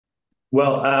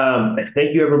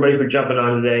Thank you everybody for jumping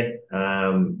on today.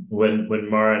 When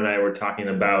Mara and I were talking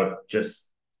about just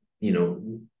you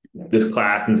know this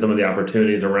class and some of the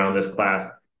opportunities around this class,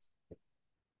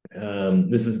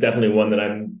 this is definitely one that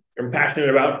I'm passionate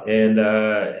about and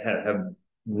have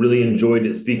really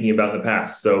enjoyed speaking about in the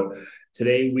past. So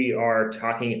today we are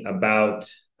talking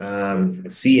about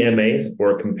CMAs,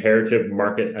 or comparative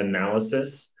market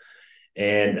analysis,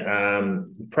 and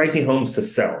pricing homes to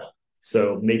sell.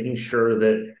 So making sure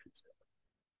that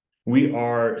we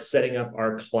are setting up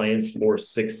our clients for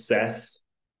success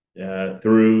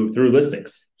through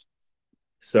listings.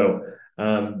 So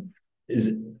is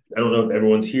I don't know if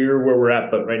everyone's here where we're at,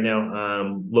 but right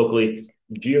now, locally,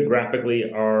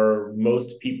 geographically, are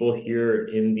most people here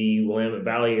in the Willamette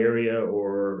Valley area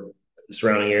or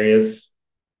surrounding areas?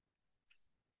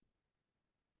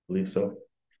 I believe so.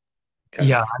 Okay.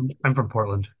 Yeah, I'm from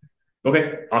Portland.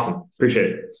 Okay. Awesome. Appreciate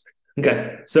it.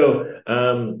 Okay. So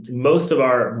most of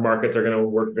our markets are going to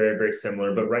work very, very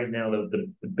similar. But right now,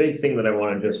 the big thing that I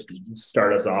want to just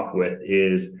start us off with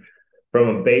is from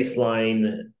a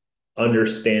baseline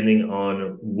understanding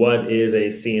on what is a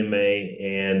CMA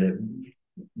and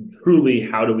truly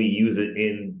how do we use it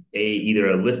in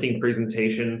either a listing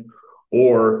presentation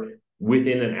or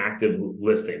within an active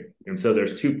listing. And so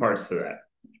there's two parts to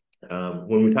that.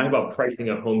 When we talk about pricing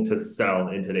a home to sell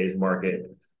in today's market,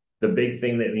 the big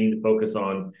thing that we need to focus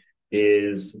on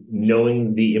is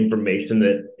knowing the information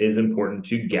that is important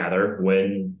to gather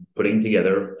when putting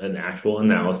together an actual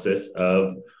analysis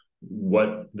of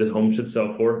what the home should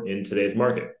sell for in today's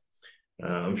market.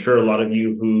 I'm sure a lot of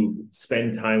you who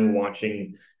spend time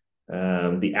watching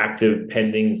the active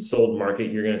pending sold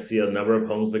market, you're going to see a number of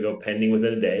homes that go pending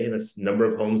within a day, and a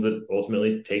number of homes that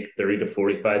ultimately take 30 to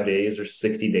 45 days or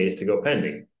 60 days to go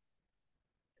pending.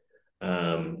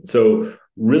 So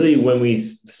really, when we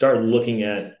start looking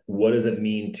at what does it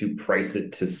mean to price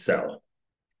it to sell,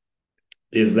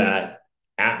 is that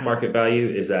at market value?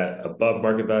 Is that above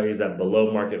market value? Is that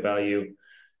below market value?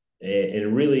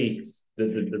 And really,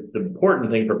 the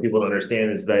important thing for people to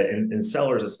understand is that, in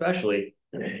sellers especially,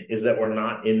 is that we're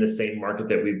not in the same market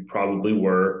that we probably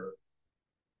were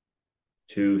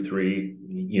 2, 3,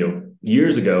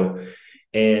 years ago.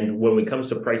 And when it comes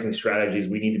to pricing strategies,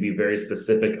 we need to be very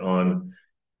specific on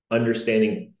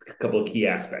understanding a couple of key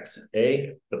aspects.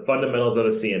 The fundamentals of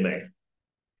the CMA.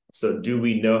 So do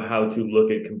we know how to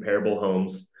look at comparable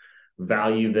homes,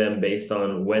 value them based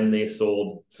on when they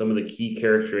sold, some of the key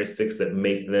characteristics that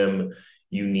make them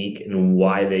unique and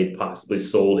why they possibly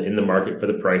sold in the market for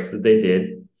the price that they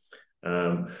did?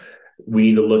 We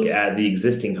need to look at the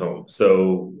existing home.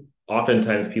 So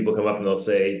oftentimes people come up and they'll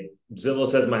say, Zillow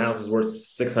says my house is worth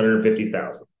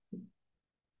 650,000.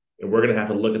 And we're going to have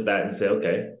to look at that and say,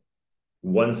 okay,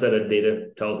 one set of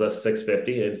data tells us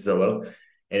 650, it's Zillow,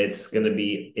 and it's going to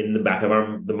be in the back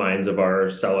of the minds of our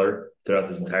seller throughout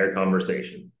this entire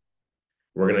conversation.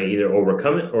 We're going to either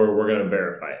overcome it or we're going to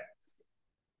verify it.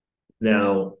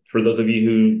 Now, for those of you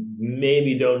who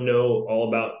maybe don't know all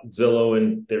about Zillow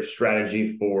and their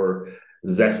strategy for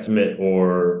Zestimate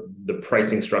or the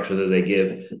pricing structure that they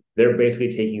give, they're basically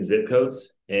taking zip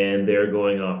codes and they're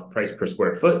going off price per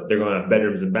square foot. They're going off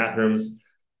bedrooms and bathrooms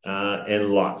and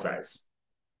lot size.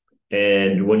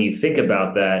 And when you think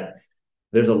about that,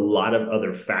 there's a lot of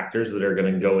other factors that are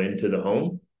going to go into the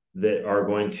home that are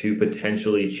going to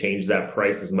potentially change that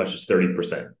price as much as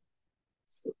 30%.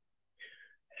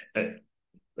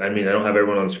 I mean, I don't have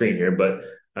everyone on the screen here, but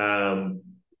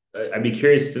I'd be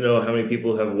curious to know how many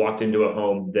people have walked into a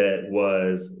home that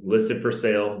was listed for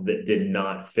sale that did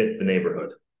not fit the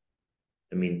neighborhood.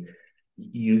 I mean,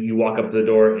 you walk up to the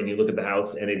door and you look at the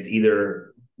house, and it's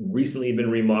either recently been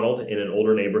remodeled in an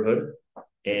older neighborhood,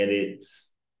 and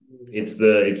it's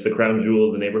the crown jewel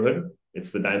of the neighborhood.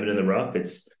 It's the diamond in the rough.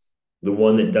 It's the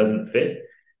one that doesn't fit,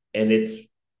 and it's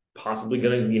possibly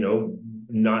going to,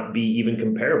 not be even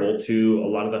comparable to a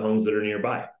lot of the homes that are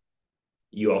nearby.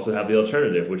 You also have the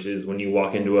alternative, which is when you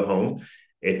walk into a home,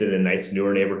 it's in a nice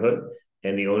newer neighborhood,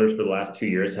 and the owners for the last 2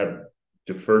 years have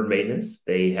deferred maintenance.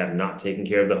 They have not taken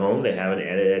care of the home. They haven't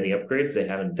added any upgrades. They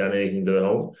haven't done anything to the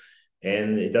home,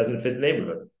 and it doesn't fit the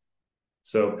neighborhood.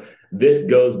 So this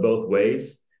goes both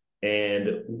ways.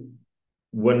 And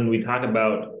when we talk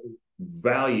about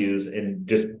values and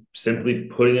just simply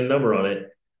putting a number on it,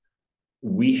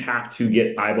 we have to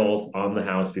get eyeballs on the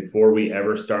house before we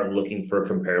ever start looking for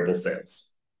comparable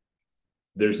sales.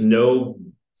 There's no,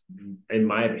 in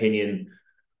my opinion,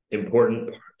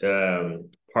 important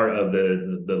part of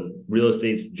the real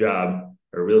estate's job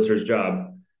or realtor's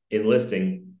job in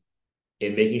listing,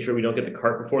 in making sure we don't get the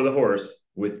cart before the horse,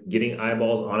 with getting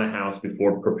eyeballs on a house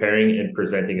before preparing and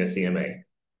presenting a CMA?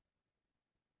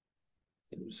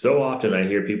 So often I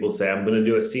hear people say, I'm going to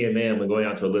do a CMA, I'm going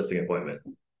out to a listing appointment.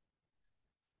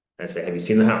 I say, have you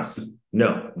seen the house?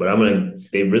 No, but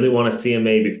they really want a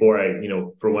CMA before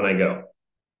for when I go.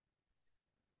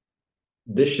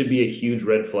 This should be a huge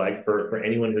red flag for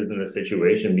anyone who's in this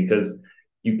situation, because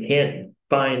you can't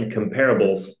find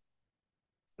comparables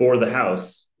for the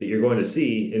house that you're going to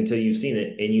see until you've seen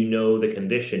it and you know the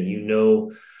condition, you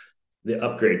know the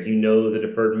upgrades, you know the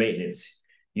deferred maintenance,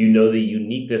 you know the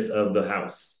uniqueness of the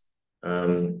house.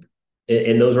 And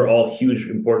those are all huge,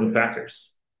 important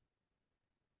factors.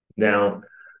 Now,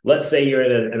 let's say you're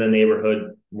in a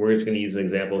neighborhood. We're just going to use an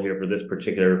example here for this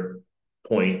particular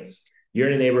point. You're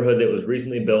in a neighborhood that was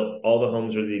recently built. All the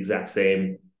homes are the exact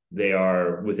same. They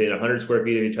are within 100 square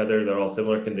feet of each other. They're all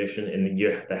similar condition. And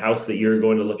the house that you're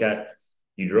going to look at,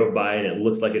 you drove by and it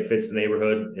looks like it fits the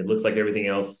neighborhood. It looks like everything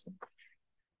else.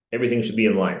 Everything should be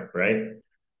in line, right?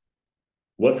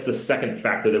 What's the second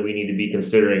factor that we need to be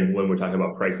considering when we're talking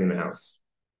about pricing the house?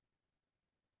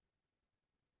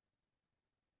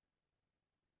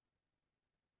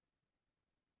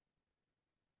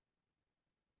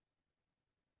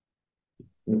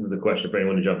 This is the question for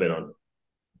anyone to jump in on.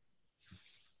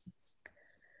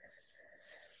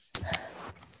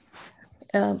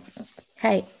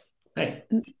 Hey. Hey.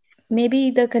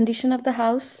 Maybe the condition of the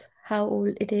house, how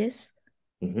old it is.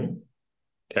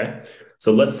 Okay.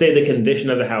 So let's say the condition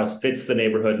of the house fits the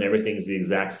neighborhood and everything's the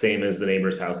exact same as the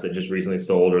neighbor's house that just recently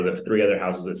sold, or the 3 other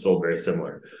houses that sold very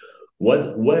similar.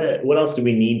 What else do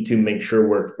we need to make sure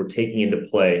we're taking into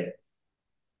play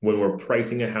when we're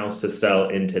pricing a house to sell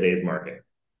in today's market?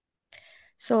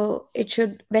 So it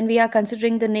should, when we are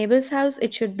considering the neighbor's house,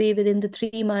 it should be within the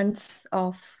 3 months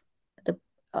of the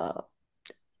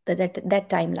that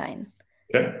timeline.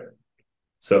 Okay.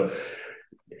 So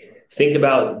think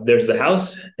about, there's the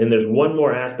house and there's one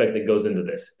more aspect that goes into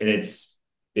this. And it's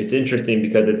interesting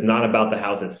because it's not about the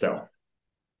house itself.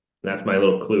 That's my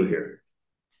little clue here.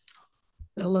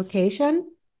 The location?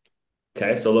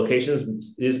 Okay, so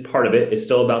locations is part of it. It's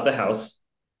still about the house.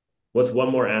 What's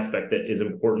one more aspect that is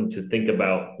important to think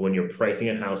about when you're pricing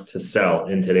a house to sell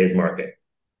in today's market?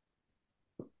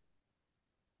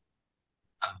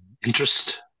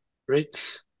 Interest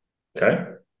rates. Okay.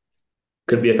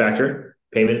 Could be a factor.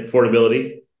 Payment,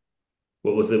 affordability.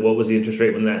 What was the interest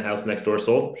rate when that house next door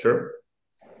sold? Sure.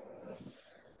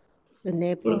 The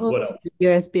neighborhood. What else? The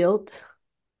years built.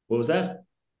 What was that?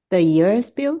 The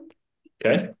years built.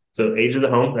 Okay. So age of the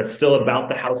home, that's still about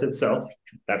the house itself.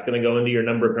 That's going to go into your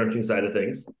number crunching side of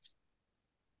things.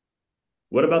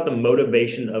 What about the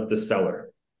motivation of the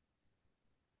seller?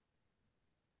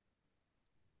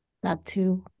 Not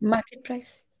too. Market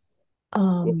price.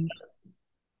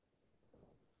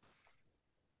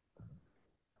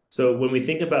 So when we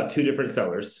think about 2 different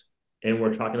sellers and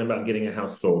we're talking about getting a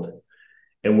house sold,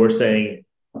 and we're saying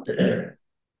their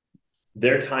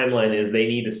timeline is they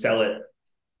need to sell it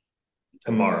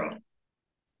tomorrow.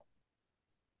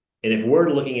 And if we're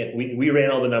looking at, we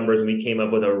ran all the numbers and we came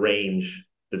up with a range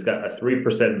that's got a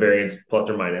 3% variance plus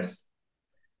or minus.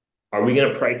 Are we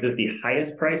going to price it at the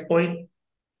highest price point?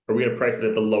 Or are we going to price it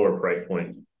at the lower price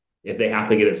point if they have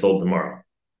to get it sold tomorrow?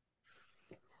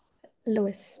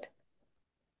 Lowest.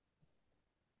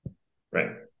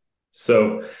 Right.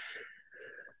 So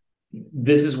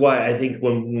this is why I think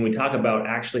when we talk about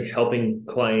actually helping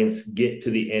clients get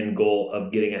to the end goal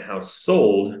of getting a house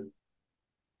sold,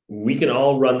 we can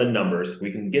all run the numbers.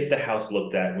 We can get the house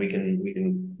looked at. We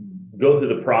can go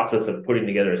through the process of putting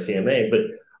together a CMA, but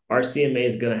our CMA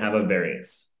is going to have a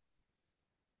variance.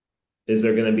 Is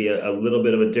there going to be a little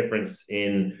bit of a difference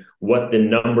in what the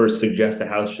numbers suggest the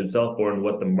house should sell for and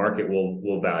what the market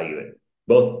will value it?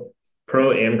 Both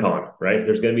pro and con, right?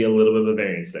 There's going to be a little bit of a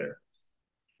variance there.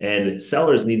 And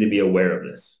sellers need to be aware of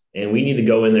this. And we need to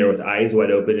go in there with eyes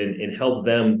wide open and help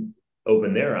them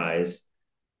open their eyes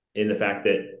in the fact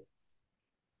that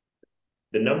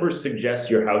the numbers suggest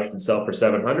your house should sell for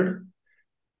 $700.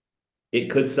 It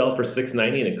could sell for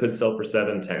 $690 and it could sell for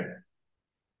 $710.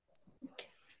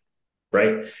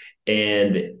 Right.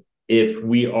 And if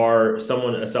we are a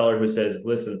seller who says,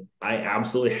 listen, I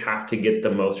absolutely have to get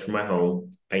the most for my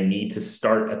home, I need to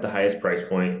start at the highest price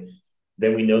point,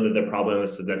 then we know that the problem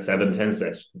is that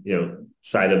 710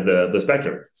 side of the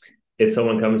spectrum. If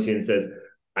someone comes to you and says,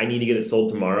 I need to get it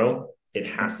sold tomorrow, it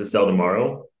has to sell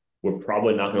tomorrow, we're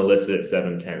probably not going to list it at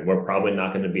 710. We're probably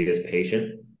not going to be as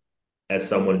patient as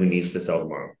someone who needs to sell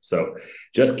tomorrow. So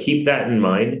just keep that in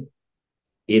mind.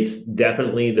 It's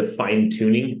definitely the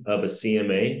fine-tuning of a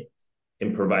CMA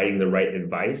in providing the right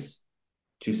advice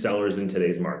to sellers in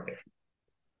today's market.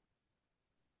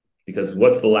 Because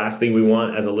what's the last thing we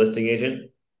want as a listing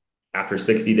agent after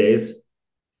 60 days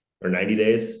or 90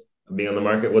 days of being on the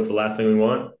market? What's the last thing we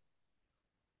want?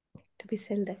 To be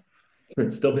sold there.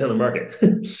 Still be on the market.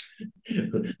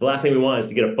 The last thing we want is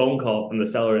to get a phone call from the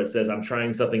seller that says, I'm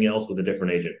trying something else with a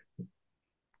different agent.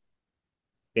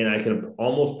 And I can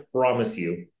almost promise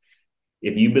you,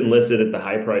 if you've been listed at the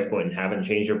high price point and haven't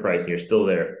changed your price and you're still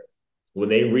there, when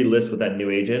they relist with that new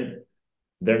agent,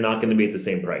 they're not going to be at the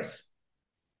same price.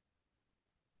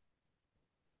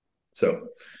 So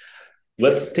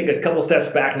let's take a couple steps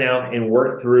back now and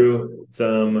work through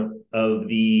some of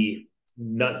the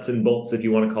nuts and bolts, if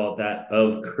you want to call it that,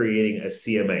 of creating a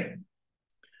CMA.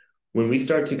 When we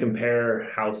start to compare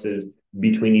houses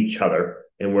between each other,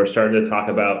 and we're starting to talk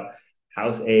about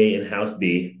house A and house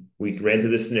B, we ran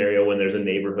through this scenario when there's a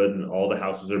neighborhood and all the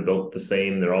houses are built the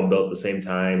same. They're all built at the same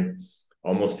time.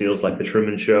 Almost feels like the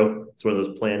Truman Show. It's one of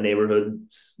those planned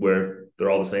neighborhoods where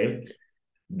they're all the same.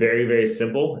 Very, very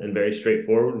simple and very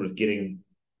straightforward with getting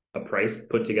a price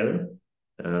put together.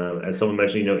 As someone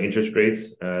mentioned, interest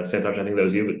rates, Santosh, I think that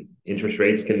was you, but interest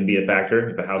rates can be a factor.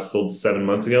 If a house sold 7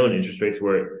 months ago and interest rates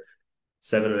were at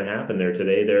 7.5 and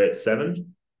they're at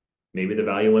 7, maybe the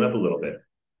value went up a little bit.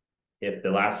 If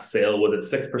the last sale was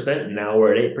at 6% and now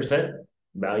we're at 8%,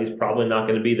 value is probably not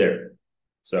going to be there.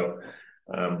 So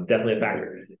definitely a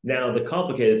factor. Now, the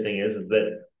complicated thing is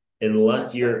that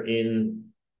unless you're in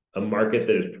a market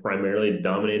that is primarily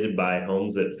dominated by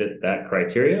homes that fit that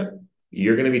criteria,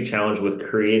 you're going to be challenged with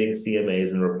creating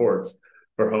CMAs and reports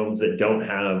for homes that don't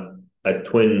have a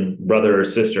twin brother or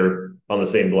sister on the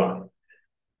same block.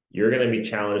 You're going to be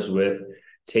challenged with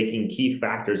taking key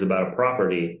factors about a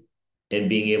property and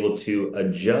being able to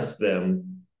adjust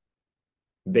them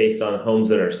based on homes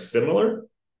that are similar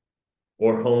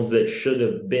or homes that should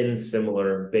have been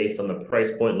similar based on the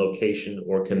price point, location,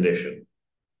 or condition.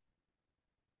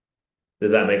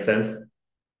 Does that make sense?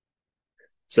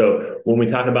 So when we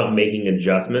talk about making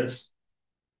adjustments,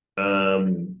 I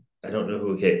don't know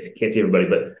who, can't see everybody,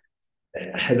 but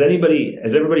has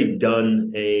everybody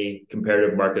done a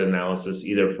comparative market analysis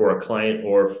either for a client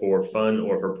or for fun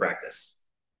or for practice?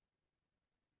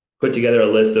 Put together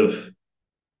a list of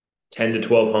 10 to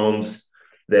 12 homes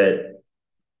that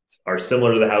are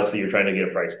similar to the house that you're trying to get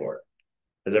a price for.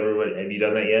 Have you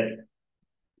done that yet?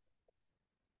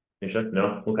 Misha?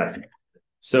 No? Okay.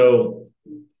 So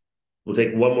we'll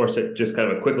take one more step, just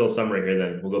kind of a quick little summary here,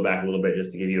 then we'll go back a little bit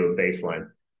just to give you a baseline.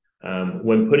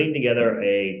 When putting together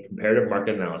a comparative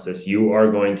market analysis, you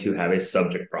are going to have a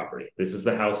subject property. This is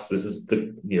the house. This is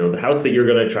the house that you're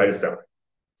going to try to sell.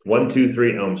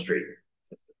 123 Elm Street.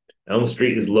 Elm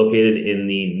Street is located in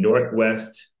the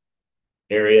northwest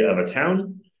area of a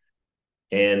town.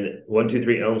 And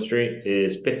 123 Elm Street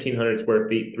is 1,500 square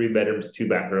feet, 3 bedrooms, 2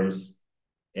 bathrooms,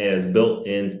 and is built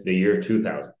in the year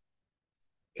 2000.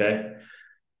 Okay.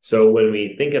 So when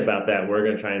we think about that, we're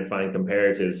going to try and find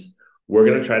comparatives. We're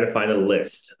going to try to find a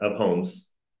list of homes.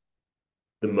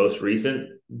 The most recent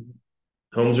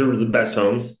homes are the best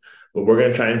homes, but we're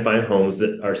going to try and find homes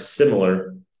that are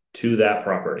similar to that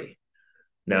property.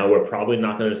 Now, we're probably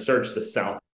not going to search the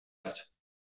southwest.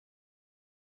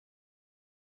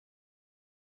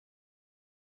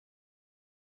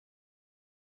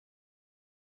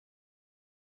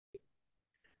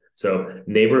 So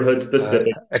neighborhood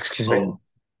specific. Excuse me.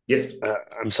 Yes.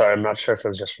 I'm sorry. I'm not sure if it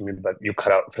was just for me, but you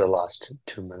cut out for the last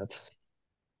 2 minutes.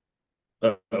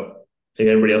 Oh, did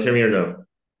anybody else hear me or no?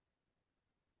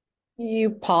 You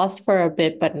paused for a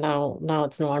bit, but now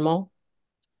it's normal.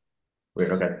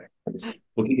 Weird. Okay.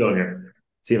 We'll keep going here.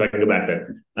 See if I can go back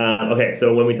there. Okay.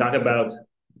 So when we talk about,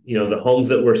 the homes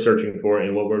that we're searching for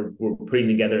and what we're putting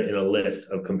together in a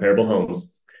list of comparable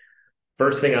homes,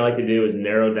 first thing I like to do is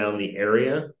narrow down the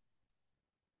area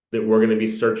that we're going to be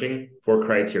searching for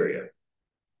criteria.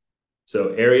 So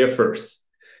area first.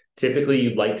 Typically,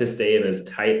 you'd like to stay in as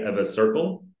tight of a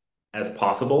circle as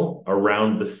possible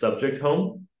around the subject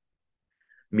home,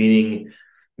 meaning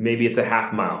maybe it's a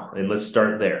half mile, and let's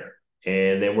start there.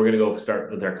 And then we're going to go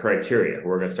start with our criteria.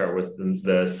 We're going to start with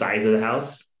the size of the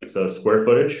house, so square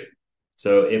footage.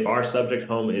 So if our subject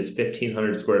home is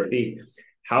 1,500 square feet,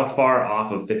 how far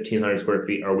off of 1,500 square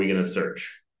feet are we going to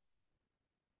search?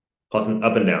 Plus an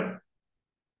up and down.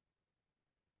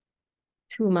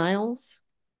 2 miles.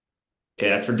 Okay,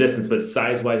 that's for distance, but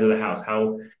size-wise of the house.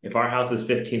 If our house is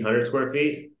 1,500 square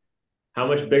feet, how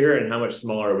much bigger and how much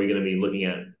smaller are we going to be looking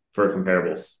at for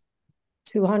comparables?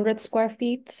 200 square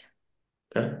feet.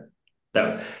 Okay.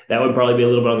 That would probably be a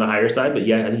little bit on the higher side, but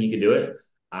yeah, I think you can do it.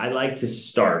 I like to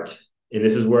start, and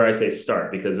this is where I say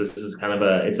start, because this is kind of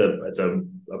it's a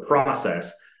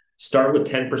process. Start with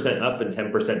 10% up and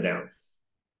 10% down.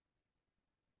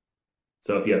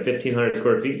 So if you have 1,500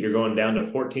 square feet, you're going down to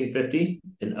 1,450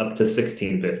 and up to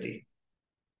 1,650.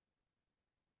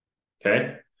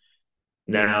 Okay.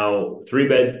 Now,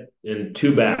 3-bed and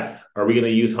 2-bath. Are we going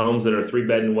to use homes that are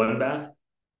 3-bed and 1-bath?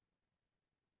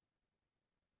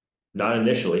 Not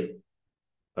initially.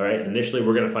 All right. Initially,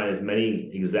 we're going to find as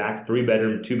many exact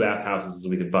 3-bedroom, 2-bath houses as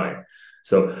we can find.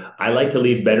 So I like to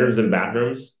leave bedrooms and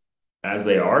bathrooms as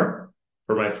they are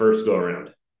for my first go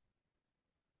around.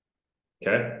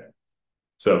 Okay.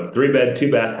 So 3-bed,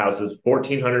 2-bath houses,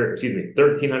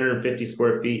 1,350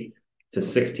 square feet to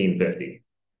 1,650.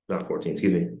 Not 14,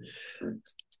 excuse me.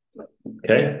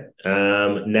 Okay.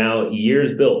 Now,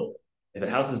 years built. If a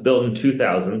house is built in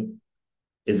 2000,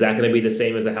 is that going to be the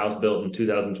same as a house built in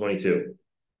 2022?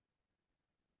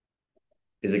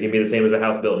 Is it going to be the same as a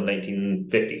house built in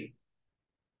 1950?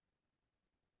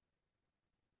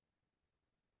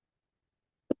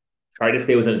 Try to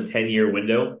stay within a 10-year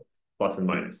window, plus and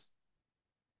minus.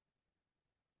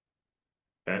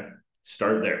 Okay,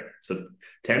 start there. So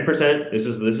 10%, this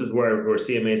is where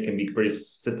CMAs can be pretty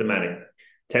systematic.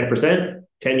 10%,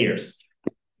 10 years.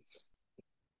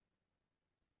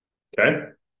 Okay.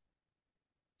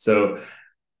 So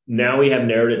now we have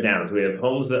narrowed it down. So we have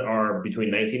homes that are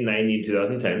between 1990 and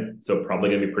 2010. So probably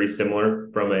going to be pretty similar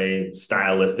from a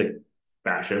stylistic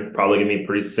fashion. Probably going to be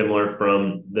pretty similar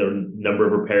from the number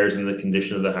of repairs and the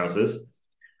condition of the houses.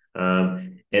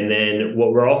 And then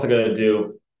what we're also going to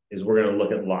do is we're going to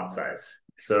look at lot size.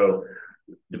 So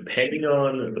depending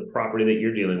on the property that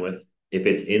you're dealing with, if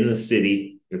it's in the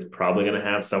city, it's probably going to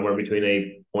have somewhere between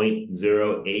a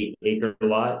 0.08 acre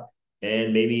lot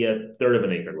and maybe a third of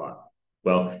an acre lot.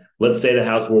 Well, let's say the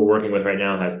house we're working with right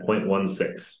now has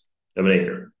 0.16 of an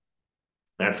acre.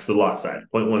 That's the lot size,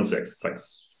 0.16. It's like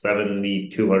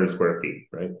 7,200 square feet,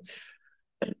 right?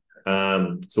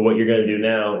 So what you're going to do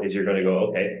now is you're going to go,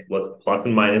 okay, let's plus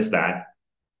and minus that.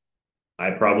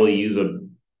 I probably use a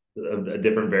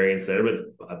different variance there, but it's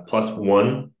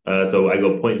 +1. So I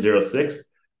go 0.06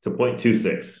 to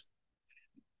 0.26.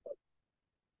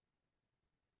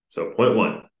 So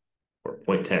 0.1 or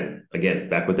 0.10. Again,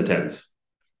 back with the tens.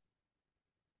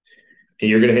 And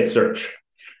you're going to hit search.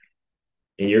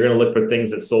 And you're going to look for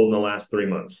things that sold in the last 3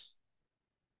 months.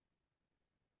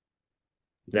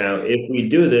 Now, if we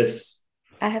do this...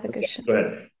 I have a question. Go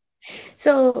ahead.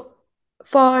 So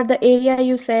for the area,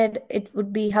 you said it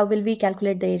would be, how will we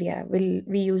calculate the area? Will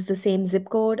we use the same zip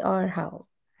code or how?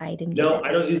 I didn't get No, it.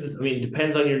 I don't use this. I mean, it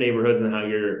depends on your neighborhoods and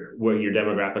what your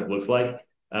demographic looks like.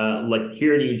 Like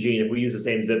here in Eugene, if we use the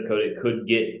same zip code, it could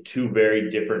get 2 very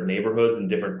different neighborhoods in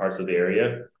different parts of the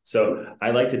area. So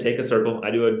I like to take a circle.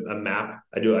 I do a map.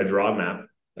 I draw a map.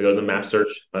 I go to the map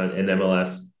search in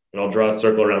MLS, and I'll draw a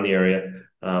circle around the area.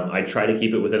 I try to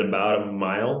keep it within about a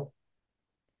mile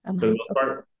for the most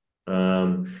part.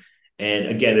 And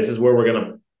again, this is where we're going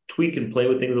to tweak and play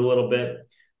with things a little bit.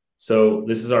 So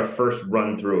this is our first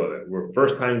run through of it. We're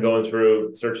first time going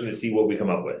through, searching to see what we come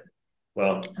up with.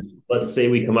 Well, let's say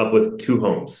we come up with 2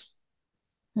 homes.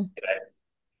 Okay.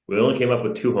 We only came up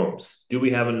with 2 homes. Do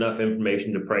we have enough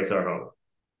information to price our home?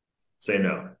 Say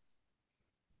no.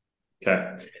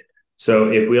 Okay.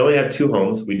 So if we only have 2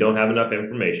 homes, we don't have enough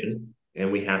information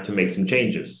and we have to make some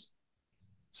changes.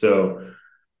 So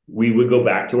we would go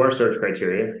back to our search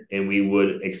criteria and we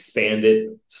would expand it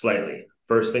slightly.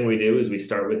 First thing we do is we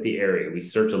start with the area. We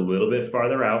search a little bit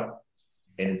farther out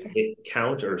and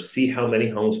count or see how many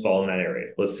homes fall in that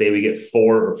area. Let's say we get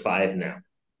 4 or 5 now,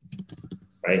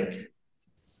 right?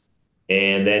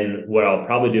 And then what I'll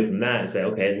probably do from that is say,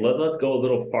 okay, let's go a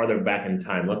little farther back in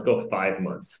time. Let's go 5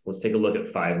 months. Let's take a look at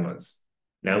 5 months.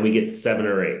 Now we get 7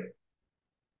 or 8.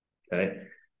 Okay.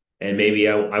 And maybe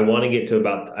I really want to get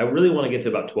to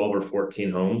about 12 or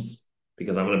 14 homes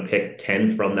because I'm going to pick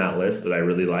 10 from that list that I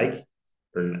really like,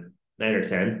 or 9 or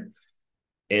 10.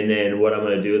 And then what I'm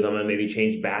going to do is I'm going to maybe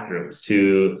change bathrooms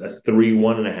to a 3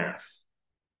 1.5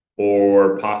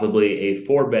 or possibly a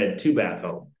 4-bed 2-bath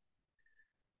home.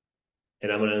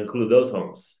 And I'm going to include those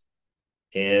homes.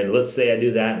 And let's say I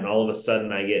do that and all of a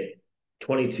sudden I get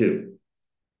 22.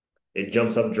 It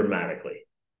jumps up dramatically.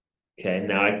 Okay,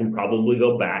 now I can probably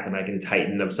go back and I can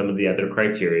tighten up some of the other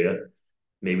criteria,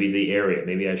 maybe the area,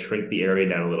 maybe I shrink the area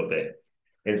down a little bit.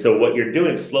 And so what you're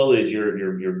doing slowly is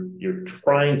you're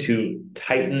trying to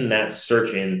tighten that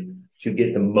search in to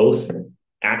get the most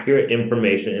accurate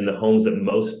information in the homes that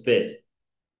most fit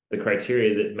the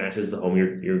criteria that matches the home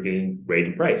you're getting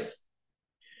ready to price.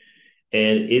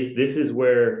 And this is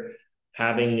where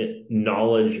having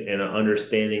knowledge and an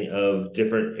understanding of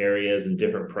different areas and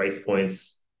different price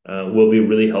points will be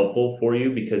really helpful for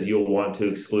you because you'll want to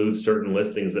exclude certain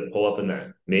listings that pull up in that.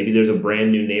 Maybe there's a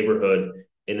brand new neighborhood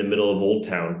in the middle of Old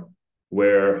Town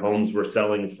where homes were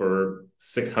selling for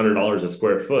 $600 a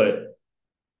square foot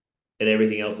and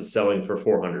everything else is selling for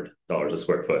 $400 a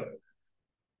square foot.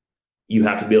 You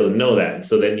have to be able to know that.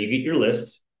 So then you get your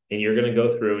list and you're going to go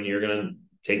through and you're going to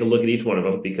take a look at each one of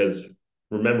them, because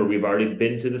remember, we've already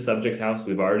been to the subject house.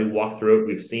 We've already walked through it.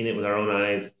 We've seen it with our own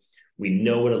eyes. We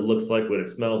know what it looks like, what it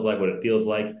smells like, what it feels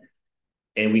like.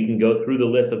 And we can go through the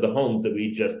list of the homes that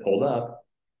we just pulled up,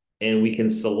 and we can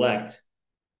select,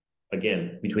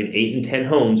 again, between 8 and 10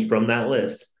 homes from that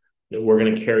list that we're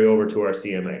going to carry over to our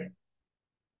CMA.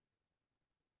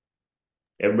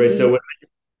 Everybody, so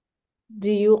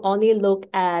do you only look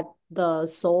at the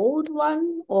sold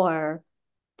one, or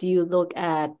do you look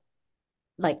at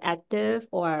like active?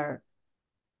 Or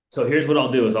so here's what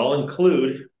I'll do is I'll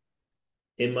include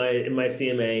in my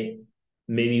CMA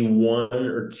maybe 1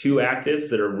 or 2 actives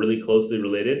that are really closely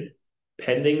related.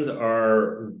 Pendings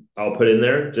are, I'll put in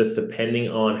there just depending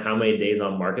on how many days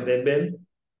on market they've been,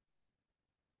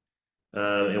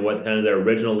 and what kind of their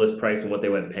original list price and what they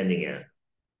went pending at.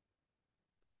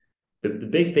 The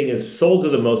big thing is sold are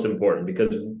the most important,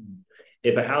 because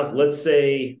if a house, let's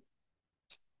say,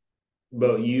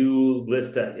 but you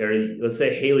list or let's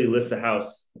say Haley lists a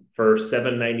house for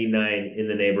 $799 in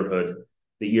the neighborhood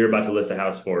that you're about to list a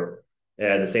house for,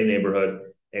 the same neighborhood,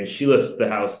 and she lists the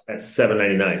house at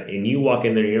 $799, and you walk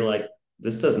in there and you're like,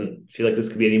 this doesn't feel like this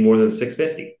could be any more than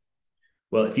 $650.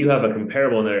 Well, if you have a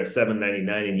comparable in there at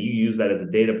 $799 and you use that as a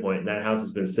data point, and that house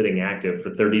has been sitting active for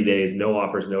 30 days, no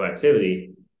offers, no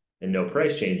activity, and no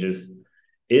price changes,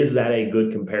 is that a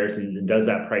good comparison? Does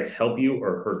that price help you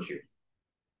or hurt you?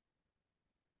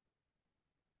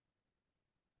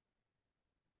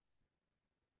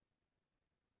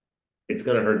 It's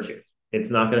going to hurt you. It's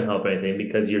not going to help anything,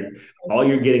 because all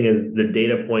you're getting is the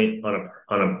data point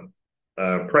on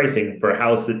a pricing for a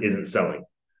house that isn't selling.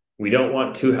 We don't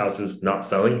want 2 houses not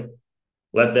selling.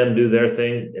 Let them do their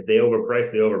thing. If they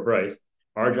overprice, they overprice.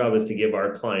 Our job is to give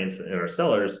our clients and our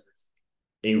sellers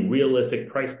a realistic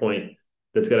price point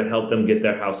that's going to help them get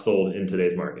their house sold in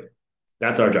today's market.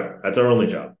 That's our job. That's our only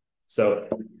job. So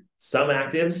some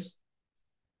actives,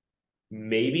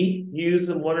 maybe use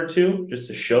them 1 or 2 just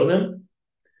to show them.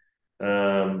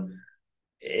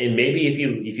 And maybe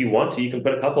if you want to, you can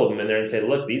put a couple of them in there and say,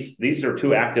 look, these are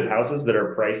 2 active houses that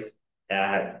are priced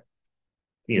at,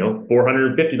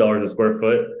 $450 a square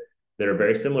foot, that are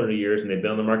very similar to yours, and they've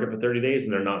been on the market for 30 days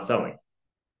and they're not selling.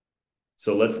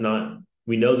 So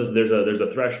we know that there's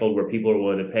a threshold where people are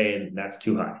willing to pay, and that's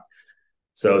too high.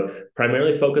 So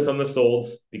primarily focus on the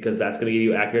solds, because that's going to give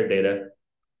you accurate data.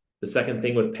 The second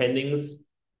thing with pendings,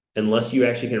 unless you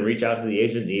actually can reach out to the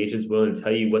agent's willing to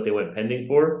tell you what they went pending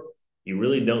for, you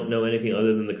really don't know anything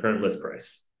other than the current list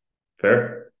price.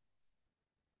 Fair?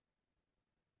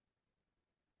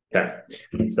 Okay.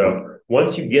 So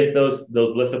once you get those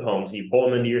lists of homes, you pull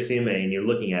them into your CMA and you're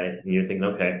looking at it and you're thinking,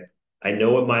 okay, I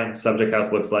know what my subject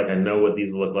house looks like. I know what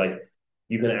these look like.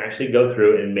 You can actually go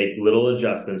through and make little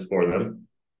adjustments for them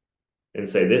and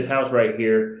say, this house right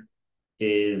here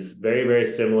is very, very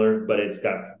similar, but it's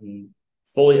got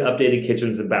fully updated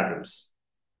kitchens and bathrooms.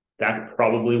 That's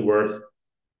probably worth,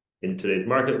 in today's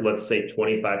market, let's say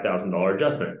 $25,000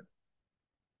 adjustment.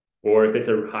 Or if it's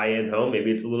a high-end home,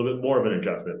 maybe it's a little bit more of an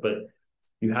adjustment. But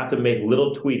you have to make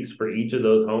little tweaks for each of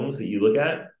those homes that you look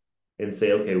at and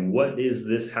say, okay, what is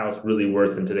this house really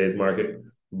worth in today's market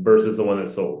versus the one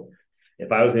that's sold?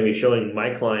 If I was going to be showing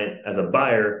my client as a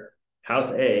buyer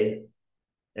house A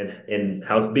and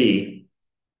house B,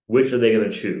 which are they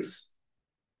going to choose?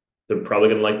 They're probably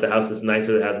going to like the house that's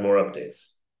nicer, that has more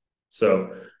updates. So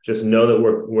just know that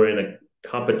we're in a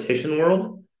competition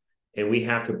world, and we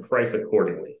have to price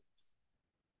accordingly. Is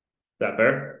that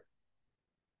fair?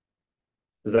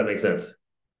 Does that make sense?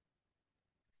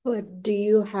 But do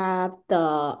you have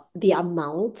the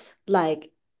amount,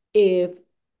 like if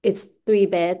it's 3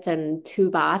 beds and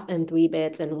 2 baths and 3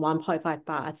 beds and 1.5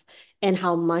 bath, and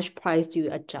how much price do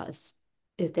you adjust?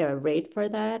 Is there a rate for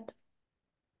that?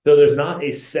 So there's not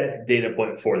a set data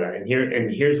point for that. And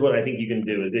here's what I think you can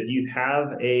do is, if you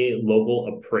have a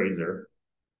local appraiser,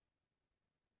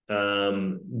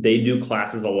 they do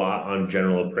classes a lot on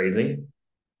general appraising.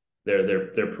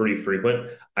 They're pretty frequent.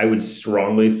 I would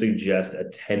strongly suggest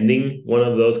attending one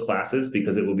of those classes,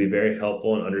 because it will be very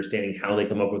helpful in understanding how they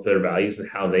come up with their values and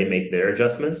how they make their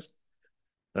adjustments.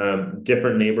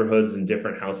 Different neighborhoods and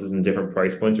different houses and different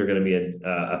price points are going to be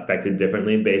affected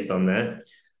differently based on that.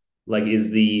 Like,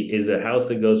 is a house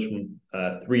that goes from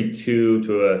 3.2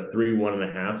 to a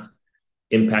 3.1.5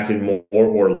 impacted more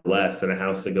or less than a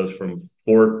house that goes from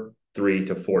 4.3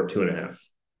 to 4.2.5?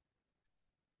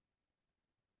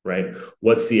 right?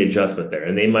 What's the adjustment there?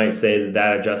 And they might say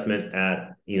that adjustment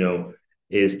at,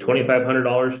 is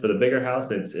 $2,500 for the bigger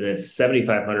house, and it's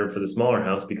 $7,500 for the smaller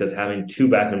house, because having 2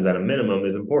 bathrooms at a minimum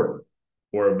is important,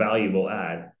 or a valuable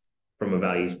add from a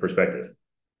values perspective.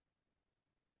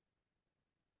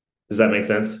 Does that make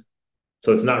sense?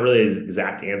 So it's not really an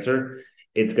exact answer.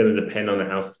 It's going to depend on the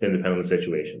house. It's going to depend on the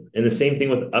situation. And the same thing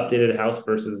with updated house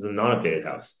versus a non-updated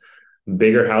house.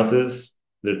 Bigger houses,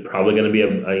 there's probably going to be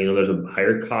there's a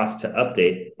higher cost to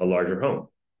update a larger home.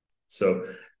 So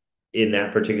in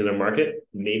that particular market,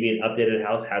 maybe an updated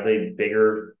house has a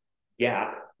bigger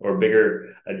gap or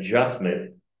bigger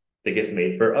adjustment that gets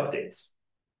made for updates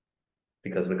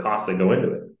because of the costs that go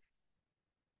into it.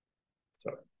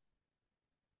 So,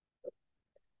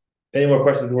 any more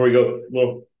questions before we go a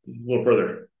little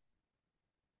further?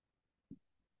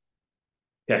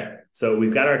 Okay, so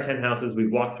we've got our 10 houses.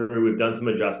 We've walked through. We've done some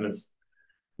adjustments.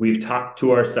 We've talked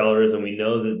to our sellers, and we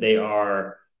know that they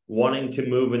are wanting to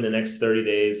move in the next 30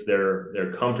 days.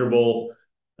 They're comfortable.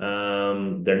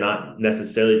 They're not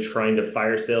necessarily trying to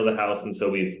fire sale the house, and so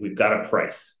we've got a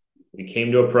price. We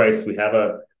came to a price. We have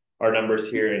our numbers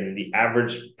here, and the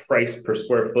average price per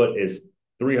square foot is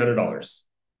 $300,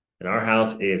 and our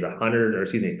house is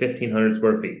 1,500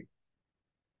 square feet.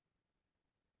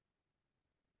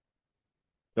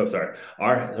 Oh, sorry.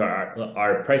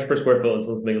 Our price per square foot, let's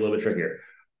make it a little bit trickier.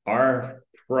 Our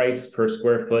price per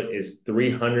square foot is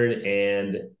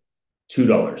 $302.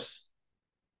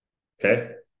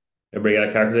 Okay. Everybody got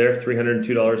a calculator?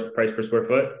 $302 price per square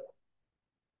foot.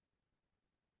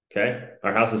 Okay.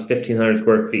 Our house is 1,500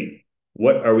 square feet.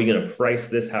 What are we going to price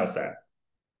this house at?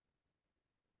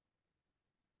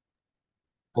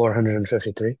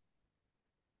 453.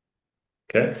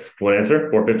 Okay. One answer,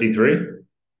 453.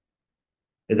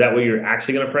 Is that what you're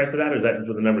actually going to price it at, or is that just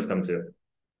what the numbers come to?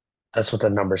 That's what the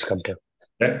numbers come to.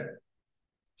 Okay.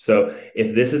 So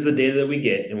if this is the data that we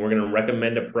get and we're going to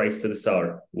recommend a price to the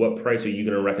seller, what price are you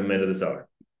going to recommend to the seller?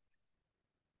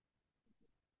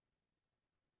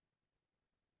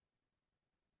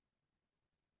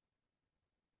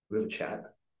 We have a chat.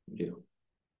 We do.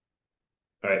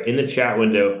 All right. In the chat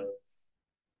window,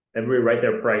 everybody write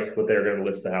their price, what they're going to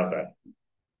list the house at.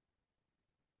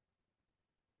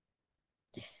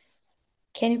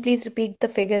 Can you please repeat the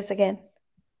figures again?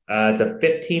 It's a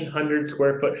 1,500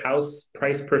 square foot house.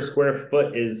 Price per square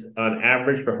foot is on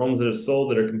average for homes that have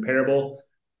sold that are comparable.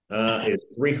 Is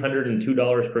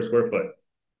 $302 per square foot.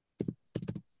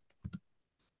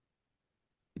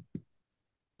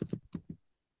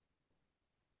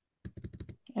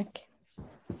 Okay.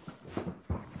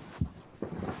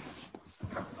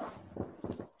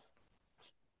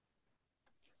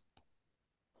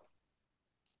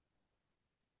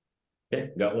 Okay,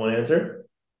 got one answer.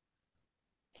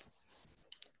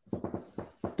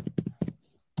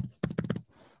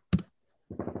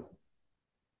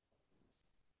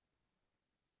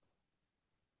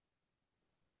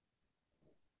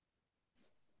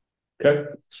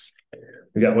 Okay.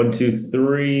 We got 1, 2,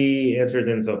 3 answers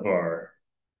in so far.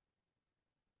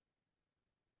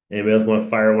 Anybody else want to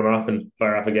fire one off and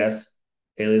fire off a guess?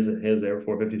 Haley's there,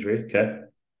 453. Okay.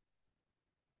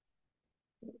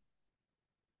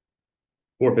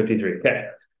 453. Okay.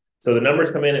 So the numbers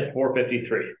come in at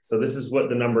 453. So this is what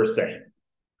the numbers say.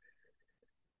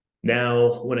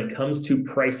 Now, when it comes to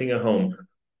pricing a home,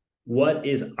 what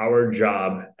is our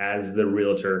job as the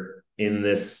realtor in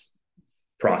this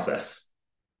process?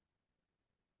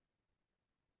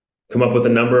 Come up with a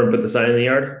number and put the sign in the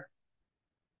yard?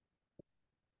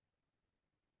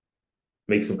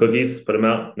 Make some cookies, put them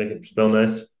out, make it smell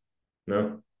nice?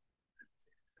 No?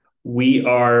 We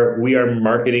are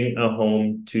marketing a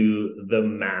home to the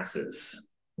masses.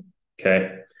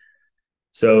 Okay.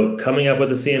 So coming up with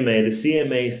the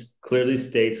CMA clearly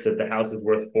states that the house is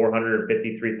worth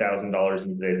 $453,000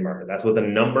 in today's market. That's what the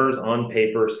numbers on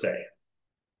paper say.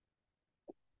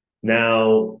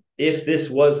 Now, if this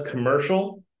was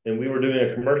commercial and we were doing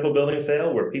a commercial building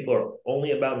sale where people are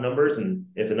only about numbers, and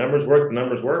if the numbers work, the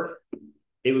numbers work,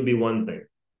 it would be one thing.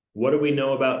 What do we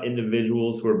know about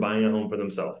individuals who are buying a home for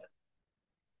themselves?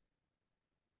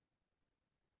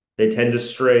 They tend to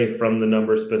stray from the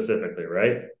numbers specifically,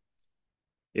 right?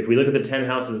 If we look at the 10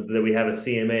 houses that we have a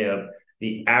CMA of,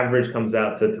 the average comes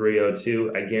out to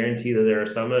 302. I guarantee that there are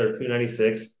some that are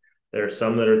 296. There are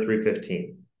some that are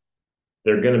 315.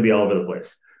 They're going to be all over the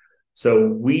place. So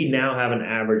we now have an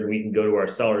average, and we can go to our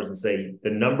sellers and say, the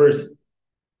numbers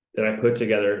that I put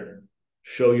together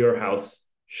show your house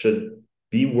should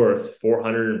be worth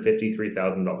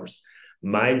 $453,000.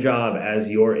 My job as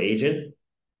your agent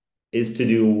is to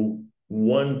do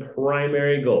one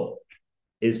primary goal,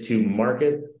 is to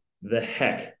market the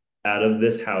heck out of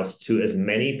this house to as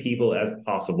many people as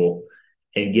possible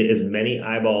and get as many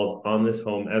eyeballs on this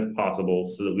home as possible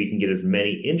so that we can get as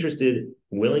many interested,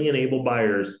 willing, and able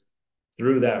buyers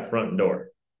through that front door.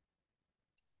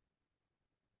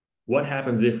 What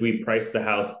happens if we price the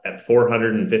house at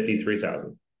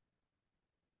 $453,000?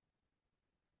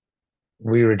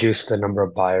 We reduce the number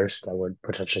of buyers that would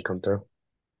potentially come through.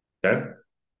 Okay.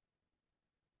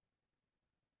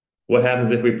 What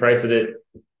happens if we price it at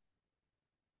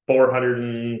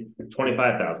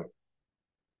 $425,000?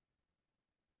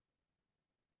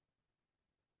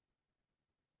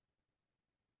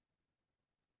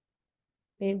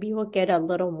 Maybe we'll get a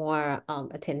little more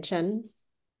attention.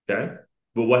 Okay.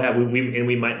 But what happens?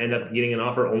 We might end up getting an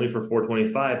offer only for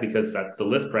 $425 because that's the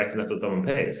list price and that's what someone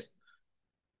pays.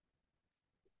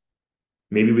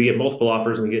 Maybe we get multiple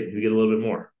offers and we get a little bit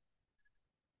more.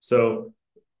 So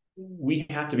we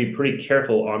have to be pretty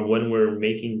careful on when we're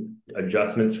making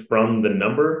adjustments from the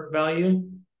number value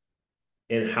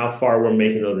and how far we're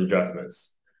making those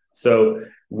adjustments. So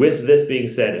with this being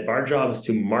said, if our job is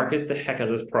to market the heck out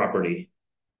of this property,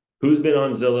 who's been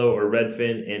on Zillow or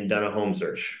Redfin and done a home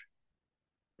search?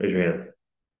 Raise your hand.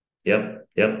 Yep.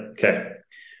 Okay.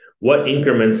 What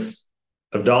increments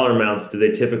of dollar amounts do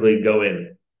they typically go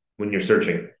in when you're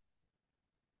searching?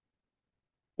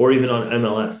 Or even on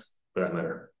MLS, for that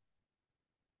matter.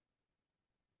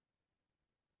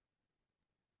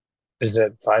 Is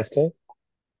it 5K?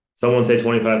 Someone say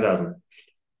 25,000.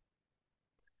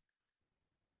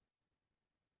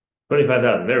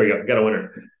 25,000. There we go. Got a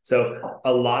winner. So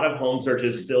a lot of home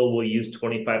searches still will use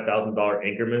 $25,000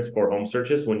 increments for home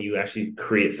searches when you actually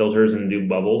create filters and do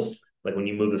bubbles, like when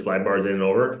you move the slide bars in and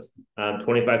over.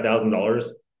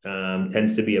 $25,000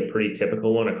 tends to be a pretty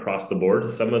typical one across the board.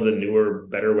 Some of the newer,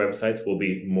 better websites will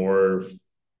be more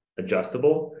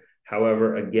adjustable.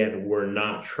 However, again, we're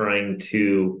not trying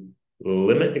to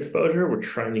limit exposure. We're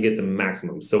trying to get the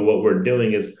maximum. So what we're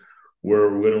doing is we're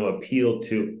going to appeal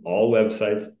to all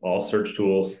websites, all search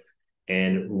tools,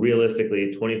 and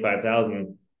realistically,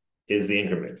 25,000 is the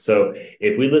increment. So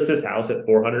if we list this house at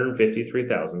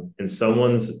 453,000 and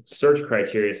someone's search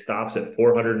criteria stops at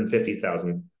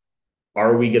 450,000,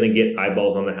 are we going to get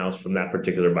eyeballs on the house from that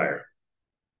particular buyer?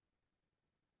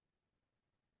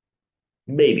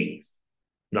 Maybe.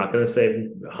 Not going to say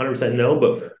 100% no,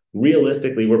 but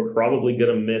realistically, we're probably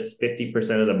going to miss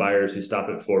 50% of the buyers who stop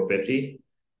at 450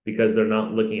 because they're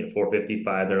not looking at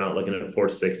 455. They're not looking at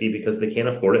 460 because they can't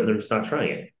afford it and they're just not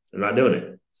trying it. They're not doing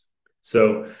it.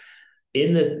 So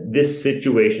in this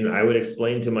situation, I would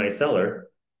explain to my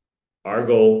seller, our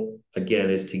goal,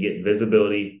 again, is to get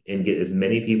visibility and get as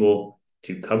many people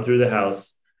to come through the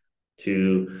house,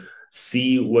 to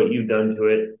see what you've done to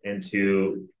it, and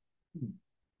to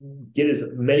get as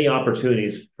many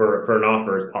opportunities for an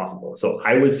offer as possible. So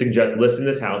I would suggest listing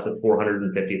this house at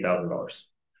 $450,000.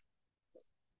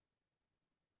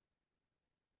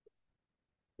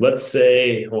 Let's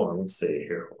say, let's see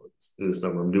here. Let's do this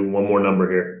number. I'm doing one more number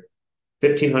here.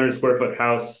 1,500 square foot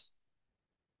house.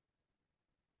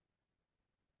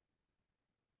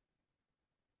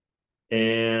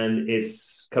 And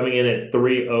it's coming in at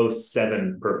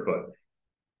 307 per foot.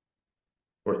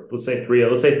 Or let's say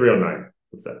 309.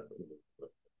 What's that?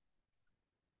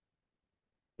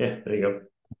 Yeah, there you go.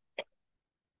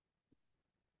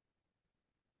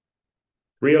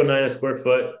 309 a square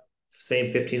foot,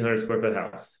 same 1,500 square foot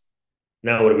house.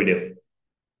 Now what do we do?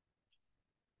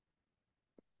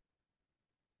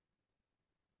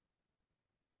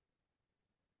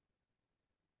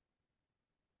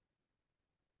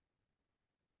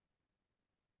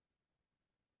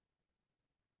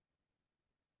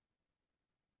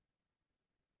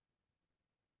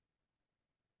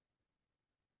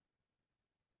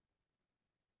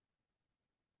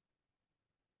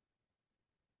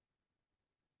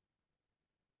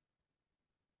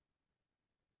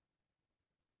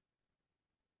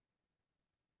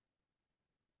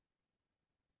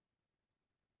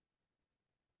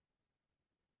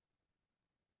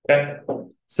 Okay,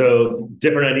 so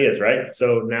different ideas, right?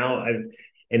 So now and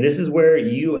this is where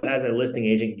you as a listing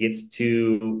agent gets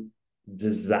to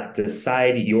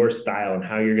decide your style and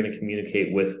how you're going to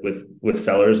communicate with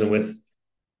sellers and with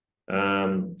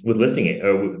listing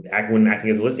or when acting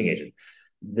as a listing agent.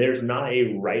 There's not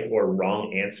a right or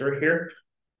wrong answer here.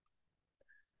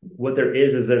 What there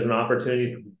is there's an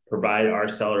opportunity to provide our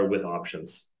seller with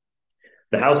options.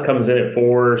 The house comes in at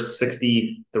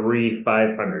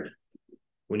 $463,500.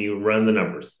 When you run the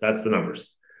numbers, that's the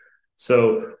numbers.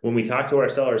 So when we talk to our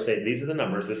sellers, say, these are the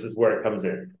numbers, this is where it comes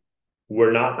in.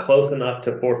 We're not close enough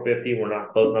to 450. We're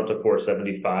not close enough to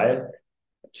 475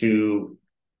 to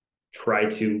try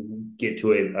to get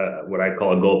to a what I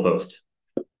call a goalpost.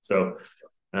 So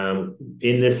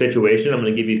in this situation, I'm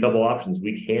going to give you a couple options.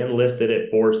 We can list it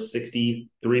at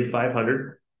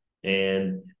 463,500,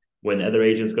 and when other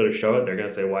agents go to show it, they're going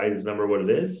to say, why is this number what it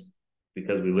is?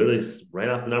 Because we literally ran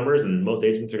off the numbers, and most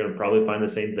agents are going to probably find the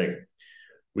same thing.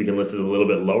 We can list it a little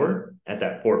bit lower at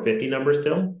that 450 number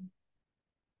still,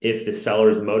 if the seller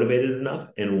is motivated enough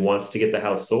and wants to get the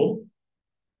house sold.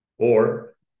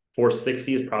 Or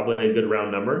 460 is probably a good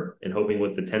round number, and hoping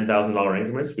with the $10,000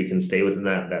 increments, we can stay within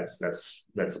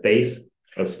that space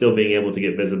of still being able to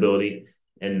get visibility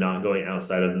and not going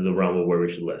outside of the realm of where we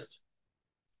should list.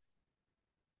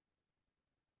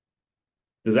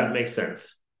 Does that make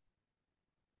sense?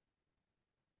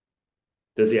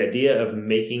 Does the idea of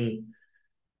making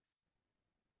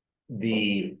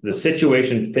the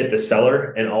situation fit the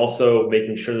seller, and also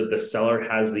making sure that the seller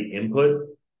has the input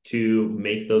to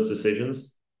make those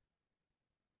decisions?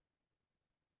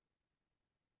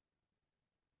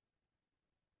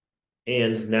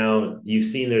 And now you've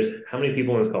seen there's how many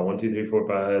people on this call? 1, 2, 3, 4,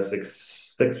 5,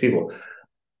 6 people.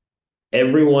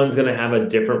 Everyone's going to have a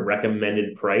different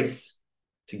recommended price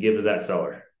to give to that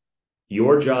seller.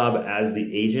 Your job as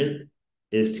the agent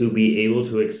is to be able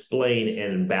to explain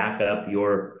and back up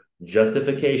your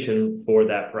justification for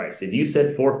that price. If you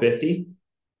said 450,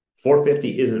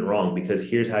 450 isn't wrong, because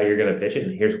here's how you're going to pitch it,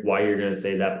 and here's why you're going to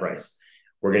say that price.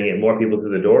 We're going to get more people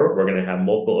through the door. We're going to have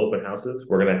multiple open houses.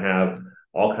 We're going to have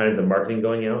all kinds of marketing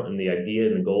going out, and the idea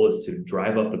and the goal is to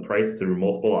drive up the price through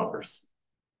multiple offers.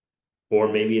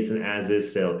 Or maybe it's an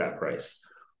as-is sale at that price.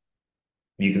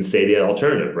 You can say the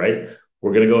alternative, right?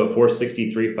 We're going to go at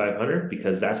 463,500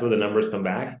 because that's where the numbers come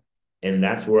back, and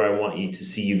that's where I want you to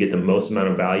see you get the most amount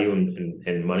of value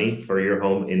and money for your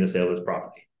home in the sale of this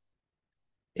property.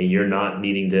 And you're not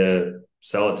needing to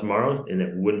sell it tomorrow, and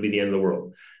it wouldn't be the end of the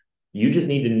world. You just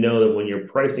need to know that when you're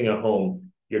pricing a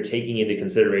home, you're taking into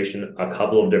consideration a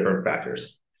couple of different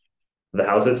factors. The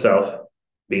house itself,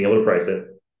 being able to price it,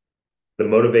 the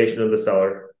motivation of the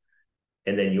seller,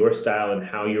 and then your style and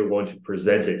how you're going to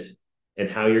present it, and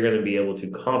how you're going to be able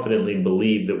to confidently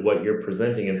believe that what you're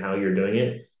presenting and how you're doing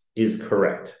it is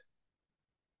correct.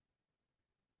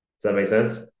 Does that make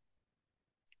sense?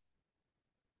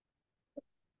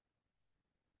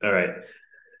 All right.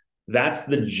 That's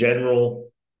the general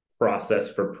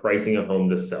process for pricing a home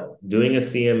to sell. Doing a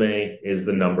CMA is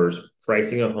the numbers.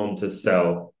 Pricing a home to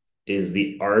sell is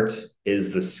the art,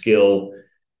 is the skill,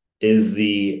 is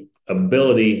the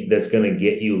ability that's going to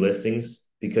get you listings,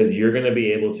 because you're going to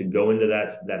be able to go into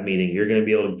that meeting. You're going to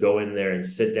be able to go in there and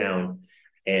sit down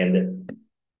and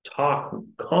talk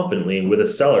confidently with a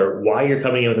seller why you're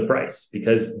coming in with a price,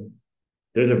 because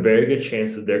there's a very good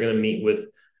chance that they're going to meet with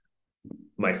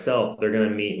myself, they're going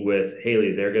to meet with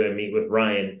Haley, they're going to meet with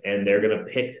Ryan, and they're going to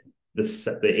pick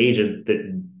the agent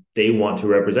that they want to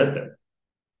represent them.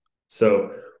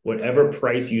 So whatever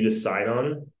price you decide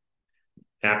on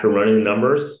after running the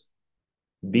numbers,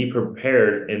 be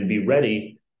prepared and be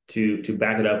ready to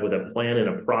back it up with a plan and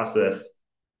a process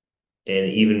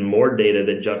and even more data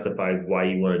that justifies why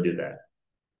you want to do that.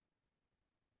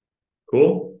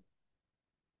 Cool?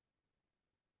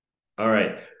 All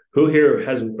right. Who here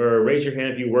has, or raise your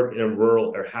hand if you work in a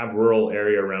rural or have rural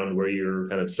area around where your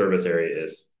kind of service area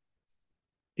is?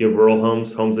 You have rural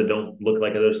homes that don't look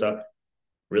like other stuff,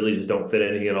 really just don't fit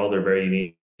anything at all. They're very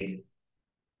unique.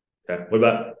 Okay. What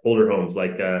about older homes,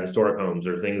 like historic homes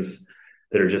or things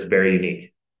that are just very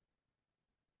unique?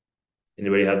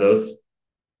 Anybody have those?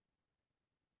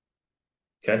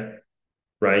 Okay.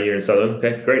 Ryan, you're in Southern.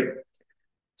 Okay, great.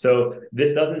 So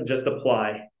this doesn't just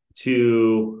apply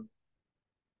to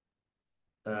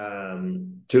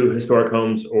historic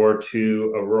homes or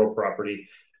to a rural property.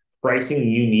 Pricing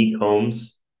unique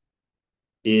homes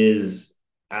is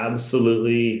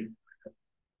absolutely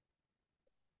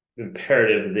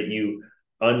imperative that you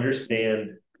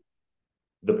understand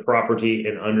the property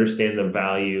and understand the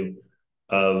value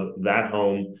of that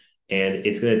home, and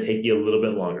it's going to take you a little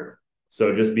bit longer.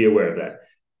 So just be aware of that.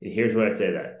 And here's what I'd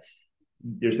say that.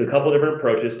 There's a couple different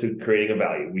approaches to creating a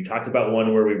value. We talked about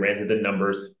one where we ran through the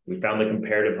numbers. We found the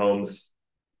comparative homes,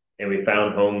 and we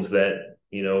found homes that,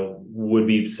 you know, would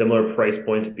be similar price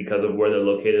points because of where they're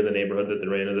located in the neighborhood that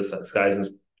they're in,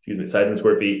 the size and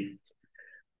square feet.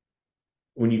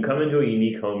 When you come into a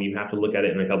unique home, you have to look at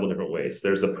it in a couple different ways.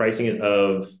 There's the pricing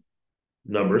of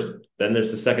numbers. Then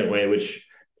there's the second way, which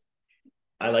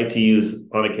I like to use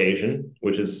on occasion,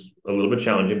 which is a little bit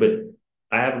challenging, but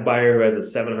I have a buyer who has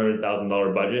a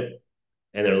 $700,000 budget,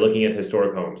 and they're looking at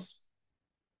historic homes.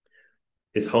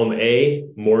 Is home A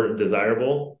more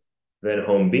desirable than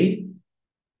home B?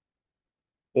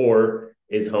 Or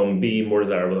Is home B more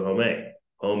desirable than home A?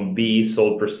 Home B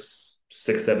sold for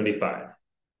 $675.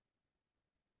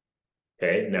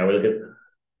 Okay, now we look at,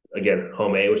 again,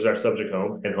 home A, which is our subject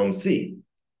home, and home C.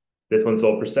 This one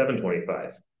sold for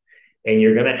 $725. And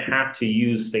you're going to have to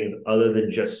use things other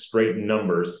than just straight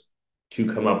numbers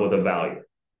to come up with a value.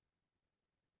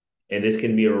 And this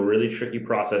can be a really tricky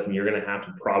process, and you're going to have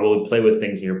to probably play with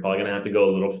things, and you're probably going to have to go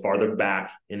a little farther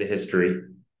back into history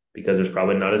because there's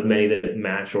probably not as many that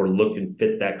match or look and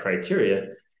fit that criteria.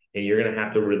 And you're going to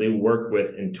have to really work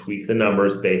with and tweak the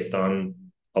numbers based on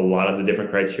a lot of the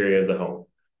different criteria of the home.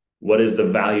 What is the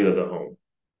value of the home?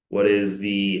 What is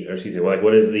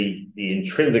what is the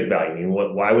intrinsic value? I mean,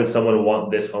 why would someone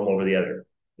want this home over the other?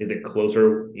 Is it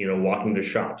closer, walking to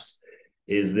shops?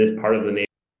 Is this part of the neighborhood?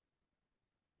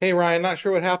 Hey, Ryan, not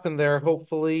sure what happened there.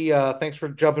 Hopefully, thanks for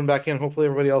jumping back in. Hopefully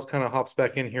everybody else kind of hops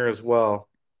back in here as well.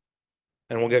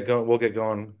 And we'll get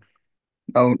going.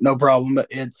 Oh, no problem.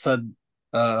 It said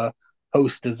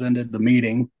host has ended the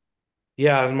meeting.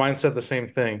 Yeah, and mine said the same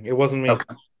thing. It wasn't me.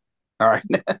 Okay. All right.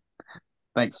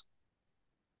 Thanks.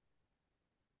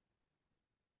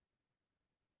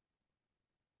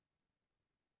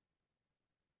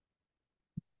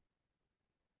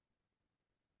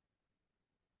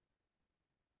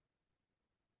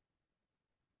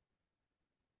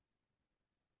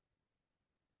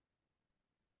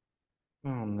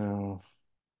 Oh no.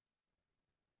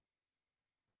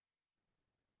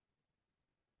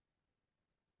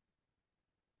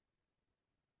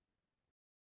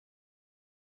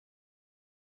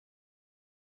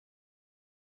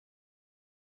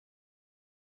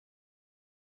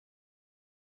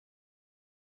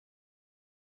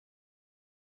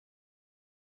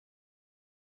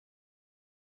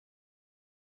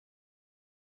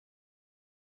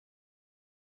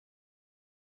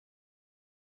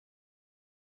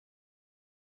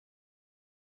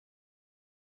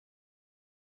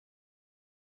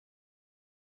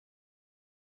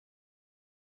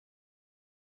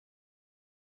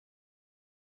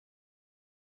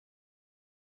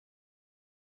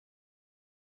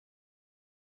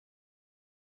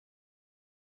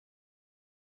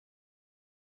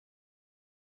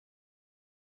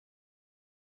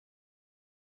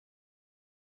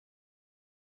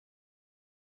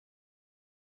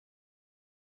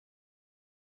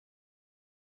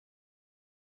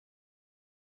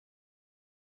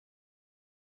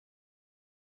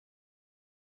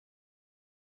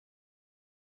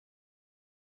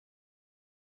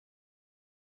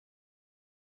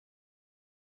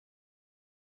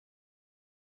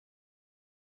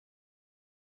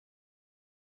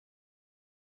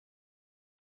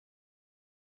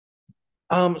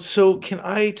 So can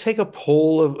I take a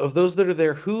poll of those that are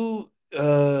there? Who's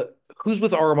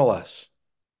with RMLS?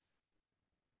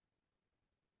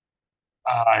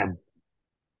 I'm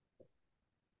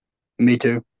Me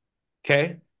too.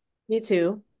 Okay. Me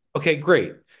too. Okay,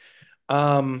 great.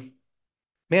 Man,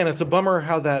 it's a bummer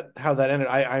how that ended.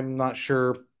 I'm not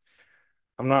sure.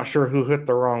 I'm not sure who hit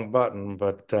the wrong button,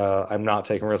 but I'm not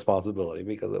taking responsibility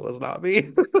because it was not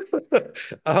me.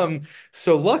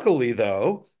 So luckily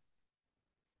though,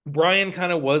 Brian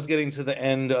kind of was getting to the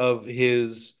end of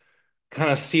his kind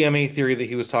of CMA theory that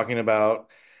he was talking about.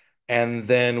 And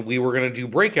then we were going to do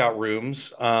breakout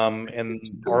rooms and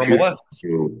RMLS.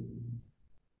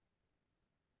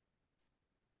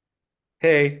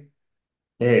 Hey,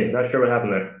 Not sure what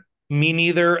happened there. me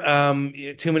neither.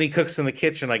 Too many cooks in the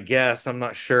kitchen, I guess. I'm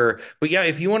not sure. But yeah,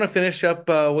 if you want to finish up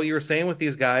what you were saying with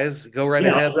these guys, go right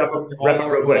Yeah, ahead. I'll wrap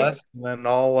up real quick. And then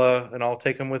I'll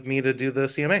take them with me to do the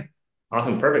CMA.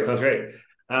 Awesome. Perfect. Sounds great.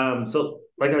 So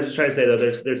like I was just trying to say, though,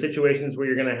 there's situations where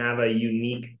you're going to have a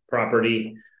unique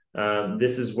property.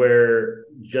 This is where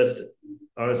just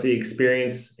honestly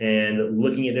experience and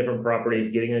looking at different properties,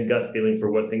 getting a gut feeling for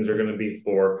what things are going to be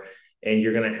for. And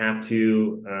you're going to have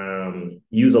to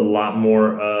use a lot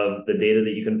more of the data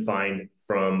that you can find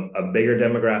from a bigger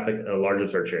demographic and a larger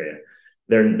search area.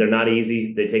 They're not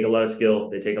easy. They take a lot of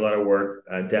skill. They take a lot of work.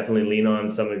 Definitely lean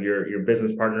on some of your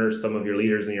business partners, some of your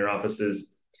leaders in your offices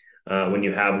when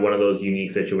you have one of those unique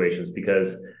situations.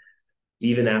 Because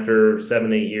even after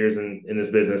 7-8 years in this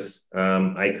business,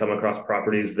 I come across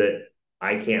properties that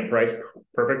I can't price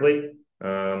perfectly,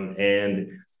 and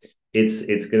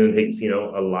it's going to take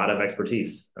a lot of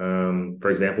expertise. For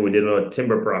example, we did a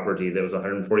timber property that was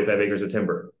 145 acres of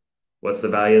timber. What's the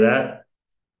value of that?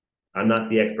 I'm not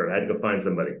the expert. I had to go find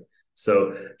somebody.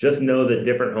 So just know that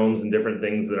different homes and different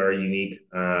things that are unique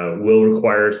will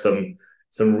require some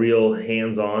real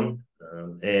hands-on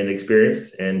and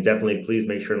experience. And definitely, please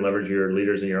make sure and leverage your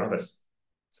leaders in your office.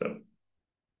 So.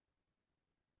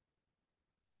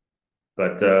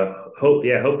 But hope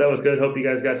that was good. Hope you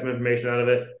guys got some information out of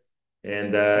it.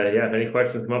 And yeah, if any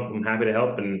questions come up, I'm happy to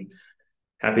help and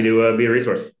happy to be a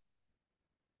resource.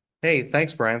 Hey,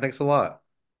 thanks, Brian. Thanks a lot.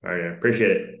 All right,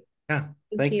 appreciate it. Yeah,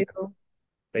 Thank thank you. you.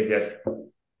 Thanks, guys.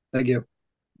 Thank you.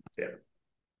 Yeah.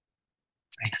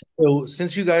 So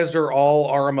since you guys are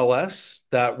all RMLS,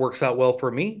 that works out well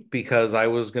for me because I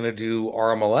was going to do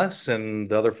RMLS and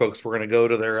the other folks were going to go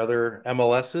to their other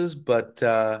MLSs, but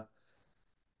uh,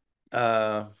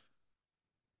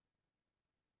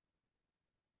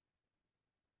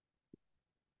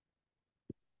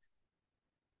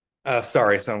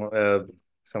 sorry, someone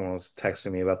was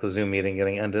texting me about the Zoom meeting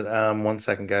getting ended. 1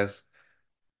 second, guys.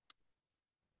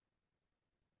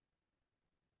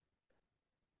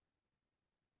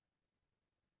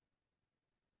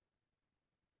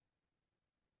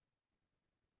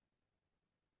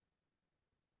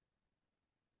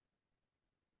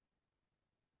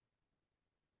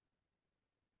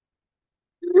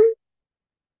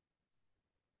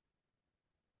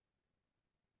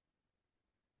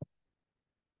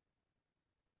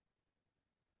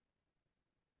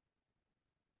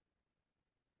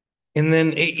 And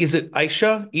then is it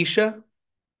Aisha? Isha?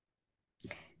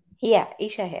 Yeah,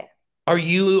 Isha here. Are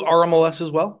you RMLS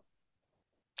as well?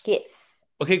 Yes.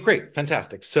 Okay, great.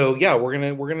 Fantastic. So yeah, we're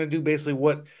gonna do basically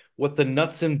what the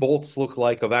nuts and bolts look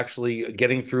like of actually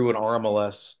getting through an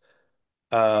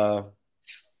uh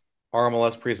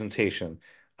RMLS presentation.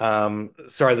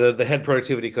 Sorry, the head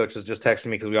productivity coach is just texting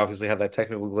me because we obviously had that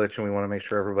technical glitch and we want to make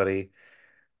sure everybody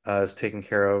is taken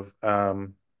care of.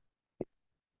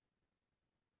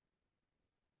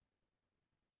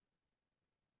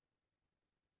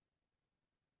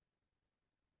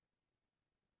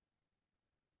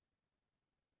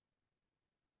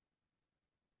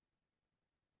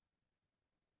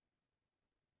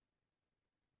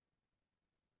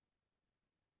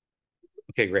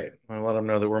 Okay, great. I'll let them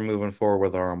know that we're moving forward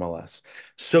with our MLS.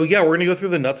 So yeah, we're going to go through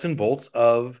the nuts and bolts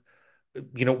of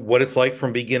what it's like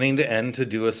from beginning to end to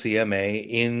do a CMA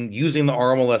in using the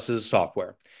RMLS's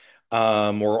software,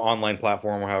 or online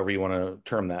platform, or however you want to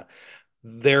term that.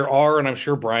 There are, and I'm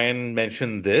sure Brian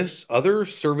mentioned this, other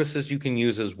services you can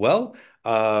use as well.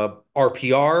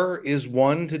 RPR is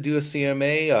one to do a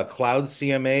CMA. Cloud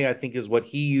CMA, I think, is what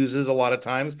he uses a lot of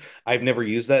times. I've never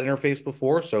used that interface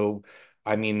before, so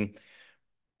I mean,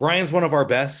 Brian's one of our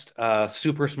best,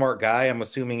 super smart guy. I'm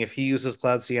assuming if he uses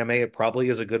Cloud CMA, it probably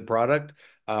is a good product.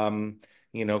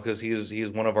 Because he's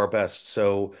one of our best.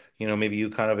 So, maybe you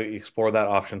kind of explore that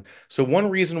option. So one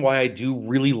reason why I do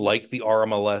really like the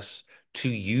RMLS to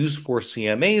use for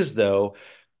CMAs, though,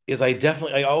 is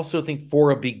I also think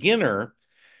for a beginner,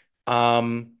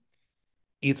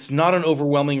 it's not an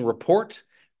overwhelming report.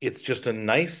 It's just a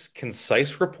nice,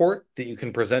 concise report that you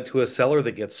can present to a seller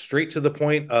that gets straight to the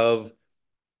point of,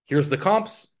 here's the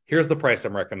comps, here's the price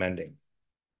I'm recommending.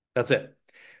 That's it.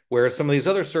 Whereas some of these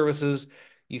other services,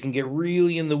 you can get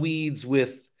really in the weeds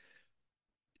with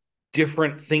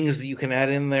different things that you can add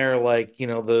in there, like,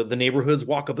 the neighborhood's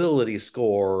walkability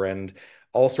score and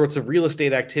all sorts of real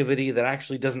estate activity that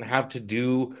actually doesn't have to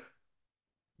do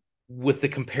with the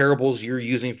comparables you're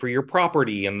using for your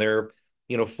property. And they're,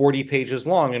 40 pages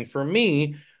long. And for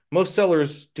me, most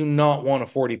sellers do not want a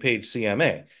 40-page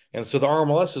CMA. And so the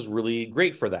RMLS is really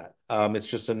great for that. It's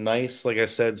just a nice, like I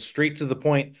said, straight to the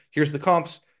point. Here's the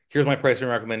comps. Here's my pricing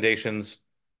recommendations.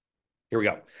 Here we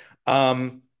go.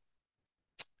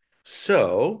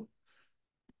 So,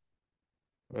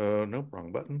 nope,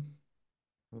 wrong button.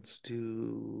 Let's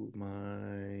do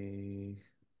my...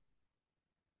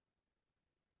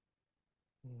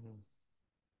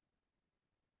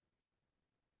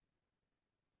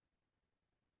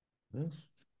 This.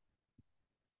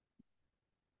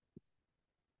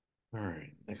 All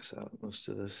right, X out most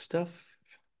of this stuff.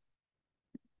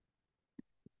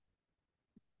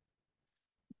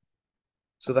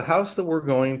 So the house that we're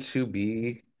going to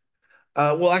be,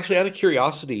 well, actually, out of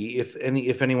curiosity, if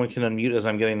anyone can unmute as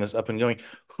I'm getting this up and going,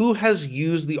 who has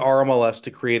used the RMLS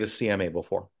to create a CMA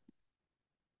before?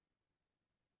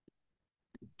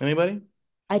 Anybody?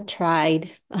 I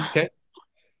tried, Okay.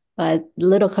 but a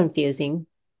little confusing.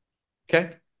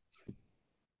 Okay.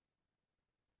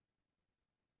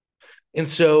 And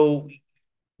so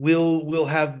we'll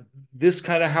have this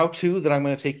kind of how-to that I'm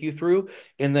going to take you through.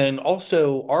 And then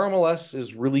also RMLS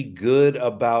is really good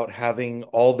about having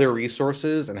all their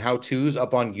resources and how-tos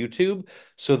up on YouTube.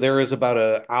 So there is about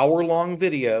an hour-long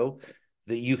video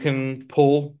that you can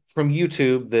pull from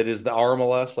YouTube that is the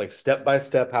RMLS, like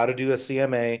step-by-step how to do a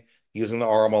CMA using the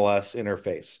RMLS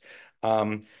interface.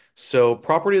 So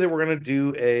property that we're going to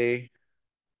do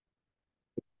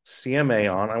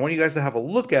CMA on. I want you guys to have a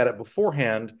look at it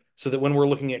beforehand so that when we're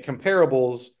looking at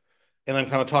comparables and I'm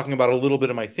kind of talking about a little bit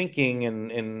of my thinking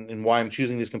and why I'm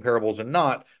choosing these comparables and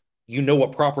not, you know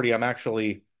what property I'm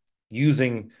actually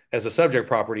using as a subject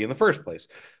property in the first place.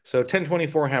 So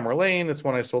 1024 Hammer Lane, it's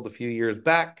one I sold a few years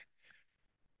back.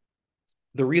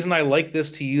 The reason I like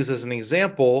this to use as an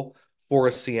example for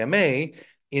a CMA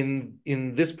in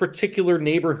this particular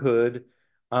neighborhood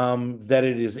that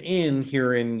it is in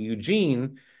here in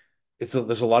Eugene,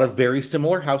 there's a lot of very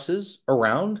similar houses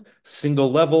around,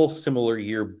 single level, similar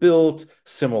year built,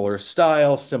 similar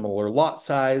style, similar lot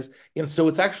size. And so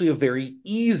it's actually a very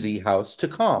easy house to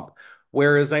comp.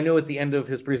 Whereas I know at the end of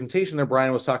his presentation there,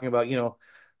 Brian was talking about,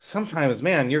 sometimes,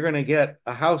 man, you're going to get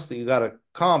a house that you got to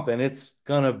comp and it's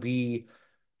going to be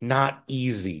not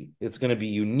easy. It's going to be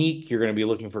unique. You're going to be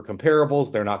looking for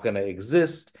comparables. They're not going to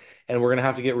exist. And we're going to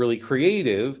have to get really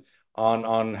creative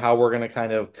on how we're going to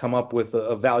kind of come up with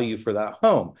a value for that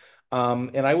home.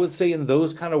 And I would say in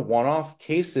those kind of one-off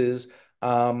cases,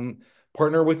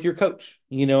 partner with your coach.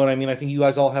 You know what I mean? I think you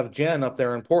guys all have Jen up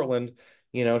there in Portland.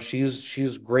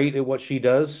 She's great at what she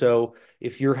does. So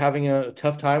if you're having a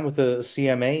tough time with a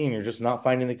CMA and you're just not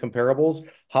finding the comparables,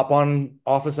 hop on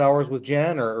office hours with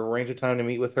Jen or arrange a time to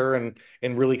meet with her and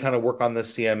really kind of work on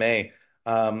this CMA.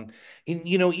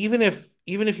 Even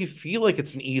if you feel like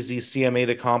it's an easy CMA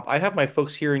to comp, I have my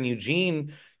folks here in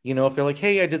Eugene, if they're like,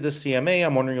 hey, I did this CMA,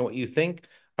 I'm wondering what you think.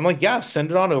 I'm like, yeah, send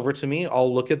it on over to me.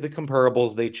 I'll look at the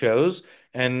comparables they chose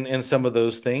and some of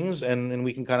those things, and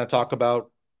we can kind of talk about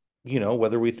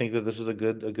whether we think that this is a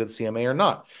good CMA or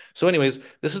not. So anyways,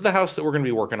 this is the house that we're going to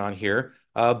be working on here.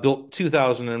 Built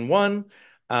 2001.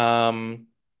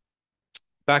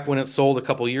 Back when it sold a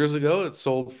couple years ago, it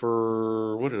sold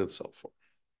for, what did it sell for?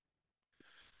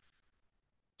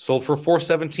 Sold for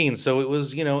 417. So it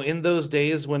was, in those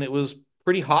days when it was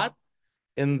pretty hot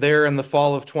in the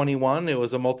fall of 21, it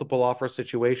was a multiple offer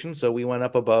situation. So we went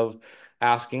up above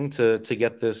asking to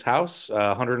get this house,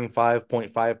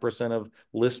 105.5% of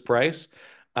list price.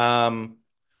 But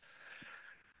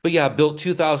yeah, built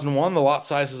 2001. The lot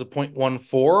size is a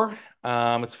 0.14.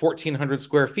 It's 1,400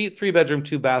 square feet, 3-bedroom,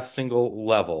 2-bath, single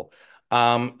level.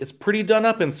 It's pretty done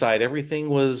up inside. Everything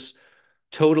was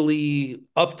totally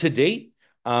up to date.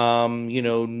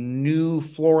 New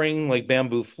flooring, like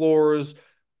bamboo floors,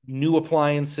 new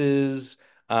appliances,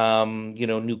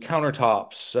 new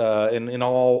countertops, and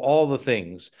all the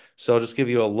things. So I'll just give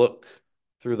you a look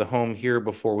through the home here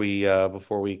before we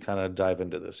kind of dive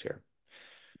into this here.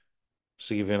 Just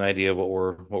to give you an idea of what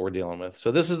we're dealing with.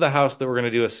 So this is the house that we're going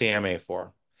to do a CMA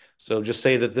for. So just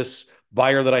say that this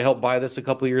buyer that I helped buy this a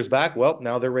couple of years back, well,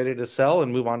 now they're ready to sell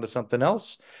and move on to something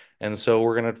else. And so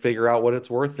we're going to figure out what it's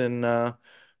worth in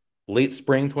late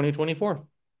spring 2024.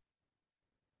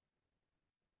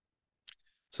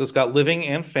 So it's got living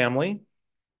and family.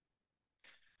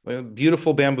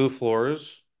 Beautiful bamboo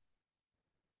floors.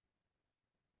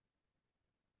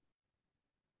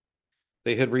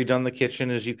 They had redone the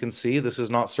kitchen, as you can see. This is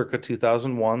not circa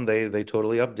 2001. They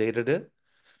totally updated it.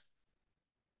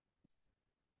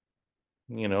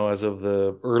 As of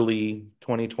the early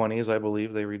 2020s, I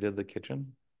believe they redid the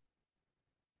kitchen.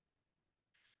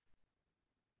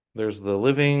 There's the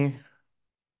living.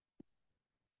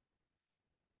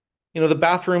 The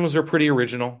bathrooms are pretty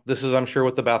original. This is, I'm sure,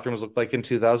 what the bathrooms looked like in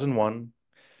 2001.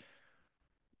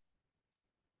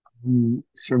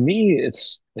 For me,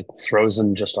 it's like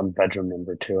frozen just on bedroom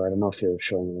number 2. I don't know if you're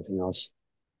showing anything else.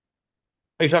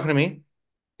 Are you talking to me?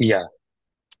 Yeah.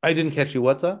 I didn't catch you.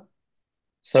 What's that?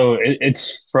 So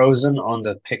it's frozen on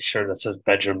the picture that says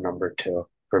bedroom number 2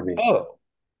 for me. Oh.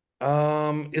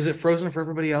 Is it frozen for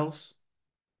everybody else?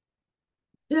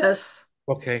 Yes.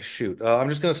 Okay, shoot. I'm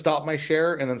just going to stop my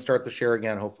share and then start the share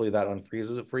again. Hopefully that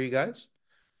unfreezes it for you guys.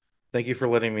 Thank you for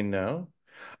letting me know.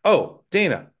 Oh,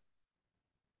 Dana.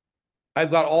 I've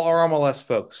got all our MLS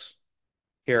folks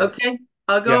here. Okay,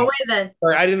 I'll go away then.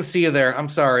 Sorry, I didn't see you there. I'm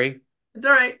sorry. It's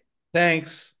all right.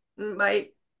 Thanks. Bye.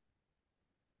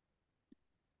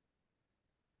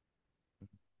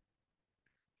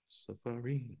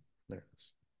 Safari. There it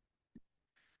is.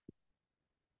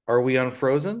 Are we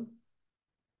unfrozen?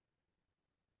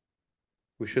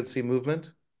 We should see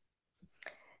movement.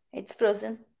 It's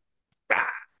frozen.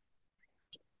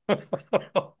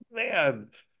 Oh, man.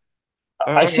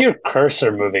 I see your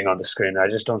cursor moving on the screen. I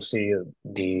just don't see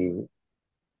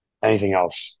anything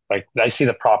else. Like I see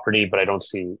the property, but I don't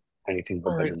see anything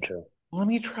but bedroom 2. Let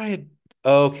me try it.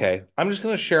 Okay, I'm just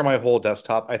going to share my whole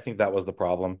desktop. I think that was the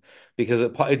problem because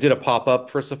it did a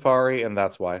pop-up for Safari, and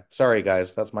that's why. Sorry,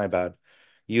 guys. That's my bad.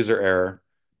 User error.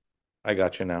 I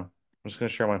got you now. I'm just going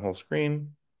to share my whole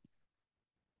screen.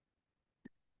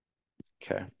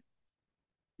 Okay.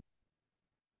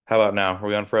 How about now? Are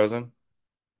we unfrozen?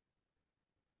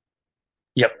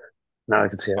 Yep. Now I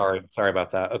can see it. Sorry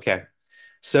about that. Okay.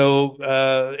 So,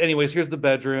 anyways, here's the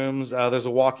bedrooms. There's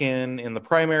a walk-in in the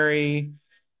primary.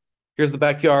 Here's the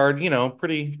backyard,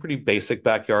 pretty basic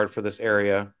backyard for this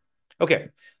area. Okay,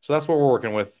 so that's what we're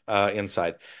working with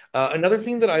inside. Another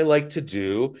thing that I like to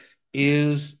do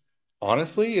is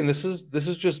honestly, and this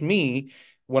is just me,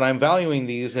 when I'm valuing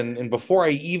these, and before I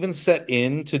even set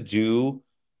in to do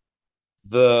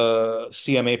the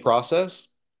CMA process,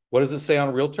 what does it say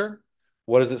on Realtor?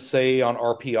 What does it say on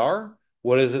RPR?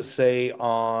 What does it say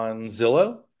on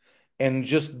Zillow? And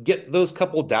just get those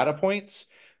couple data points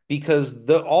because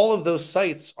all of those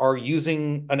sites are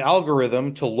using an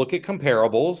algorithm to look at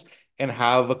comparables and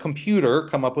have a computer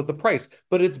come up with the price,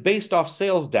 but it's based off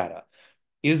sales data.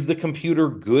 Is the computer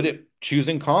good at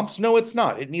choosing comps? No, it's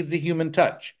not. It needs a human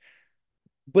touch,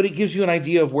 but it gives you an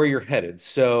idea of where you're headed.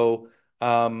 So,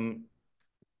 I'm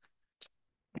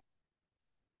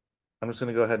just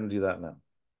going to go ahead and do that now.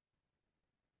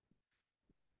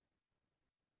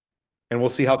 And we'll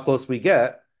see how close we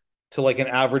get to like an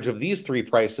average of these three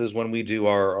prices when we do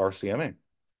our CMA.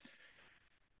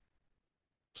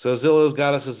 So Zillow's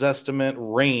got us as estimate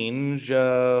range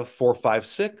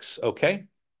 456. Okay.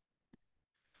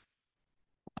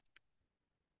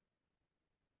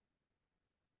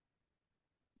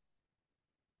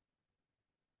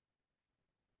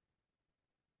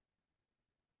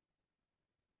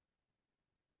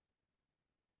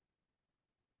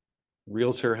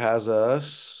 Realtor has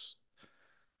us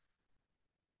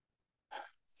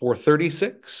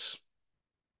 436.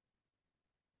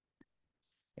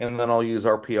 And then I'll use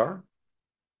RPR.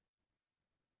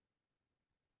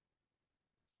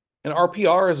 And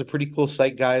RPR is a pretty cool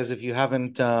site, guys. If you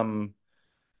haven't, if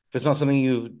it's not something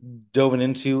you've dove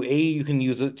into, you can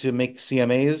use it to make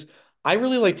CMAs. I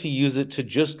really like to use it to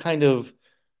just kind of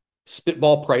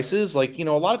spitball prices. Like, a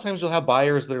lot of times you'll have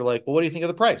buyers that are like, well, what do you think of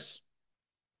the price?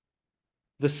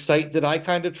 The site that I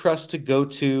kind of trust to go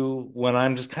to when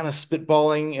I'm just kind of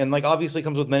spitballing and like obviously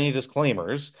comes with many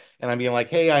disclaimers and I'm being like,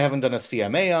 hey, I haven't done a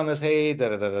CMA on this. Hey, da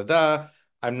da da da da.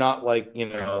 I'm not like,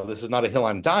 this is not a hill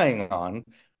I'm dying on,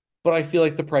 but I feel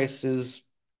like the price is,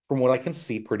 from what I can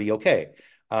see, pretty okay.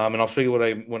 And I'll show you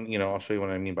I'll show you what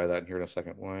I mean by that here in a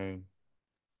second.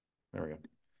 There we go.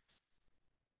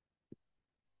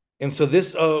 And so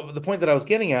this, the point that I was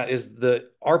getting at is the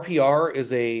RPR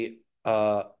is a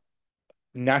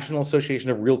National Association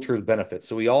of Realtors benefits.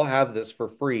 So we all have this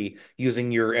for free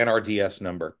using your NRDS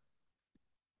number.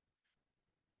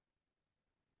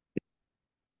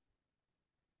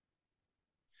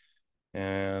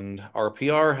 And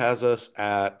RPR has us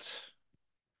at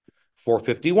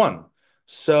 451.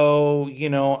 So,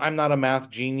 I'm not a math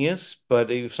genius,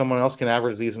 but if someone else can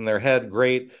average these in their head,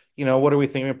 great. What are we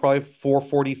thinking? Probably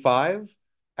 445.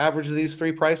 Average of these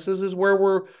three prices is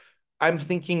where I'm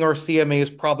thinking our CMA is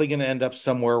probably going to end up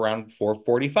somewhere around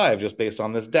 445 just based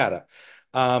on this data.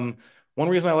 One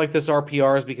reason I like this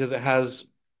RPR is because it has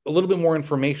a little bit more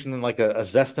information than like a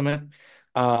Zestimate.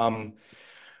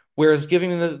 Whereas giving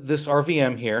me this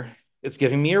RVM here, it's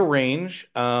giving me a range.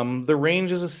 The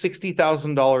range is a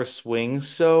 $60,000 swing.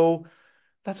 So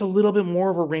that's a little bit more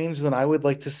of a range than I would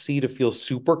like to see to feel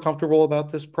super comfortable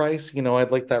about this price.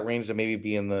 I'd like that range to maybe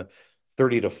be in the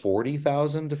 30 to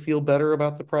 40,000 to feel better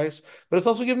about the price, but it's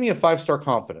also giving me a 5-star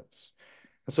confidence.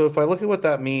 And so if I look at what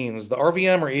that means, the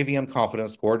RVM or AVM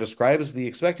confidence score describes the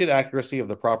expected accuracy of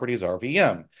the property's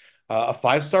RVM. A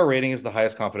 5-star rating is the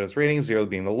highest confidence rating, 0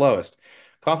 being the lowest.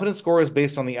 Confidence score is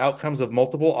based on the outcomes of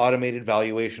multiple automated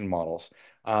valuation models.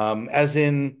 As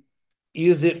in,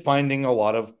 is it finding a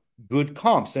lot of good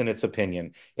comps in its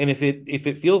opinion? And if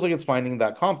it feels like it's finding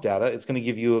that comp data, it's going to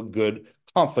give you a good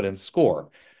confidence score.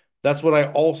 That's what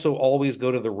I also always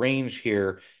go to the range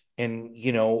here. And,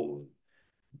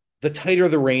 the tighter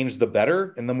the range, the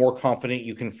better, and the more confident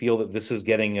you can feel that this is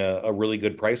getting a really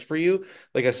good price for you.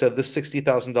 Like I said, this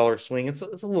 $60,000 swing, it's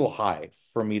a little high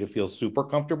for me to feel super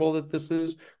comfortable that this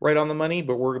is right on the money,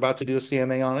 but we're about to do a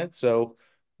CMA on it. So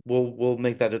we'll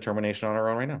make that determination on our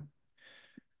own right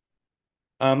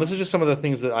now. This is just some of the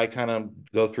things that I kind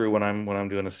of go through when I'm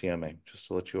doing a CMA, just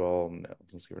to let you all know.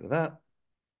 Let's get rid of that.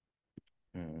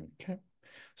 Okay.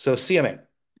 So CMA.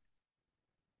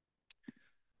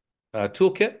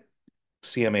 Toolkit,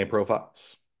 CMA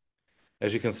profiles.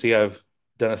 As you can see, I've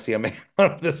done a CMA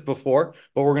on this before,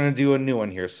 but we're going to do a new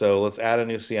one here. So let's add a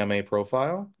new CMA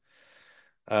profile.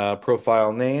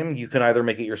 Profile name, you can either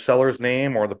make it your seller's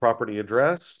name or the property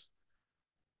address.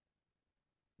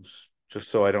 Just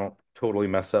so I don't totally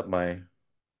mess up my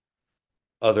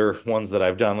other ones that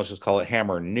I've done. Let's just call it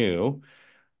Hammer New.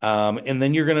 And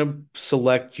then you're going to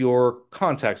select your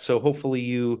contact. So hopefully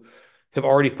you have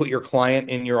already put your client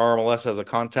in your RMLS as a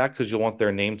contact because you'll want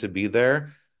their name to be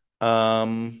there.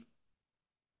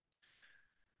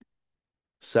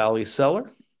 Sally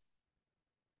Seller.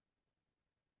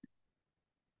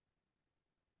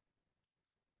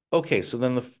 Okay, so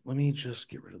then let me just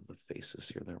get rid of the faces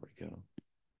here. There we go.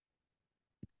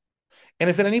 And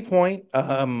if at any point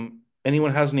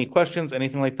anyone has any questions,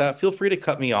 anything like that, feel free to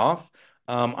cut me off.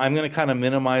 I'm going to kind of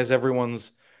minimize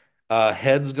everyone's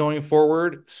heads going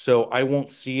forward, so I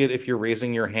won't see it if you're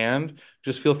raising your hand.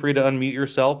 Just feel free to unmute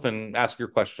yourself and ask your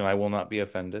question. I will not be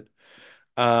offended.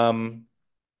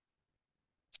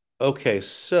 Okay,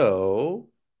 so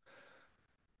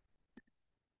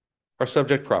our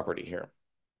subject property here.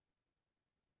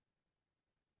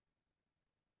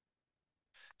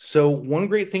 So one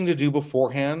great thing to do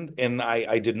beforehand, and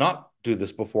I did not do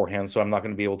this beforehand, so I'm not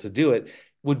going to be able to do it,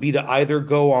 would be to either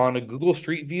go on a Google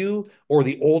Street View or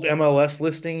the old MLS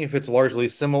listing if it's largely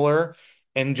similar,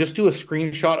 and just do a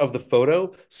screenshot of the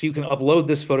photo so you can upload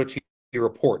this photo to your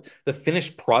report. The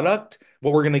finished product,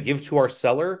 what we're going to give to our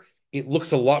seller, it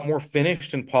looks a lot more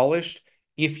finished and polished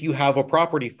if you have a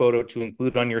property photo to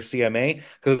include on your CMA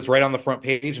because it's right on the front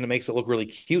page and it makes it look really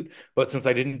cute. But since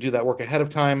I didn't do that work ahead of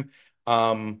time,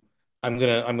 I'm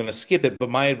gonna skip it.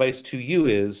 But my advice to you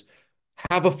is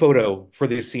have a photo for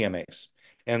these CMAs.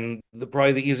 And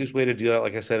probably the easiest way to do that,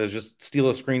 like I said, is just steal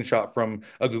a screenshot from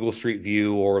a Google Street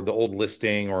View or the old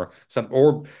listing or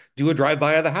do a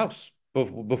drive-by of the house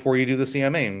before you do the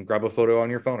CMA and grab a photo on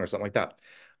your phone or something like that.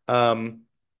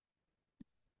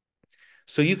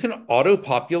 So you can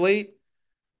auto-populate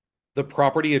the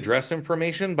property address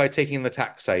information by taking the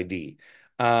tax ID.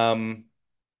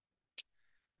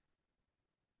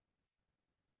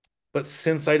 But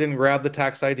since I didn't grab the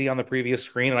tax ID on the previous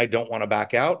screen and I don't want to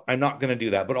back out, I'm not going to do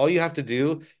that. But all you have to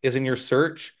do is in your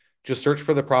search, just search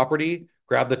for the property,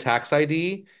 grab the tax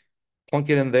ID, plunk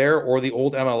it in there, or the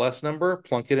old MLS number,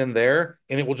 plunk it in there,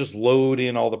 and it will just load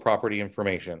in all the property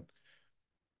information.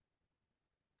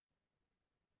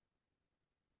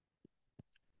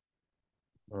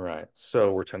 All right,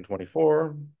 so we're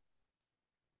 1024.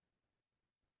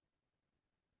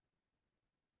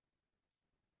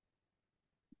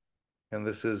 And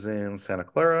this is in Santa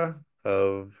Clara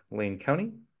of Lane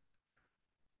County.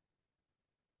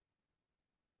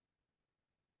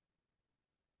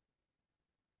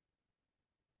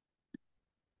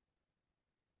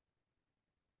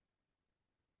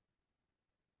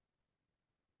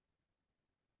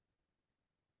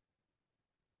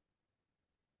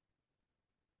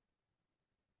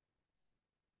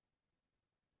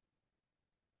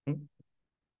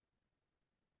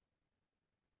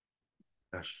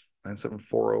 Gosh,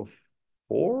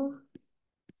 97404.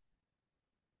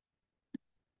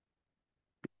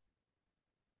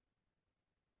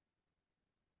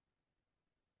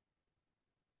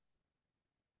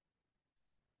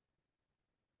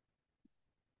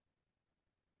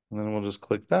 And then we'll just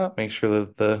click that, make sure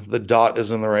that the dot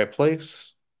is in the right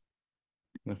place.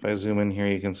 And if I zoom in here,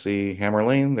 you can see Hammer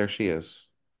Lane, there she is.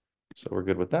 So we're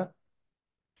good with that.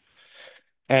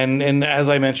 And as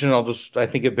I mentioned, I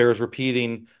think it bears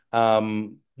repeating,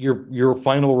 your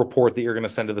final report that you're going to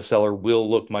send to the seller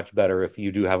will look much better if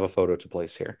you do have a photo to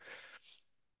place here.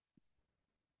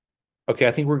 Okay,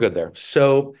 I think we're good there.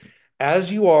 So as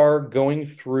you are going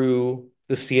through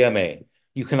the CMA,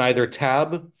 you can either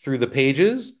tab through the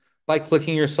pages by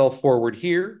clicking yourself forward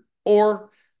here, or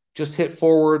just hit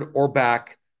forward or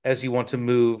back as you want to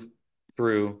move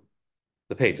through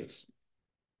the pages.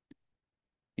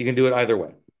 You can do it either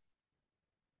way.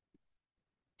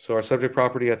 So our subject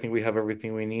property, I think we have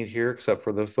everything we need here except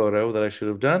for the photo that I should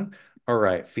have done. All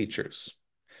right, features.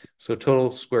 So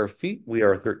total square feet, we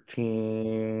are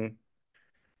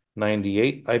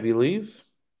 1398, I believe.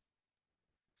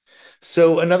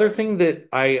 So another thing that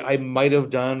I might have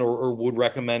done or would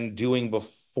recommend doing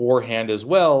beforehand as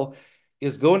well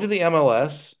is go into the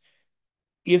MLS.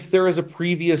 If there is a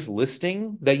previous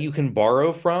listing that you can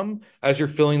borrow from as you're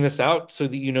filling this out so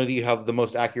that you know that you have the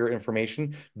most accurate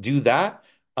information, do that.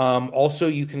 Also,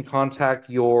 you can contact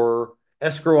your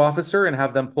escrow officer and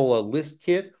have them pull a list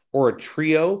kit or a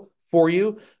trio for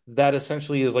you. That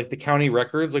essentially is like the county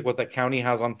records, like what the county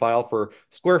has on file for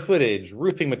square footage,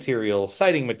 roofing material,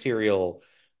 siding material,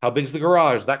 how big's the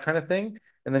garage, that kind of thing.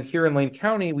 And then here in Lane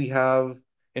County, we have,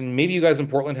 and maybe you guys in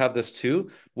Portland have this too,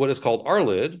 what is called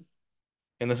RLID.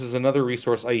 And this is another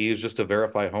resource I use just to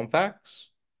verify home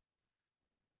facts.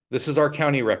 This is our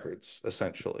county records,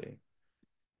 essentially.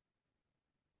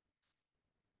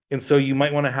 And so you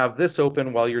might want to have this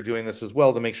open while you're doing this as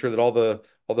well to make sure that all the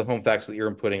home facts that you're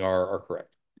inputting are correct.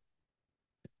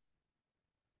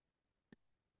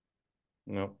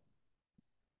 No.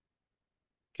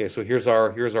 Okay, so here's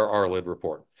our RLID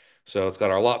report. So it's got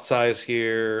our lot size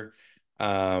here.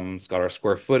 It's got our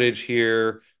square footage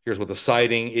here. Here's what the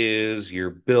siding is, year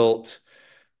built,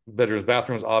 bedrooms,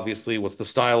 bathrooms, obviously. What's the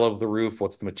style of the roof?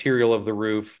 What's the material of the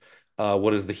roof?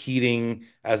 What is the heating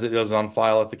as it is on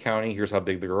file at the county? Here's how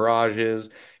big the garage is.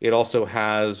 It also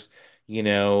has,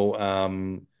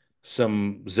 some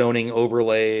zoning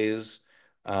overlays,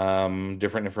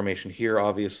 different information here,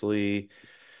 obviously.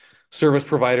 Service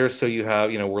providers, so you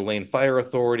have, we're Lane Fire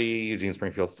Authority, Eugene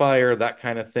Springfield Fire, that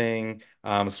kind of thing.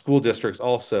 School districts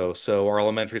also. So our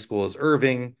elementary school is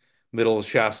Irving, middle is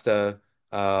Shasta,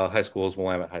 high school is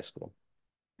Willamette High School.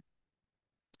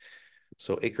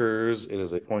 So acres, it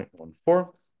is a 0.14.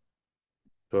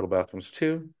 Total bathrooms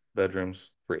 2,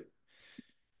 bedrooms 3.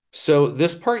 So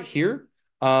this part here,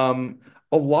 a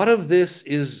lot of this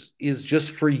is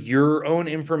just for your own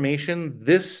information.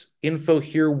 This info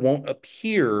here won't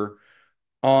appear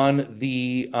on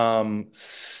the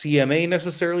CMA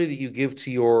necessarily that you give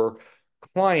to your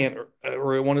client,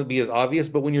 or it won't be as obvious,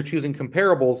 but when you're choosing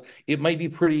comparables, it might be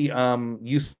pretty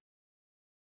useful.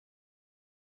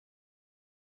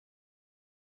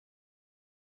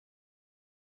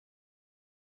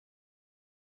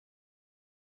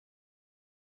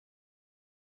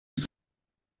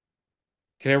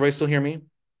 Can everybody still hear me?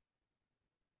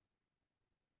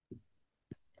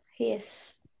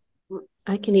 Yes.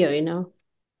 I can hear you now.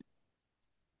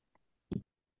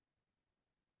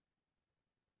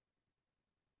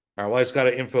 All right, well, I just got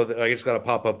an info that I just got a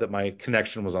pop up that my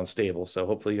connection was unstable. So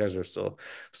hopefully you guys are still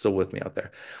with me out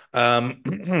there.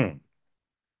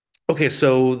 Okay,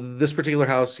 so this particular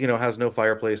house, has no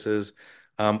fireplaces,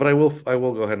 but I will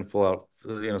go ahead and pull out,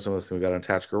 some of this thing. We got an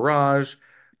attached garage.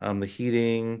 The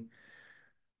heating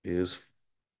is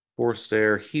forced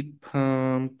air heat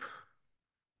pump.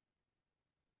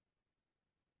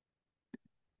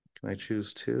 Can I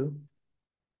choose two?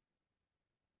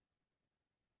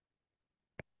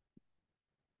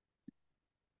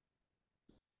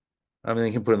 I mean,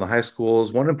 you can put in the high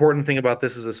schools. One important thing about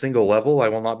this is a single level. I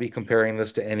will not be comparing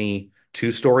this to any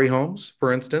two-story homes,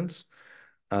 for instance.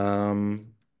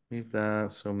 Leave that.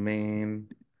 So main.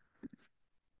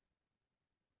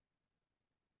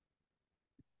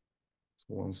 It's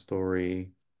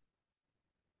 1-story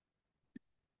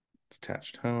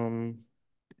detached home.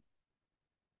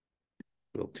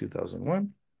 Built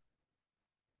 2001.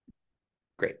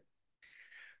 Great.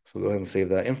 So go ahead and save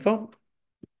that info.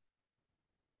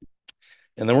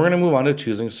 And then we're going to move on to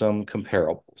choosing some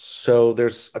comparables. So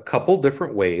there's a couple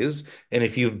different ways. And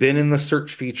if you've been in the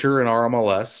search feature in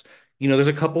RMLS, there's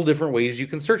a couple different ways you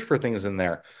can search for things in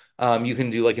there. You can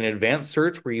do like an advanced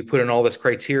search where you put in all this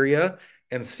criteria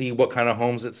and see what kind of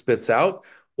homes it spits out.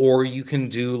 Or you can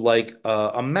do like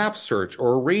a map search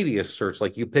or a radius search.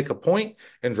 Like you pick a point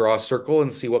and draw a circle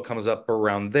and see what comes up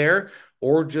around there.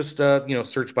 Or just,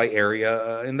 search by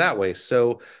area in that way.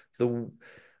 So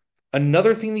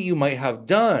another thing that you might have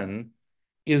done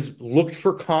is looked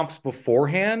for comps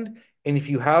beforehand. And if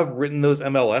you have written those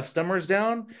MLS numbers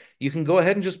down, you can go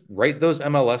ahead and just write those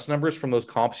MLS numbers from those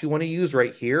comps you want to use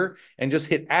right here and just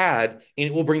hit add, and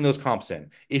it will bring those comps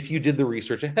in if you did the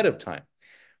research ahead of time.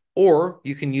 Or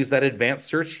you can use that advanced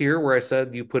search here where I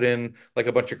said you put in like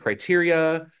a bunch of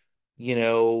criteria,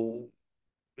 in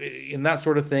that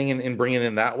sort of thing, and bring it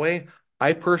in that way.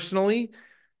 I personally,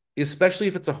 especially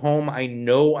if it's a home I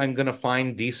know I'm going to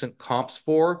find decent comps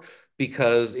for,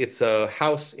 because it's a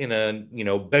house in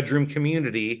a, bedroom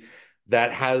community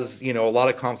that has, a lot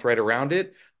of comps right around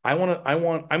it. I'm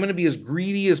going to be as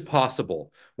greedy as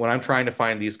possible when I'm trying to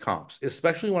find these comps,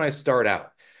 especially when I start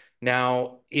out.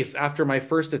 Now, if after my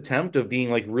first attempt of being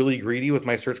like really greedy with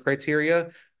my search criteria,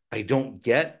 I don't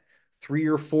get 3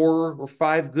 or 4 or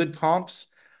 5 good comps,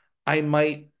 I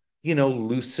might,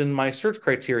 loosen my search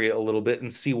criteria a little bit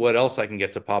and see what else I can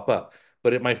get to pop up.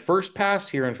 But at my first pass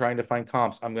here and trying to find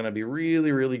comps, I'm going to be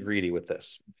really, really greedy with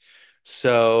this.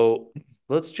 So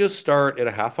let's just start at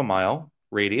a 0.5 mile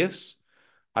radius.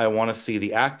 I want to see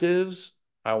the actives.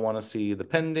 I want to see the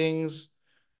pendings.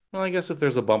 Well, I guess if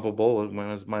there's a bumpable,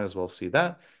 might as well see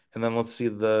that. And then let's see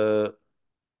the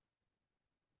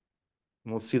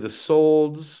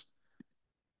solds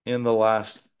in the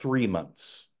last 3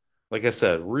 months. Like I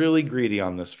said, really greedy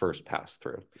on this first pass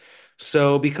through.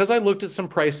 So because I looked at some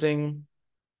pricing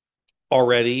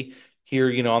already here,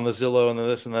 on the Zillow and the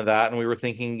this and the that, and we were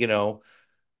thinking,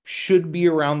 should be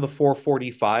around the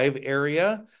 445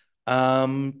 area.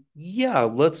 Yeah,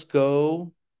 let's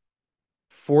go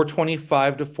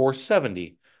 425 to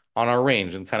 470 on our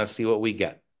range and kind of see what we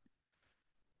get.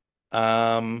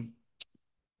 I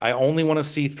only want to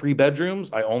see 3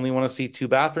 bedrooms. I only want to see 2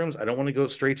 bathrooms. I don't want to go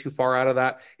stray too far out of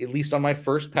that, at least on my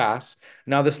first pass.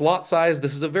 Now, this lot size,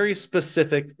 this is a very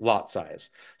specific lot size.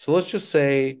 So let's just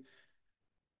say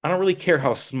I don't really care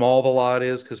how small the lot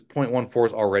is because 0.14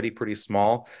 is already pretty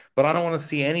small, but I don't want to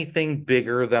see anything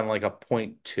bigger than like a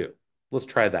 0.2. Let's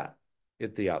try that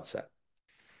at the outset.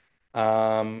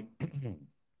 Then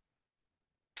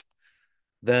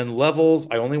levels,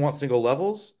 I only want single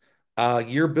levels.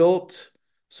 Year built,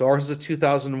 so ours is a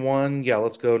 2001. Yeah,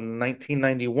 let's go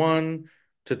 1991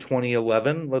 to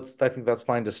 2011. I think that's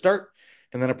fine to start.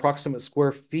 And then approximate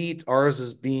square feet, ours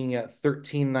is being at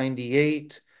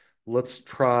 1398. Let's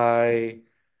try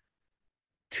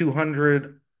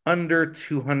 200 under,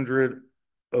 200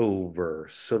 over.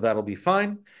 So that'll be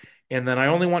fine. And then I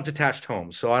only want detached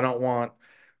homes. So I don't want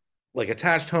like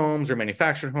attached homes or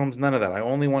manufactured homes, none of that. I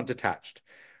only want detached.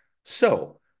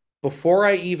 So before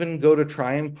I even go to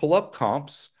try and pull up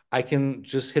comps, I can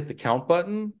just hit the count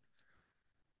button.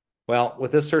 Well,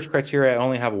 with this search criteria, I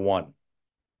only have 1,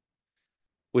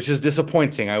 which is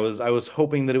disappointing. I was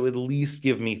hoping that it would at least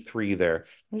give me 3 there.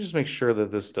 Let me just make sure that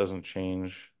this doesn't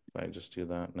change. If I just do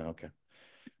that. No, okay.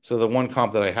 So the 1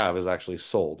 comp that I have is actually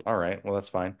sold. All right, well, that's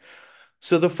fine.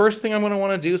 So the first thing I'm going to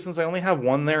want to do, since I only have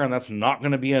 1 there, and that's not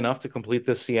going to be enough to complete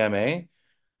this CMA,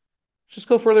 just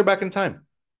go further back in time.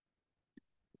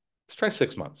 Let's try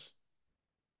 6 months.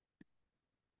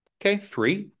 Okay,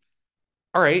 3.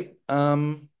 All right,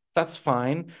 that's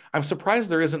fine. I'm surprised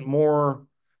there isn't more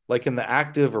like in the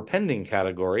active or pending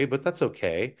category, but that's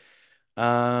okay.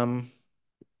 Let's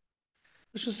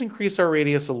just increase our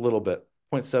radius a little bit,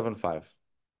 0.75.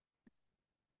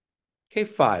 Okay,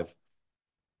 5.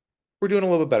 We're doing a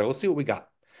little bit better. Let's see what we got.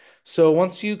 So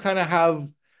once you kind of have,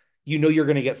 you're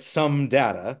going to get some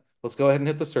data, let's go ahead and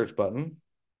hit the search button.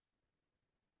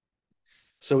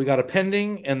 So we got a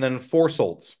pending and then 4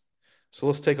 solds. So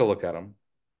let's take a look at them.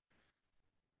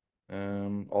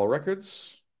 All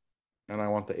records, and I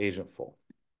want the agent full.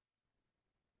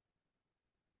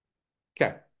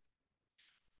 Okay.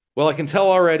 Well, I can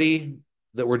tell already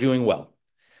that we're doing well.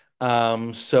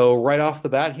 So right off the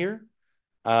bat here,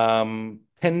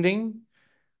 pending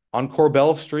on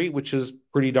Corbell Street, which is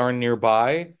pretty darn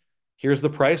nearby. Here's the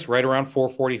price, right around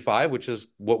 445, which is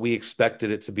what we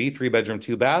expected it to be. 3 bedroom,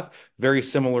 2 bath, very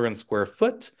similar in square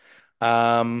foot.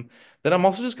 Then I'm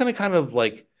also just going to kind of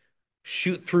like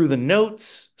shoot through the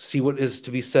notes, see what is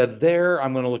to be said there.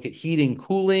 I'm going to look at heating,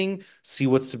 cooling, see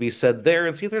what's to be said there,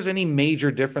 and see if there's any major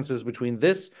differences between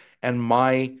this and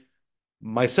my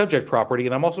subject property.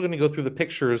 And I'm also going to go through the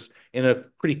pictures in a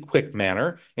pretty quick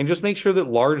manner and just make sure that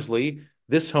largely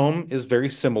this home is very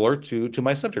similar to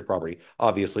my subject property,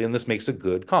 obviously, and this makes a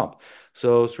good comp.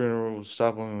 So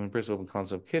stop embrace open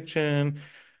concept kitchen,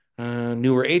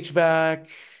 newer HVAC,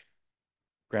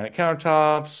 granite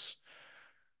countertops,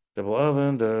 double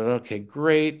oven. Okay,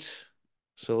 great.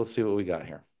 So let's see what we got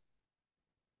here.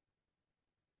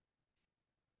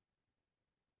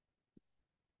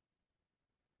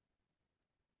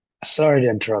 Sorry to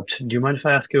interrupt. Do you mind if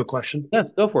I ask you a question?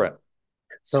 Yes, go for it.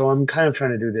 So I'm kind of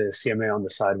trying to do the CMA on the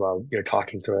side while you're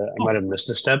talking through it. I might have missed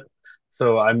a step.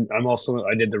 So I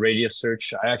did the radius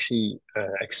search. I actually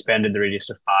expanded the radius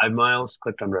to 5 miles,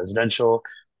 clicked on residential.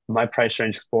 My price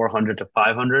range is 400 to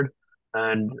 500.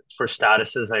 And for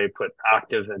statuses, I put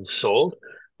active and sold.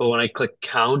 But when I click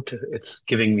count, it's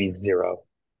giving me 0.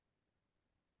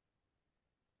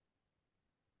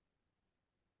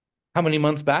 How many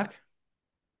months back?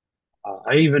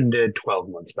 I even did 12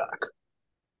 months back.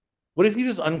 What if you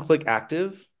just unclick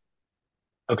active?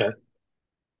 Okay.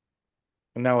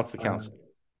 And now what's the count?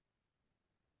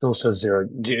 Still says 0.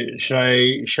 Should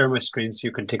I share my screen so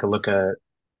you can take a look at?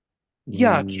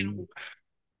 Yeah.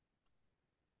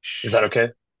 Is that okay?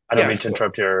 I don't mean to sure.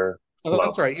 interrupt your flow. Oh,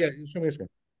 that's right. Yeah, show me your screen.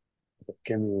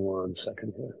 Give me 1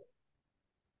 second here.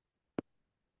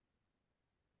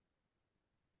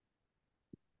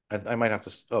 I might have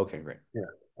to. Oh, okay, great. Yeah.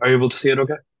 Are you able to see it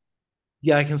okay?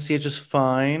 Yeah, I can see it just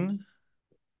fine.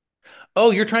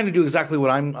 Oh, you're trying to do exactly what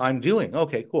I'm doing.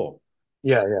 Okay, cool.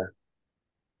 Yeah.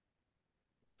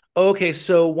 Okay,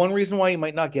 so one reason why you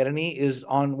might not get any is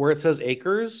on where it says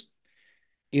acres,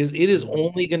 it is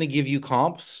only going to give you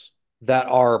comps that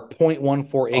are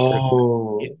 0.14 acres.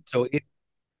 Oh. So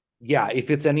if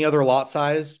it's any other lot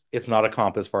size, it's not a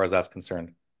comp as far as that's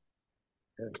concerned.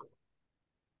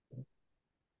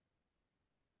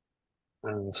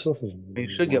 You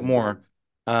should get more.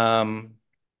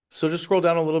 So just scroll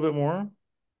down a little bit more.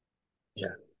 Yeah.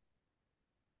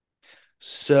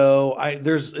 So it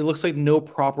looks like there's no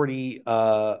property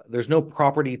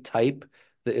type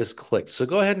that is clicked. So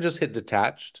go ahead and just hit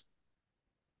detached.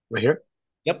 Right here?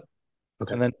 Yep.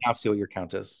 Okay. And then now see what your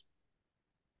count is.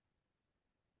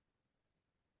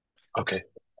 Okay.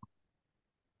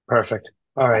 Perfect.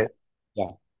 All right.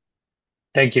 Yeah.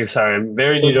 Thank you. Sorry, I'm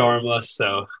very new to Armless,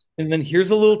 so And then here's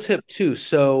a little tip too.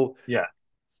 So yeah.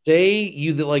 say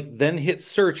you then hit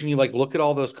search and you look at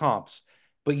all those comps,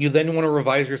 but you then want to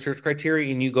revise your search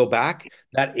criteria and you go back,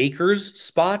 that acres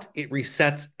spot, it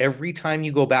resets every time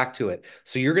you go back to it.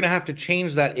 So you're going to have to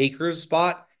change that acres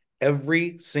spot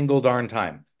every single darn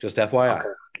time. Just FYI.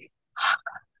 Okay.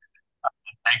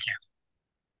 Thank you.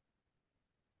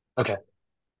 Okay.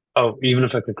 Oh, even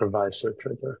if I click revise search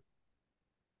right there.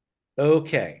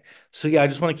 Okay. So yeah, I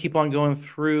just want to keep on going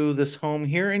through this home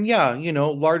here. And yeah,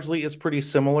 largely it's pretty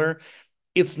similar.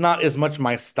 It's not as much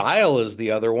my style as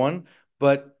the other one,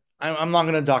 but I'm not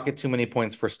going to dock it too many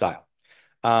points for style.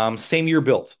 Same year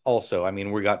built also. I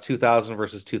mean, we got 2000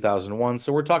 versus 2001.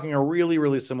 So we're talking a really,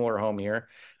 really similar home here.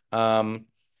 And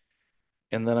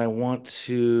then I want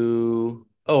to,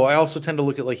 I also tend to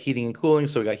look at heating and cooling.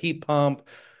 So we got heat pump,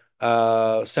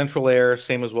 central air,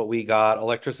 same as what we got,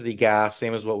 electricity, gas,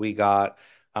 same as what we got.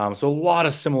 So a lot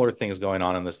of similar things going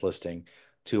on in this listing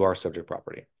to our subject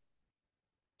property.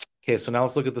 Okay, so now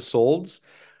let's look at the solds.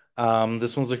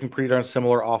 This one's looking pretty darn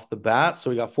similar off the bat. So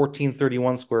we got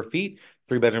 1431 square feet,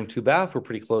 3-bedroom, 2-bath. We're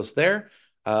pretty close there.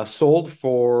 Sold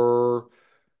for,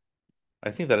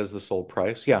 I think that is the sold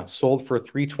price. Yeah, sold for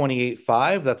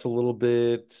 328.5. That's a little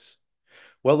bit,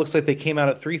 well, it looks like they came out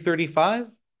at 335,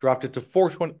 dropped it to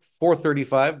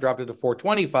 435, dropped it to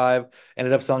 425,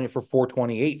 ended up selling it for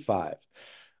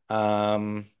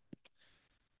 428.5.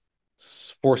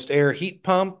 Forced air heat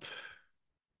pump.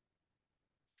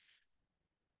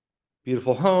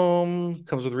 Beautiful home,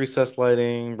 comes with recessed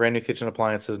lighting, brand new kitchen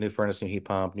appliances, new furnace, new heat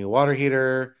pump, new water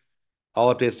heater.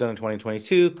 All updates done in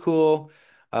 2022. Cool.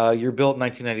 You're built in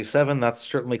 1997. That's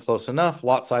certainly close enough.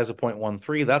 Lot size of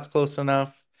 0.13. That's close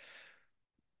enough.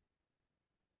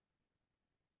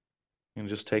 And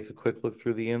just take a quick look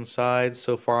through the inside.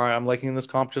 So far, I'm liking this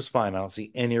comp just fine. I don't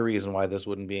see any reason why this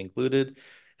wouldn't be included.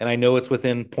 And I know it's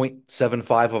within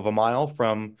 0.75 of a mile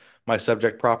from my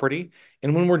subject property.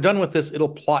 And when we're done with this, it'll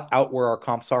plot out where our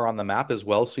comps are on the map as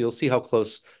well. So you'll see how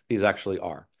close these actually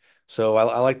are. So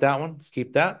I like that one. Let's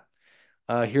keep that.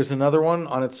 Here's another one.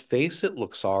 On its face, it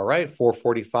looks all right.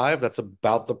 445. That's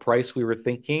about the price we were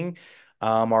thinking.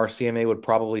 Our CMA would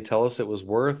probably tell us it was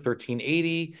worth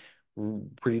 1380.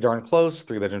 Pretty darn close.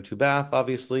 3-bedroom, 2-bath,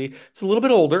 obviously. It's a little bit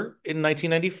older in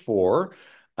 1994.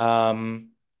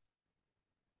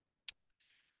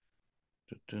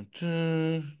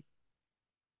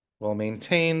 Well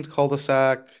maintained,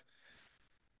 cul-de-sac.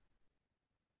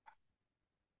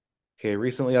 Okay,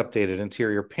 recently updated.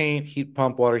 Interior paint, heat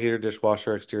pump, water heater,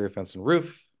 dishwasher, exterior fence and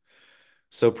roof.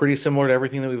 So pretty similar to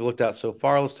everything that we've looked at so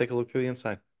far. Let's take a look through the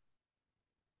inside.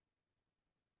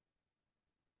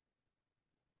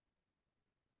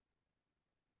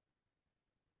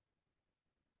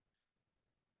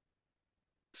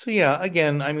 So yeah,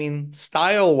 again, I mean,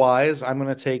 style-wise, I'm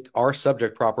going to take our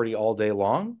subject property all day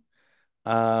long.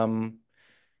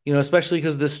 Especially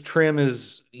because this trim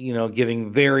is,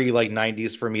 giving very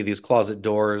 90s for me, these closet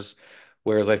doors,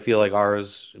 whereas I feel like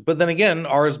ours, but then again,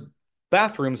 ours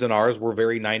bathrooms in ours were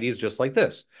very 90s, just like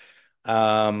this.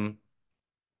 So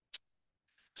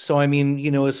I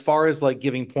mean, as far as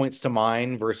giving points to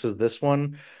mine versus this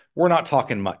one, we're not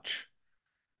talking much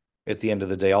at the end of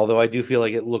the day. Although I do feel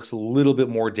like it looks a little bit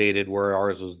more dated, where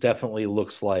ours definitely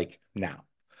looks like now.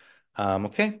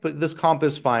 Okay, but this comp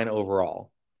is fine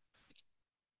overall.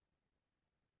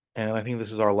 And I think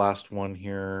this is our last one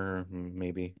here,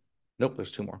 maybe. Nope,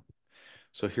 there's 2 more.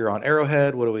 So here on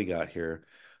Arrowhead, what do we got here?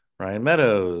 Ryan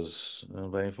Meadows,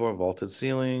 inviting for vaulted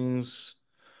ceilings,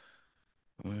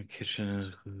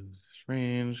 kitchen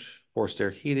range, forced air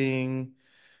heating,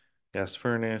 gas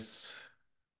furnace.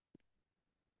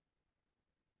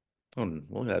 Oh,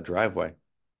 look at that driveway.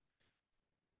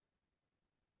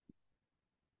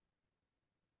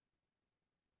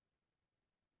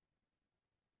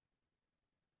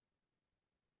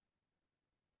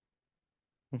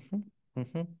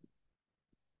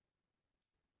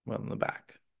 Well, in the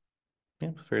back. Yeah,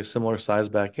 very similar size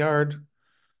backyard.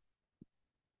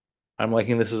 I'm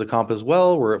liking this as a comp as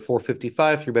well. We're at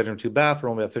 455, 3-bedroom, 2-bath. We're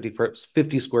only at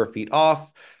 50 square feet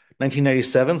off.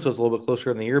 1997, so it's a little bit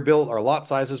closer in the year built. Our lot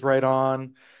size is right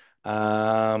on.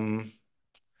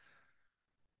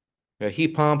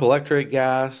 Heat pump, electric,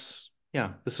 gas.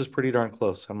 Yeah, this is pretty darn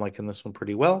close. I'm liking this one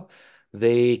pretty well.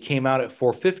 They came out at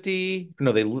 450.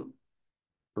 No,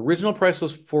 Original price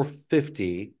was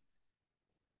 450,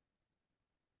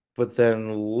 but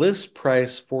then list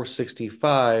price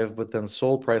 465, but then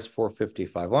sold price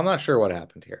 455. Well, I'm not sure what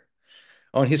happened here.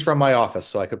 Oh, and he's from my office,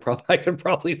 so I could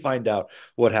probably find out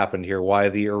what happened here, why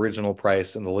the original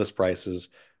price and the list prices.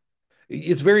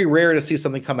 It's very rare to see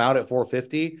something come out at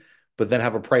 450, but then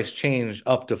have a price change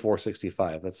up to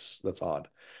 465. That's odd.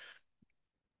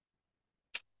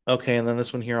 Okay, and then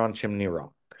this one here on Chimney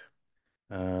Rock.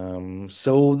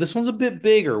 So this one's a bit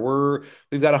bigger.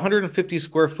 We've got 150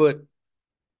 square foot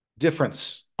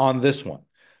difference on this one.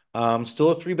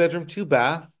 Still a 3-bedroom,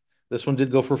 2-bath. This one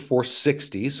did go for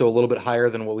 460, so a little bit higher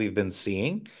than what we've been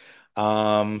seeing.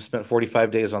 Spent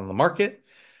 45 days on the market.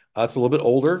 It's a little bit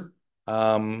older,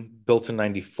 built in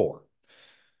 94.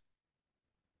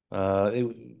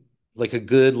 Like a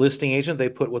good listing agent, they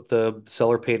put what the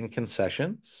seller paid in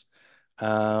concessions.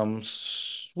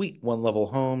 Sweet 1-level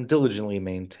home, diligently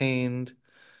maintained.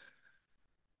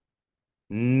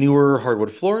 Newer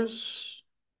hardwood floors,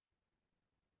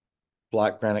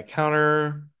 black granite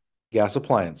counter, gas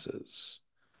appliances.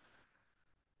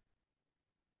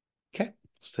 Okay,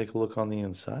 let's take a look on the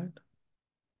inside.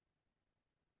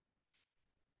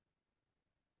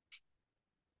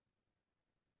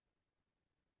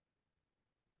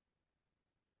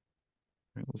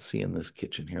 Let's see in this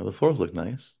kitchen here. The floors look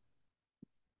nice.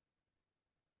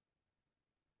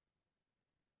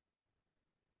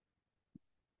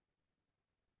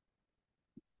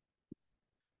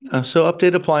 So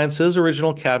update appliances,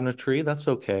 original cabinetry, that's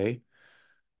okay.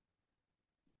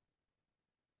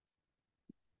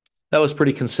 That was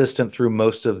pretty consistent through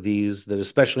most of these, that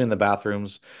especially in the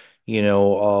bathrooms,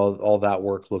 all that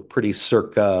work looked pretty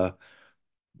circa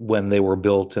when they were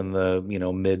built in the,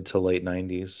 mid to late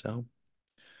 90s. So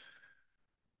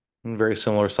very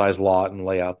similar size lot and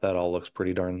layout. That all looks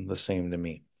pretty darn the same to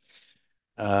me.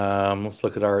 Let's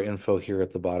look at our info here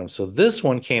at the bottom. So this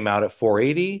one came out at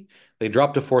 480. They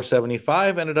dropped to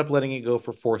 475, ended up letting it go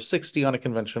for 460 on a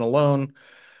conventional loan.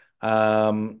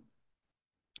 Good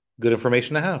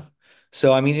information to have.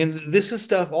 So, I mean, and this is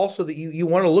stuff also that you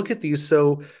want to look at these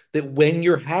so that when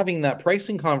you're having that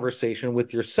pricing conversation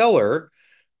with your seller,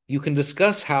 you can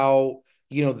discuss how,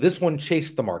 this one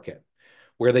chased the market,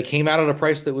 where they came out at a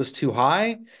price that was too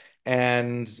high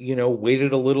and,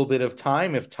 waited a little bit of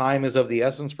time. If time is of the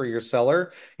essence for your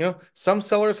seller, some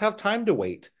sellers have time to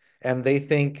wait and they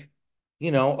think,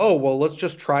 oh, well, let's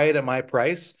just try it at my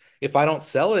price. If I don't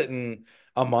sell it in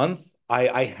a month,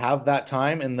 I have that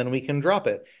time and then we can drop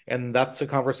it. And that's a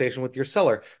conversation with your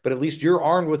seller. But at least you're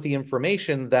armed with the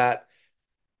information that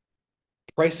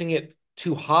pricing it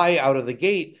too high out of the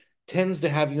gate tends to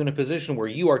have you in a position where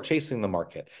you are chasing the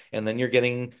market. And then you're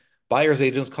getting buyer's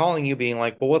agents calling you being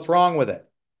like, well, what's wrong with it?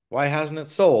 Why hasn't it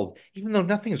sold? Even though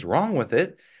nothing's wrong with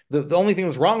it. The only thing that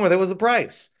was wrong with it was the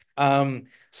price.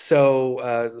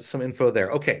 So some info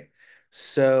there. Okay.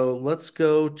 So let's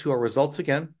go to our results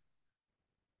again.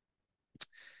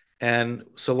 And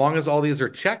so long as all these are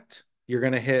checked, you're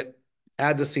going to hit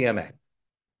add to CMA.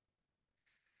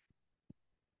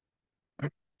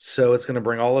 So it's going to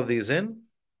bring all of these in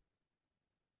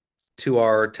to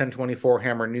our 1024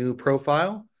 Hammer New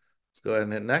profile. Let's go ahead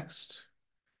and hit next.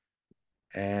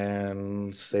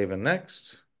 And save and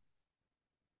next.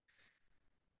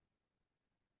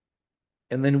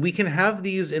 And then we can have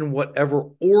these in whatever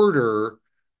order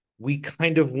we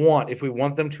kind of want, if we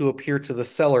want them to appear to the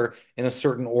seller in a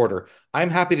certain order. I'm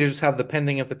happy to just have the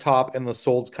pending at the top and the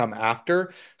solds come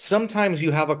after. Sometimes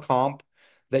you have a comp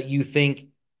that you think,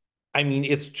 I mean,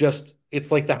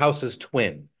 it's like the house's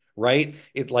twin, right?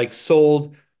 It like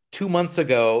sold 2 months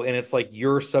ago and it's like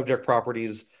your subject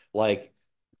property's like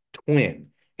twin.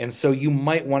 And so you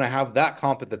might want to have that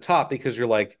comp at the top because you're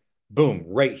like, boom,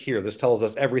 right here. This tells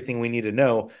us everything we need to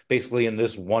know basically in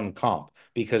this one comp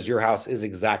because your house is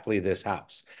exactly this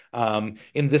house.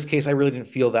 In this case, I really didn't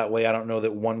feel that way. I don't know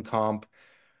that one comp,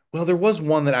 well, there was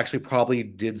one that actually probably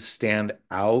did stand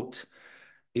out.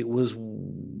 It was,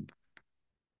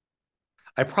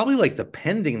 I probably like the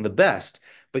pending the best,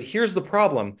 but here's the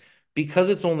problem. Because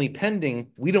it's only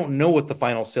pending, we don't know what the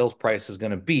final sales price is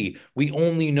going to be. We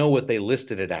only know what they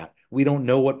listed it at. We don't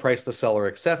know what price the seller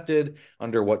accepted,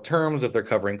 under what terms, if they're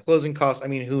covering closing costs. I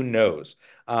mean, who knows?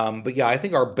 But yeah, I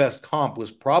think our best comp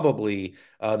was probably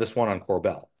this one on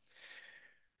Corbel.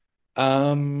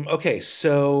 Okay,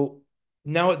 so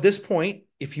now at this point,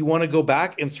 if you want to go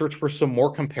back and search for some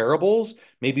more comparables,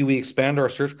 maybe we expand our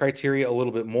search criteria a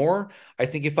little bit more. I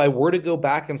think if I were to go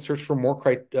back and search for more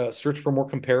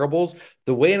comparables,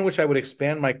 the way in which I would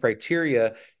expand my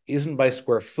criteria isn't by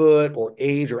square foot or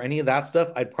age or any of that stuff.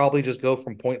 I'd probably just go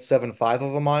from 0.75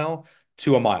 of a mile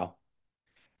to a mile.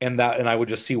 and I would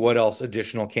just see what else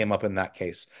additional came up in that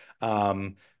case,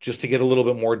 just to get a little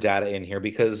bit more data in here,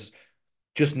 because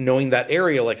just knowing that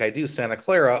area like I do, Santa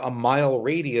Clara, a mile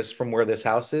radius from where this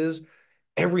house is,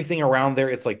 everything around there,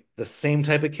 it's like the same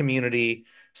type of community,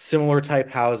 similar type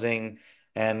housing.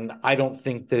 And I don't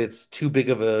think that it's too big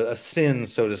of a sin,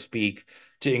 so to speak,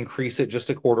 to increase it just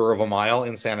a quarter of a mile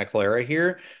in Santa Clara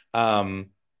here. And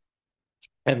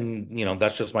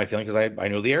that's just my feeling, because I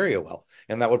know the area well.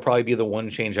 And that would probably be the one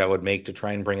change I would make to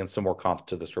try and bring in some more comp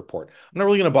to this report. I'm not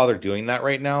really going to bother doing that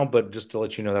right now, but just to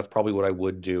let you know, that's probably what I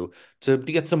would do to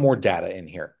get some more data in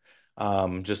here,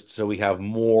 just so we have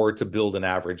more to build an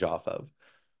average off of.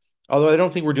 Although I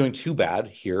don't think we're doing too bad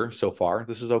here so far.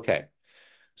 This is okay.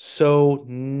 So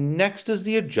next is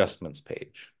the adjustments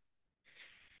page.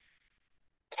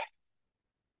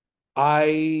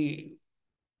 I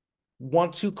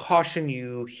want to caution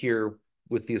you here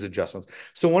with these adjustments.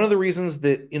 So one of the reasons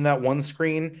that in that one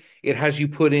screen, it has you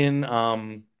put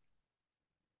in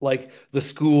like the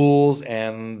schools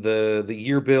and the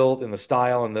year built and the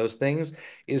style and those things,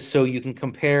 is so you can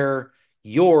compare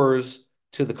yours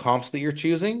to the comps that you're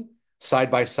choosing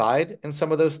side by side and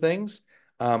some of those things,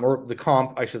 or the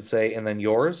comp, I should say, and then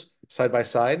yours side by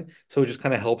side. So it just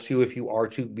kind of helps you if you are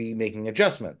to be making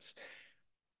adjustments.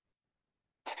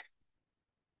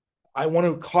 I want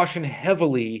to caution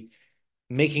heavily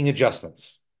making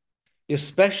adjustments,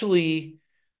 especially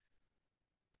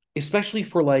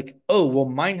for like, oh, well,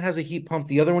 mine has a heat pump,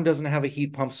 the other one doesn't have a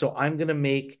heat pump, so I'm going to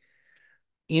make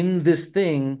in this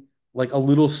thing like a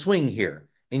little swing here.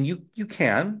 And you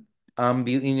can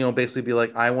basically be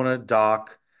like, I want to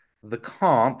dock the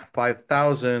comp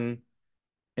 5,000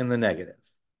 in the negative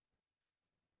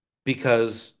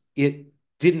because it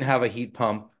didn't have a heat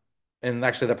pump. And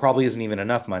actually, that probably isn't even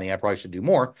enough money. I probably should do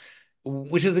more,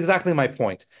 which is exactly my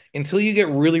point. Until you get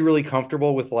really, really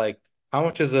comfortable with like, how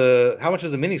much is a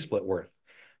mini split worth?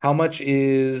 How much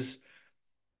is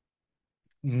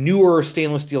newer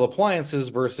stainless steel appliances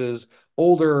versus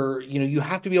older? You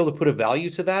have to be able to put a value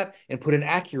to that and put an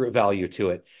accurate value to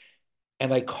it.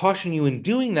 And I caution you in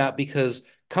doing that, because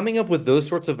coming up with those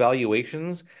sorts of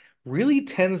valuations really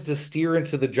tends to steer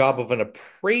into the job of an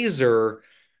appraiser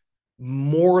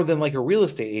more than like a real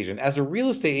estate agent. As a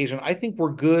real estate agent, I think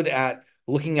we're good at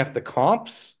looking at the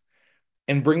comps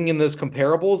and bringing in those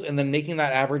comparables and then making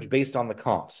that average based on the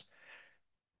comps.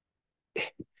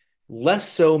 Less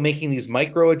so making these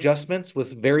micro adjustments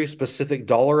with very specific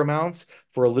dollar amounts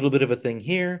for a little bit of a thing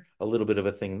here, a little bit of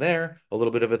a thing there, a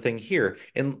little bit of a thing here.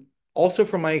 And also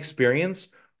from my experience,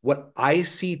 what I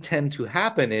see tend to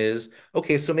happen is,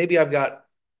 okay, so maybe I've got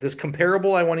this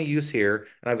comparable I want to use here,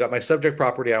 and I've got my subject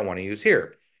property I want to use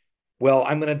here. Well,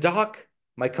 I'm going to dock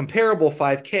my comparable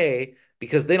 5K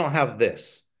because they don't have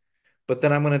this. But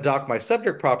then I'm going to dock my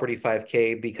subject property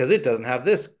 5K because it doesn't have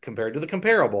this compared to the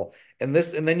comparable. And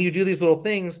then you do these little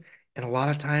things, and a lot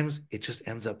of times it just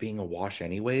ends up being a wash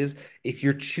anyways. If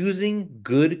you're choosing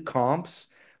good comps,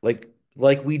 like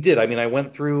we did, I mean,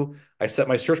 I set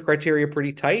my search criteria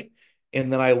pretty tight,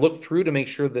 and then I looked through to make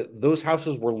sure that those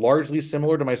houses were largely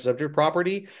similar to my subject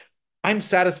property. I'm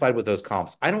satisfied with those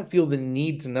comps. I don't feel the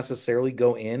need to necessarily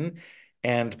go in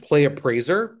and play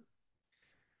appraiser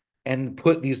and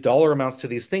put these dollar amounts to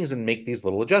these things and make these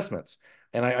little adjustments.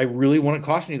 And I really want to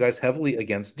caution you guys heavily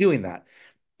against doing that.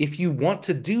 If you want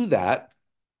to do that,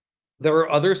 there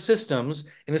are other systems,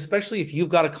 and especially if you've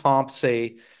got a comp,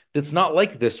 say, that's not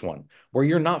like this one, where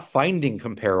you're not finding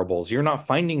comparables, you're not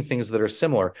finding things that are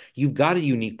similar, you've got a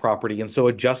unique property, and so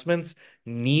adjustments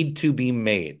need to be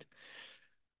made.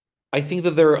 I think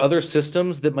that there are other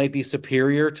systems that might be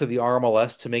superior to the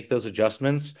RMLS to make those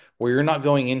adjustments, where you're not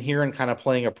going in here and kind of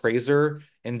playing appraiser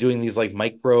and doing these like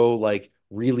micro, like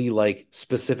really like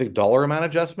specific dollar amount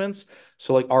adjustments.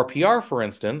 So like RPR, for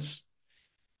instance,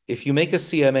 if you make a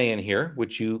CMA in here,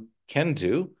 which you can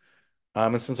do,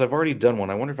 and since I've already done one,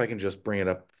 I wonder if I can just bring it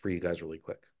up for you guys really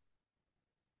quick.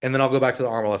 And then I'll go back to the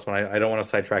RMLS one. I don't want to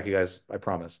sidetrack you guys, I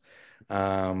promise.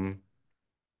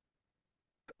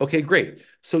 Okay, great.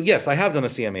 So yes, I have done a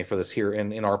CMA for this here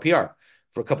in RPR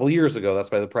for a couple of years ago.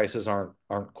 That's why the prices aren't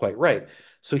quite right.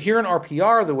 So here in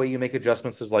RPR, the way you make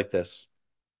adjustments is like this.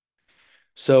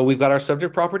 So we've got our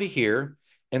subject property here,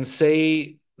 and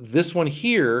say this one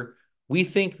here, we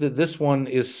think that this one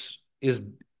is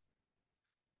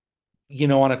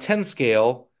on a 10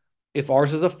 scale. If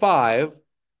ours is a 5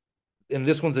 and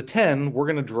this one's a 10, we're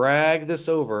going to drag this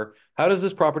over. How does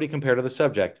this property compare to the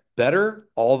subject? Better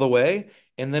all the way.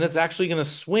 And then it's actually going to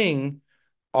swing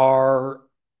our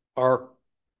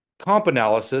comp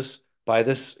analysis by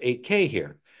this 8K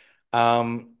here.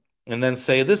 And then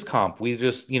say this comp, we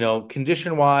just,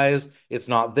 condition wise, it's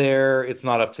not there, it's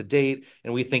not up to date,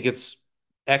 and we think it's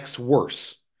X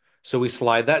worse. So we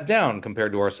slide that down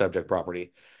compared to our subject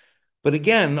property. But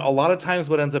again, a lot of times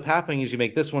what ends up happening is you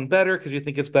make this one better because you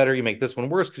think it's better, you make this one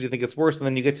worse because you think it's worse, and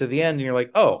then you get to the end and you're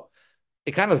like, oh,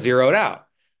 it kind of zeroed out.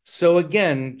 So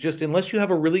again, just unless you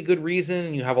have a really good reason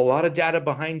and you have a lot of data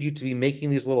behind you to be making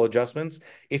these little adjustments,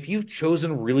 if you've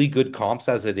chosen really good comps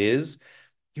as it is,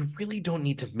 you really don't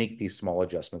need to make these small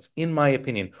adjustments, in my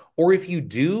opinion. Or if you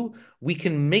do, we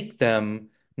can make them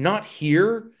not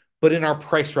here, but in our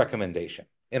price recommendation.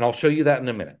 And I'll show you that in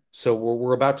a minute. So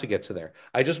we're about to get to there.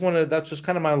 That's just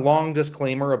kind of my long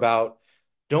disclaimer about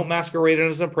don't masquerade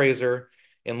as an appraiser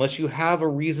unless you have a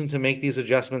reason to make these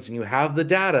adjustments and you have the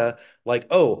data like,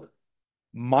 oh,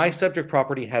 my subject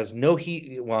property has no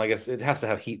heat. Well, I guess it has to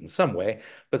have heat in some way,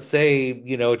 but say,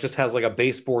 it just has like a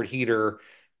baseboard heater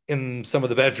in some of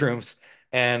the bedrooms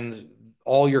and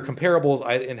all your comparables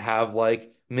and have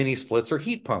like mini splits or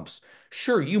heat pumps.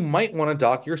 Sure, you might want to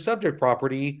dock your subject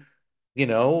property,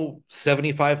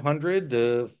 7,500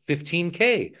 to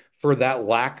 15K for that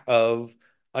lack of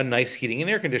a nice heating and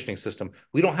air conditioning system.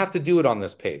 We don't have to do it on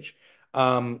this page.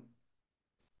 So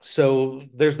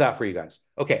there's that for you guys.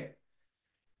 Okay.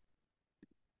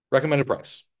 Recommended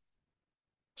price.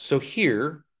 So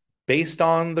here, based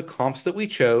on the comps that we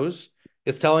chose,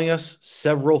 it's telling us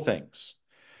several things.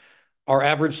 Our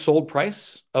average sold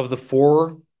price of the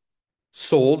 4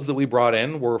 solds that we brought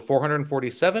in were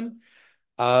 447,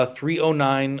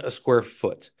 309 a square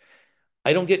foot.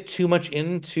 I don't get too much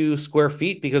into square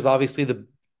feet because obviously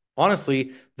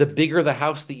honestly, the bigger the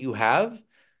house that you have,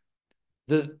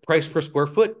 the price per square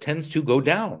foot tends to go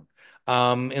down.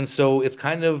 And so it's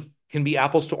kind of can be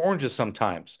apples to oranges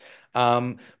sometimes.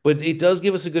 But it does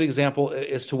give us a good example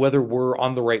as to whether we're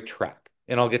on the right track.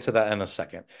 And I'll get to that in a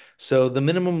second. So the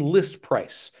minimum list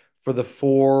price for the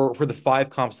 5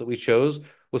 comps that we chose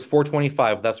was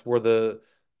 425. That's where the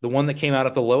one that came out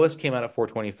at the lowest came out at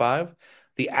 425.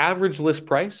 The average list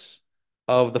price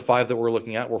of the 5 that we're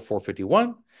looking at were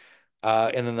 451.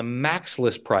 And then the max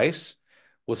list price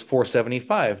was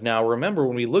 475. Now, remember,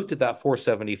 when we looked at that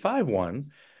 475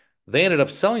 one, they ended up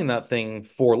selling that thing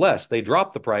for less. They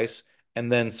dropped the price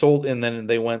and then sold, and then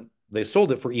they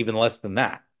sold it for even less than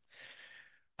that.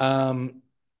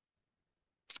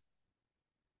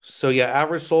 So yeah,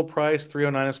 average sold price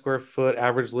 309 a square foot,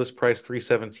 average list price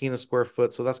 317 a square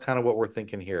foot. So that's kind of what we're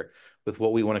thinking here with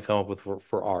what we want to come up with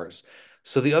for ours.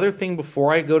 So the other thing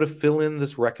before I go to fill in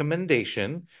this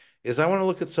recommendation is I want to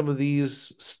look at some of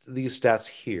these stats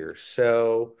here.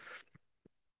 So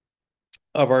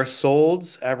of our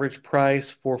solds, average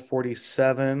price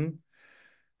 447,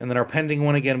 and then our pending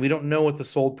one, again, we don't know what the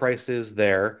sold price is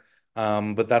there,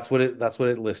 but that's what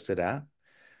it listed at.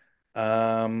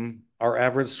 Our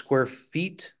average square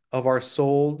feet of our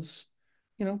solds,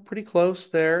 pretty close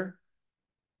there.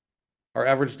 Our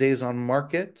average days on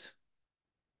market.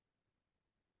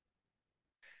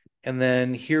 And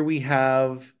then here we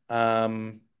have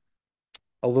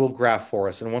a little graph for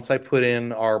us. And once I put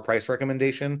in our price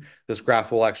recommendation, this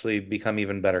graph will actually become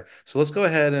even better. So let's go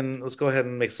ahead and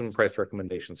make some price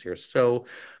recommendations here. So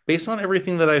based on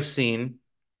everything that I've seen,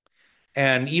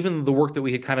 and even the work that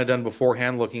we had kind of done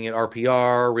beforehand, looking at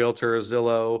RPR, Realtor,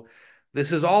 Zillow,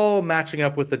 this is all matching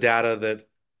up with the data that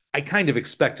I kind of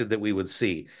expected that we would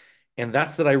see. And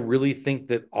that's that I really think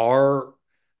that our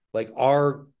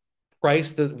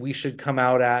price that we should come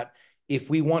out at, if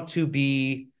we want to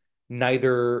be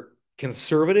neither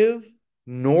conservative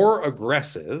nor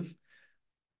aggressive,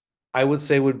 I would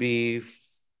say would be,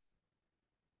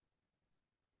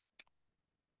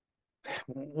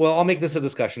 well, I'll make this a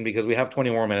discussion because we have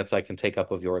 20 more minutes I can take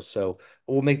up of yours. So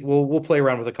we'll play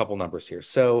around with a couple numbers here.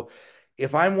 So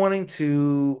if I'm wanting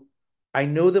to, I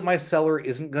know that my seller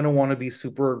isn't going to want to be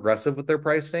super aggressive with their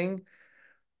pricing,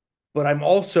 but I'm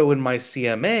also in my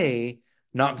CMA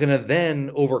not going to then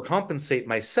overcompensate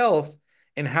myself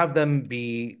and have them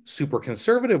be super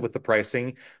conservative with the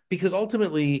pricing, because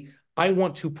ultimately I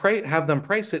want to have them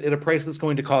price it at a price that's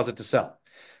going to cause it to sell.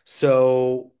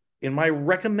 So in my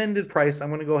recommended price, I'm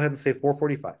going to go ahead and say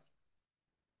 445,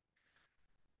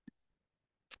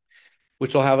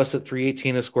 which will have us at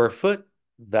 318 a square foot.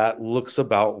 That looks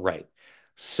about right.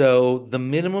 So the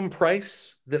minimum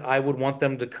price that I would want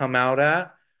them to come out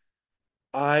at,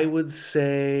 I would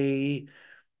say,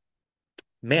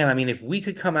 man, I mean, if we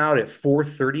could come out at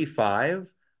 435,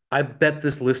 I bet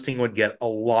this listing would get a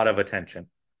lot of attention.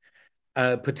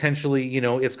 Potentially,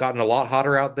 it's gotten a lot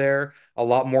hotter out there. A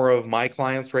lot more of my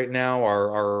clients right now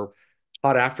are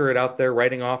hot after it out there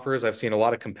writing offers. I've seen a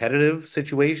lot of competitive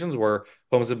situations where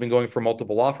homes have been going for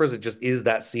multiple offers. It just is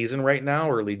that season right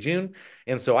now, early June.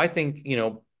 And so I think,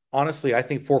 honestly, I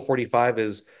think 445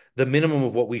 is the minimum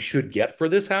of what we should get for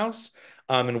this house,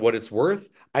 and what it's worth.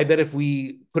 I bet if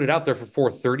we put it out there for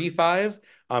 435,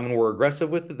 and we're aggressive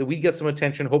with it, that we get some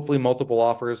attention, hopefully multiple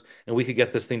offers, and we could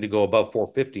get this thing to go above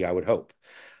 450, I would hope.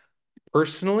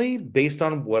 Personally, based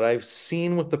on what I've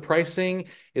seen with the pricing,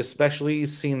 especially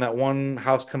seeing that one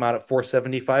house come out at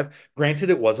 475, granted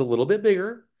it was a little bit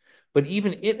bigger, but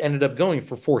even it ended up going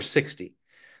for 460.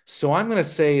 So I'm going to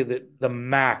say that the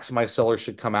max my seller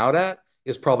should come out at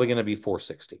is probably going to be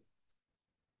 460.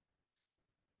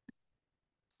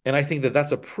 And I think that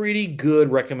that's a pretty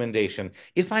good recommendation.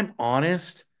 If I'm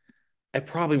honest, I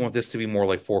probably want this to be more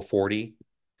like 440,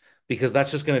 because that's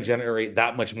just going to generate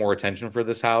that much more attention for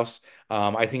this house.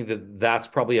 I think that that's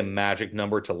probably a magic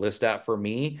number to list at for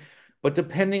me. But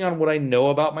depending on what I know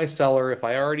about my seller, if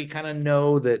I already kind of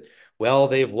know that, well,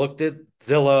 they've looked at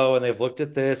Zillow and they've looked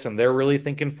at this and they're really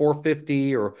thinking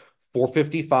 450 or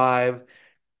 455,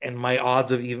 and my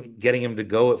odds of even getting him to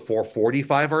go at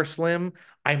 445 are slim,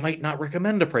 I might not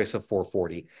recommend a price of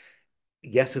 440.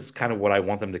 Yes, it's kind of what I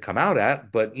want them to come out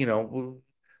at, but we'll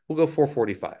go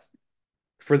 445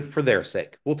 for their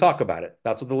sake. We'll talk about it.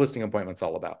 That's what the listing appointment's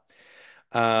all about.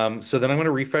 So then I'm going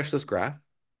to refresh this graph.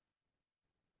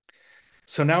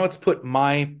 So now it's put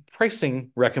my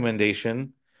pricing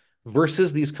recommendation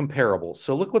versus these comparables.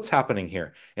 So look what's happening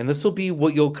here. And this will be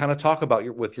what you'll kind of talk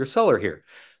about with your seller here.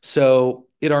 So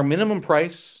at our minimum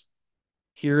price,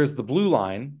 here is the blue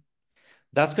line.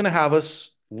 That's going to have us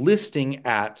listing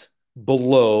at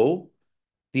below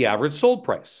the average sold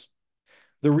price.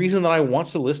 The reason that I want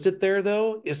to list it there,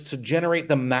 though, is to generate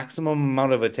the maximum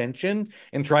amount of attention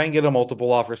and try and get a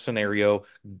multiple offer scenario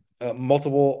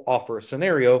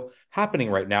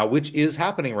happening right now, which is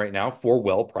happening right now for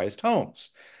well-priced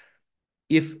homes.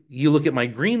 If you look at my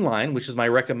green line, which is my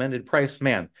recommended price,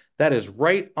 man, that is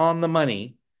right on the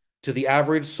money to the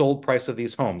average sold price of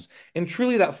these homes. And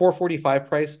truly that 445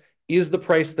 price is the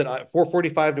price that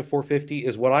 445 to 450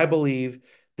 is what I believe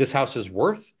this house is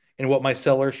worth, and what my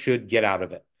seller should get out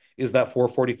of it is that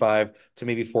 445 to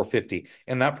maybe 450.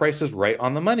 And that price is right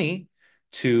on the money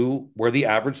to where the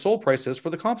average sold price is for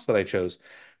the comps that I chose.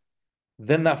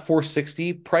 Then that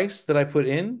 460 price that I put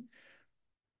in,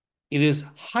 it is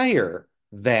higher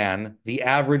than the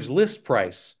average list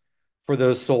price for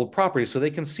those sold properties. So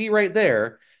they can see right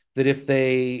there that if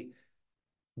they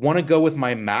want to go with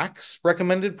my max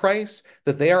recommended price,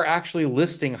 that they are actually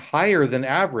listing higher than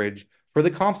average for the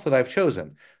comps that I've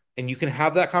chosen. And you can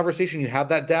have that conversation. You have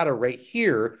that data right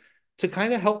here to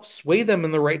kind of help sway them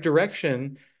in the right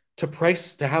direction to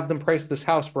have them price this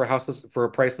house for a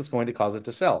price that's going to cause it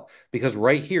to sell. Because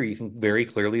right here, you can very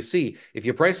clearly see if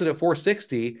you price it at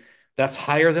 460, that's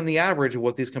higher than the average of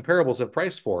what these comparables have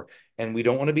priced for. And we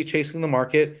don't want to be chasing the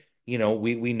market. We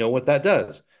know what that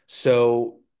does.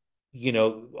 So,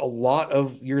 a lot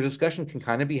of your discussion can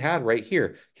kind of be had right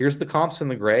here. Here's the comps in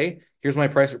the gray. Here's my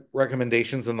price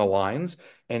recommendations in the lines.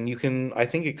 And I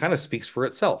think it kind of speaks for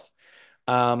itself.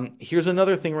 Here's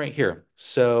another thing right here.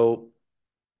 So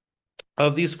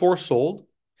of these 4 sold,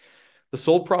 the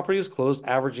sold properties closed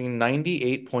averaging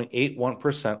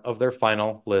 98.81% of their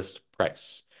final list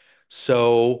price.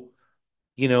 So,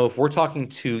 if we're talking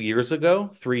 2 years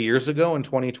ago, 3 years ago in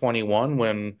 2021,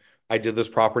 when I did this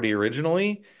property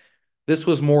originally, this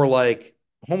was more like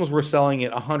homes were selling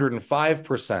at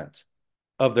 105%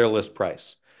 of their list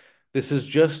price.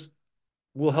 This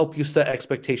will help you set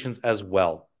expectations as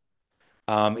well.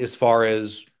 As far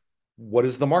as what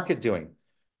is the market doing?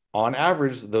 On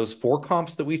average, those 4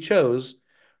 comps that we chose,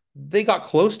 they got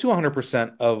close to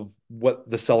 100% of what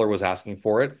the seller was asking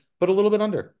for it, but a little bit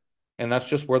under. And that's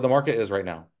just where the market is right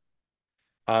now.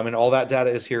 And all that data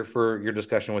is here for your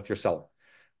discussion with your seller.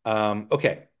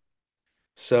 Okay.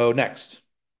 So next,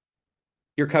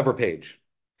 your cover page.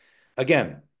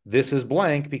 Again, this is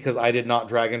blank because I did not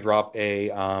drag and drop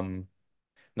a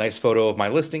nice photo of my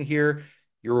listing here.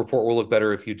 Your report will look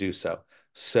better if you do so.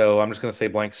 So I'm just going to say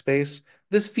blank space.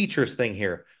 This features thing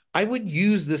here, I would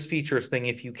use this features thing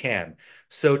if you can.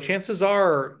 So chances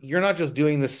are you're not just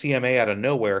doing the CMA out of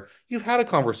nowhere. You've had a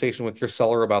conversation with your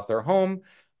seller about their home.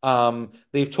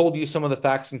 They've told you some of the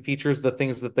facts and features, the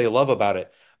things that they love about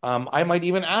it. I might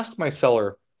even ask my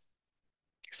seller,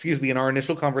 in our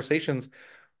initial conversations,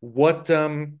 what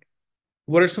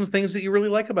are some things that you really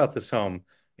like about this home?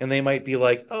 And they might be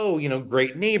like, oh,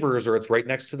 great neighbors, or it's right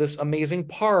next to this amazing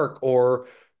park, or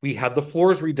we had the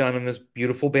floors redone in this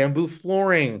beautiful bamboo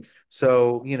flooring.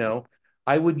 So,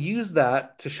 I would use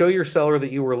that to show your seller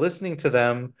that you were listening to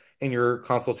them in your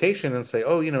consultation and say,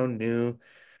 oh, new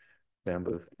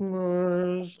bamboo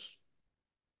floors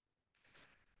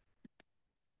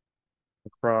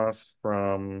across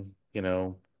from, I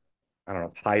don't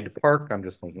know, Hyde Park. I'm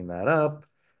just making that up.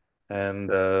 And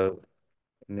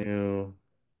new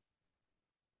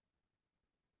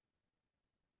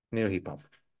heat pump.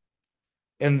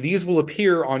 And these will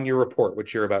appear on your report,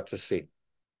 which you're about to see.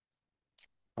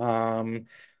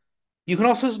 You can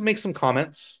also make some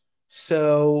comments.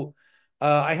 So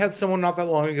I had someone not that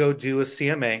long ago do a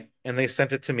CMA, and they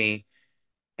sent it to me,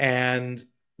 and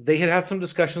they had some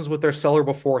discussions with their seller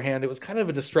beforehand. It was kind of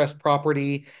a distressed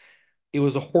property. It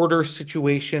was a hoarder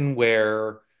situation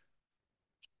where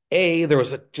there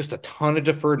was just a ton of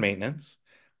deferred maintenance,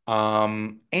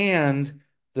 and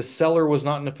the seller was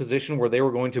not in a position where they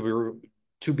were going to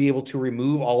be able to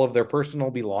remove all of their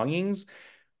personal belongings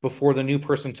before the new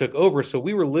person took over. So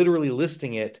we were literally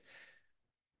listing it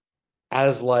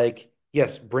as like,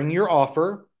 yes, bring your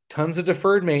offer, tons of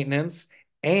deferred maintenance,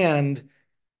 and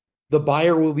the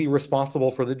buyer will be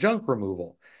responsible for the junk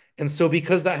removal. And so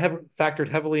because that factored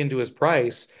heavily into his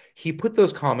price, he put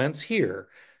those comments here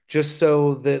just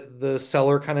so that the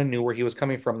seller kind of knew where he was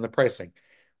coming from in the pricing,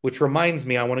 which reminds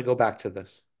me, I want to go back to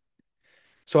this.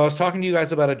 So I was talking to you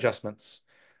guys about adjustments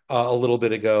a little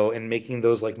bit ago and making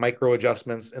those like micro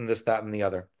adjustments and this, that, and the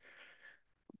other.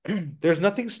 There's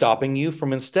nothing stopping you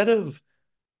from, instead of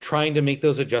trying to make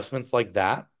those adjustments like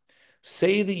that,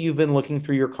 say that you've been looking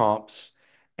through your comps,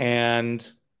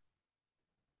 and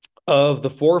of the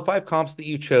 4 or 5 comps that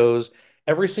you chose,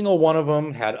 every single one of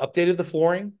them had updated the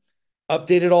flooring,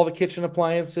 updated all the kitchen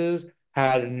appliances,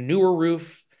 had a newer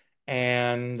roof,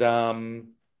 and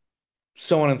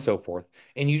so on and so forth.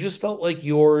 And you just felt like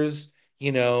yours,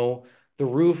 the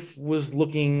roof was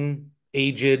looking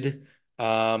aged.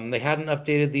 They hadn't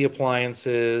updated the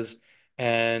appliances,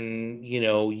 and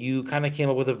you kind of came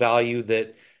up with a value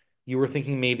that you were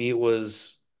thinking maybe it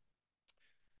was,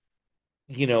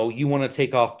 you want to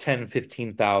take off 10,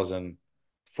 15,000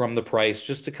 from the price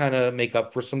just to kind of make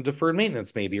up for some deferred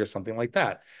maintenance maybe, or something like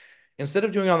that. Instead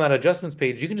of doing on that adjustments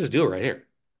page, you can just do it right here.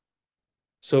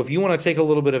 So if you want to take a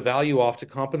little bit of value off to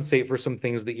compensate for some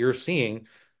things that you're seeing,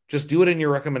 just do it in your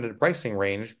recommended pricing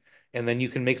range. And then you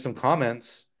can make some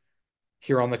comments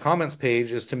here on the comments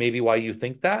page as to maybe why you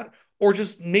think that, or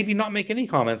just maybe not make any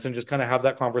comments and just kind of have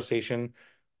that conversation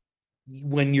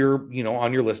when you're,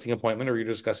 on your listing appointment or you're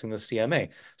discussing the CMA.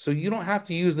 So you don't have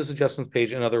to use this adjustments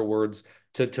page, in other words,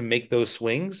 to make those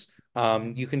swings.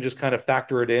 You can just kind of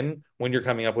factor it in when you're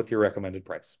coming up with your recommended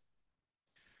price.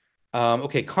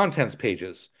 Okay, contents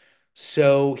pages.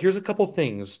 So here's a couple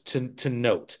things to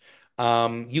note.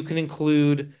 You can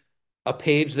include a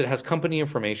page that has company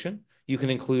information. You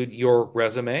can include your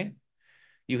resume.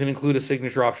 You can include a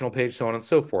signature optional page, so on and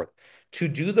so forth. To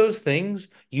do those things,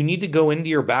 you need to go into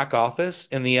your back office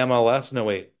in the MLS. No,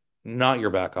 wait, not your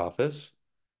back office.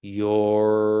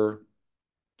 Your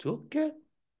toolkit.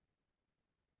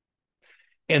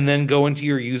 And then go into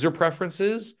your user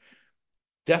preferences.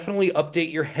 Definitely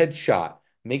update your headshot.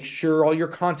 Make sure all your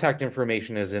contact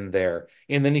information is in there.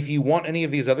 And then if you want any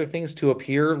of these other things to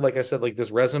appear, like I said, like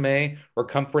this resume or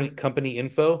company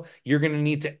info, you're going to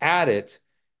need to add it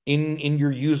in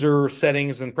your user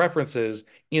settings and preferences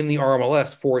in the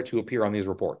RMLS for it to appear on these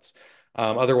reports.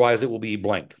 Otherwise, it will be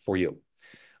blank for you.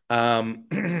 So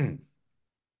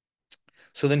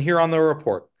then here on the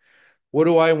report, what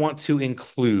do I want to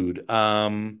include?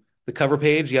 The cover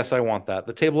page, yes, I want that.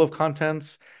 The table of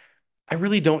contents, I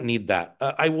really don't need that.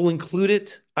 I will include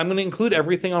it. I'm going to include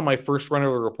everything on my first run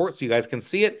of the report so you guys can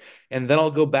see it. And then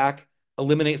I'll go back,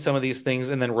 eliminate some of these things,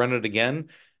 and then run it again.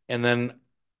 And then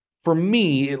for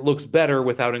me, it looks better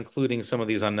without including some of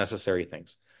these unnecessary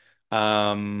things.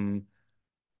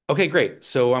 Okay, great.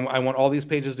 So I want all these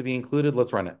pages to be included.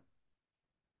 Let's run it.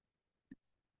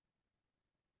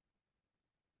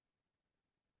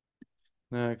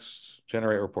 Next,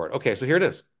 generate report. Okay, so here it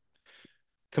is.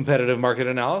 Competitive market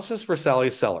analysis for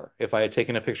Sally's seller. If I had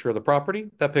taken a picture of the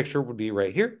property, that picture would be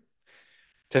right here.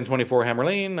 1024 Hammer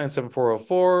Lane,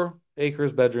 97404,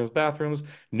 acres, bedrooms, bathrooms,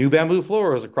 new bamboo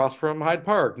floors across from Hyde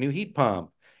Park, new heat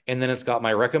pump. And then it's got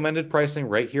my recommended pricing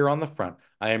right here on the front.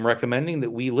 I am recommending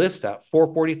that we list at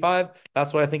 $445.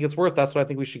 That's what I think it's worth. That's what I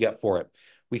think we should get for it.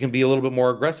 We can be a little bit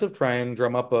more aggressive, try and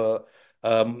drum up a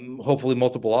hopefully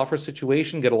multiple offer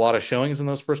situation, get a lot of showings in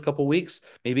those first couple of weeks,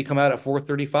 maybe come out at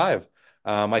 435.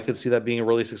 I could see that being a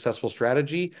really successful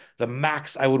strategy. The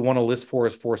max I would want to list for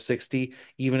is 460.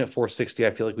 Even at 460, I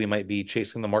feel like we might be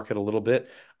chasing the market a little bit.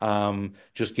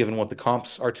 Just given what the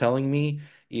comps are telling me,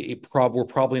 we're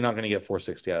probably not going to get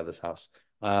 460 out of this house.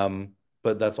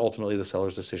 but that's ultimately the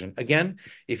seller's decision. Again,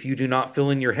 if you do not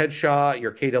fill in your headshot,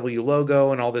 your KW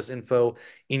logo, and all this info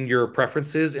in your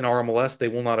preferences in RMLS, they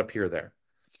will not appear there.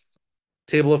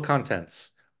 Table of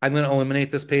contents. I'm going to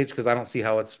eliminate this page because I don't see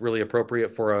how it's really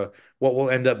appropriate for what will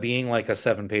end up being like a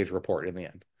 7-page report in the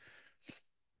end.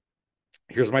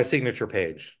 Here's my signature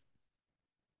page.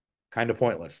 Kind of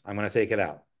pointless. I'm going to take it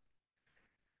out.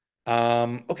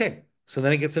 Okay, so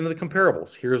then it gets into the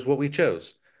comparables. Here's what we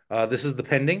chose. This is the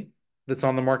pending that's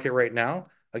on the market right now.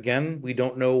 Again, we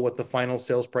don't know what the final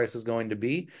sales price is going to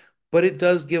be, but it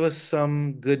does give us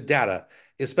some good data,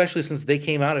 especially since they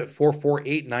came out at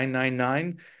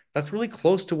 448,999. That's really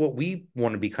close to what we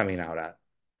want to be coming out at.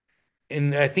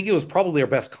 And I think it was probably our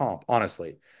best comp,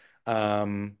 honestly.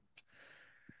 Then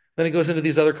it goes into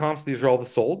these other comps. These are all the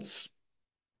solds.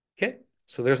 Okay,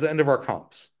 so there's the end of our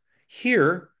comps.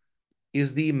 Here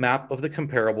is the map of the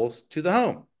comparables to the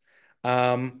home.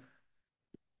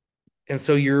 And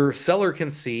so your seller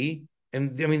can see,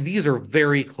 and I mean, these are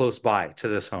very close by to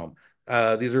this home.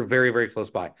 These are very, very close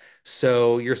by.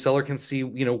 So your seller can see,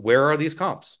 where are these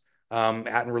comps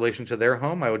at in relation to their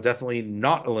home. I would definitely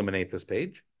not eliminate this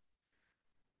page.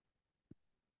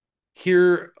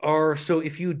 So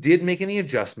if you did make any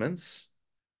adjustments,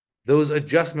 those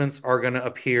adjustments are going to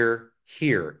appear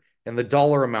here, and the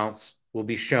dollar amounts will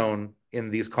be shown in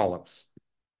these columns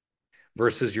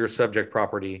versus your subject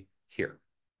property here.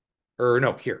 Or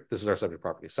no, here. This is our subject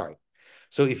property. Sorry.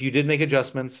 So if you did make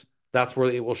adjustments, that's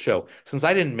where it will show. Since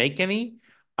I didn't make any,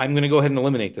 I'm going to go ahead and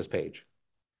eliminate this page.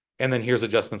 And then here's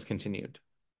adjustments continued.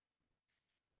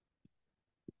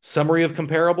 Summary of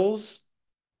comparables.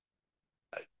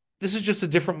 This is just a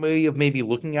different way of maybe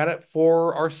looking at it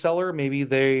for our seller. Maybe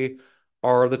they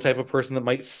are the type of person that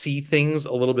might see things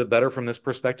a little bit better from this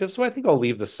perspective. So I think I'll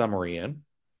leave the summary in.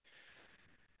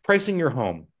 Pricing your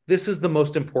home. This is the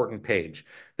most important page.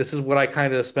 This is what I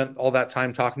kind of spent all that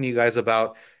time talking to you guys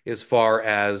about as far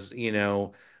as,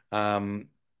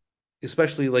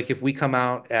 especially like if we come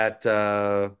out at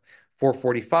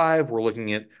 445, we're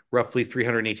looking at roughly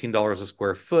 $318 a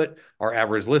square foot. Our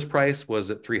average list price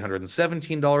was at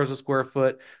 $317 a square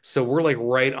foot. So we're like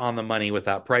right on the money with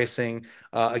that pricing.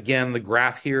 Again, the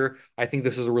graph here, I think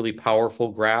this is a really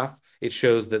powerful graph. It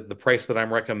shows that the price that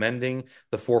I'm recommending,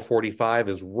 the 445,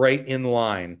 is right in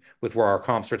line with where our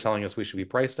comps are telling us we should be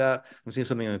priced at. I'm seeing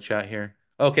something in the chat here.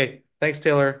 Okay, thanks,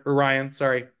 Taylor, or Ryan,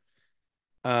 sorry.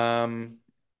 And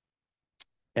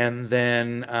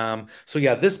then, so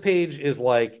yeah, this page is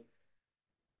like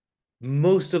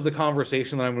most of the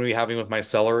conversation that I'm going to be having with my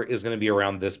seller is going to be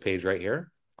around this page right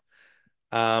here.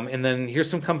 And then here's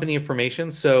some company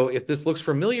information. So if this looks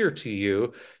familiar to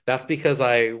you, that's because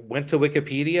I went to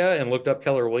Wikipedia and looked up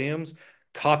Keller Williams,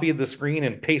 copied the screen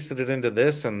and pasted it into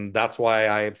this. And that's why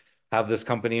I have this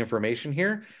company information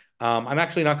here. I'm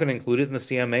actually not going to include it in the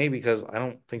CMA because I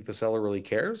don't think the seller really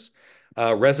cares.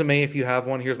 Resume, if you have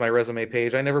one, here's my resume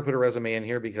page. I never put a resume in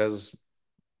here because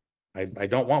I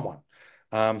don't want one.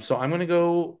 So I'm going to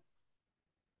go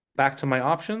back to my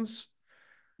options.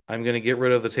 I'm going to get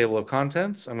rid of the table of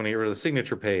contents. I'm going to get rid of the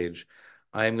signature page.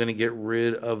 I'm going to get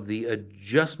rid of the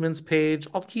adjustments page.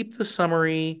 I'll keep the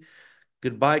summary.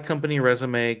 Goodbye company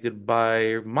resume.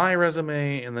 Goodbye my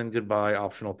resume. And then goodbye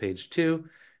optional page 2.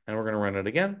 And we're going to run it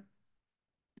again.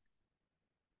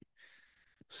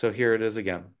 So here it is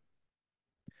again.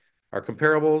 Our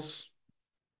comparables,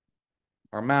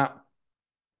 our map,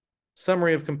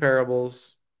 summary of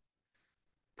comparables,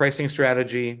 pricing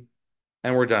strategy,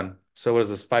 and we're done. So what is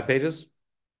this, 5 pages?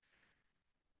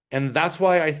 And that's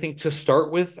why I think to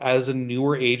start with as a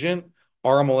newer agent,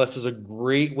 RMLS is a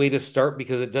great way to start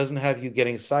because it doesn't have you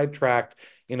getting sidetracked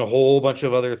in a whole bunch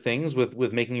of other things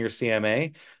with making your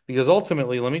CMA. Because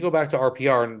ultimately, let me go back to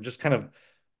RPR and just kind of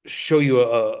show you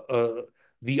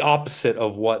the opposite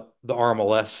of what the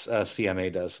RMLS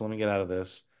CMA does. So let me get out of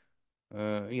this.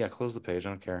 Yeah, close the page. I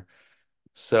don't care.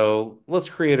 So let's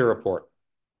create a report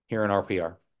here in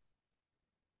RPR.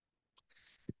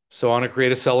 So I want to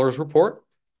create a seller's report.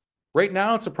 Right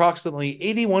now, it's approximately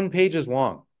 81 pages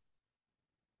long.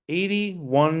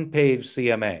 81-page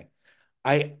CMA.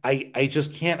 I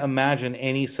just can't imagine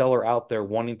any seller out there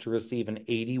wanting to receive an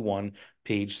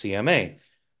 81-page CMA.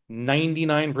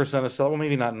 99% of sellers, well,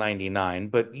 maybe not 99,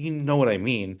 but you know what I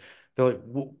mean. They're like,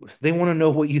 they want to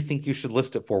know what you think you should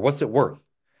list it for. What's it worth?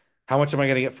 How much am I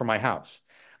going to get for my house?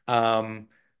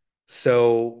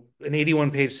 So an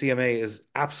 81-page CMA is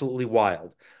absolutely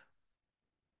wild.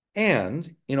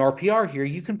 And in RPR here,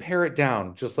 you can pare it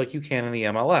down just like you can in the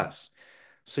MLS.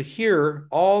 So here,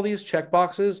 all these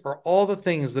checkboxes are all the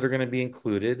things that are going to be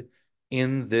included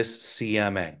in this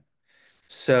CMA.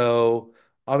 So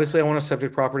Obviously, I want a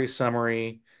subject property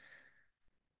summary,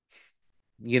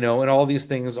 and all these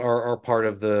things are part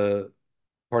of the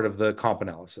comp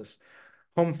analysis.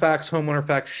 Home facts, homeowner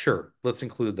facts, sure, let's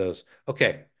include those.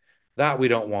 Okay, that we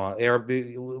don't want.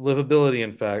 ARB livability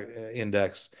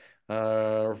index,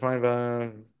 refined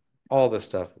value, all this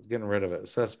stuff, getting rid of it.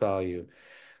 Assess value.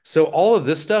 So all of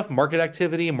this stuff, market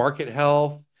activity, market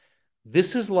health,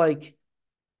 this is like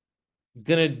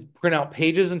gonna print out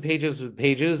pages and pages and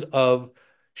pages of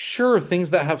sure things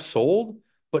that have sold,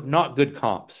 but not good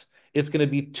comps. It's going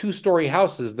to be two-story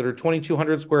houses that are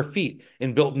 2,200 square feet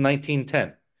and built in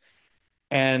 1910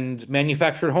 and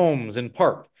manufactured homes in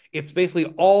Park. It's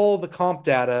basically all the comp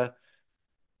data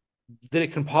that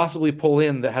it can possibly pull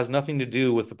in that has nothing to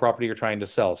do with the property you're trying to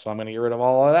sell. So I'm going to get rid of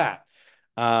all of that.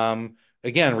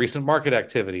 Again, recent market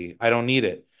activity. I don't need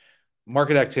it.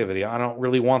 Market activity. I don't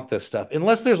really want this stuff.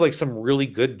 Unless there's like some really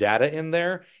good data in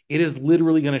there, it is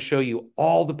literally going to show you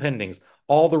all the pendings,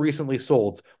 all the recently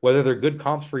solds, whether they're good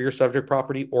comps for your subject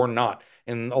property or not.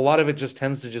 And a lot of it just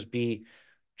tends to just be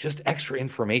just extra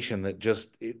information that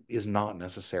just is not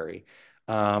necessary.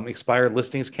 Expired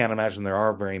listings, can't imagine there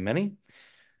are very many.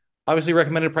 Obviously,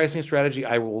 recommended pricing strategy,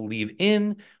 I will leave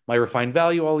in. My refined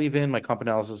value, I'll leave in. My comp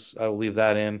analysis, I will leave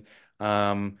that in.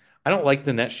 I don't like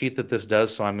the net sheet that this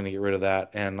does, so I'm going to get rid of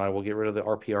that, and I will get rid of the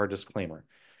RPR disclaimer.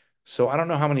 So I don't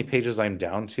know how many pages I'm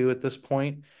down to at this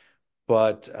point,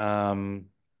 but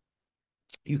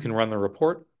you can run the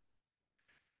report.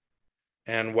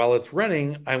 And while it's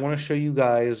running, I want to show you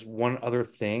guys one other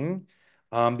thing.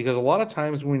 Because a lot of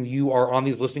times when you are on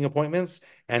these listing appointments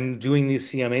and doing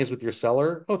these CMAs with your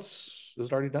seller, is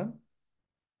it already done?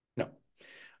 No.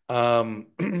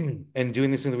 And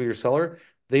doing these things with your seller,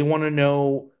 they want to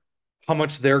know how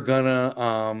much they're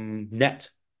gonna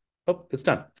net. Oh, it's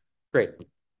done. Great.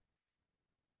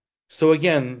 So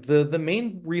again, the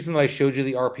main reason that I showed you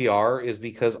the RPR is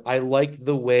because I like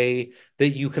the way that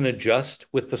you can adjust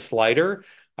with the slider.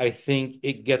 I think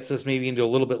it gets us maybe into a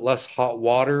little bit less hot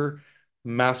water,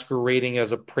 masquerading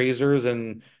as appraisers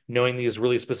and knowing these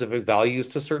really specific values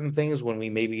to certain things when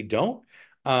we maybe don't,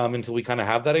 until we kind of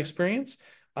have that experience.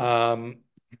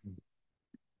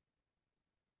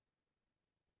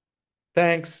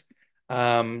 Thanks.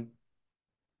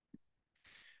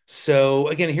 So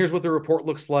again, here's what the report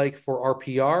looks like for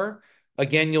RPR.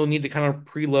 Again, you'll need to kind of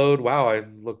preload. Wow, I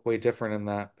look way different in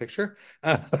that picture.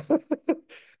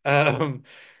 Preload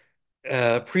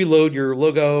your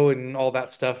logo and all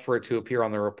that stuff for it to appear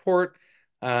on the report.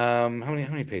 How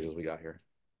many pages we got here?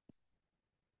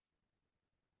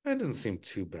 That didn't seem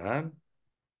too bad.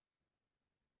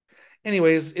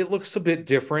 Anyways, it looks a bit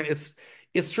different.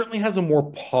 It certainly has a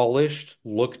more polished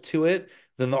look to it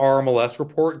than the RMLS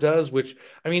report does, which,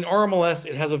 I mean, RMLS,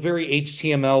 it has a very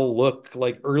HTML look,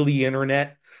 like early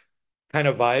internet kind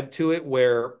of vibe to it,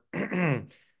 where, the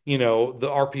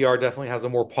RPR definitely has a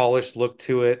more polished look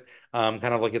to it, kind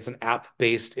of like it's an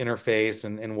app-based interface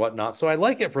and whatnot. So I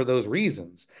like it for those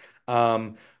reasons.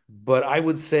 But I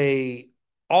would say,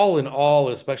 all in all,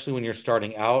 especially when you're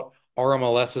starting out,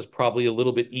 RMLS is probably a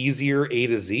little bit easier A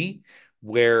to Z,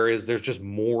 whereas there's just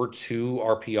more to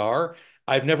RPR.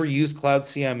 I've never used Cloud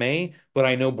CMA, but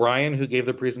I know Brian, who gave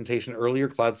the presentation earlier,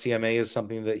 Cloud CMA is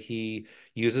something that he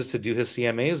uses to do his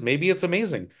CMAs. Maybe it's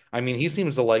amazing. I mean, he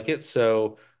seems to like it.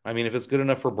 So, I mean, if it's good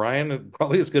enough for Brian, it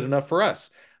probably is good enough for us,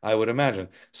 I would imagine.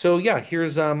 So yeah,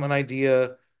 here's an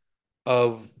idea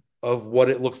of what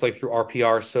it looks like through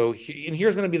RPR. So and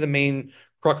here's going to be the main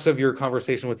crux of your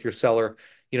conversation with your seller.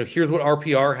 Here's what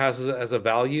RPR has as a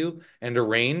value and a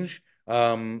range.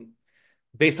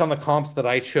 Based on the comps that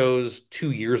I chose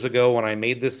 2 years ago when I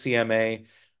made this CMA,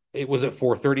 it was at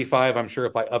 435. I'm sure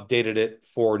if I updated it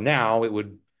for now, it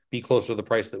would be closer to the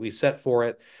price that we set for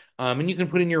it. And you can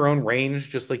put in your own range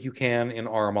just like you can in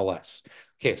RMLS.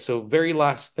 Okay, so very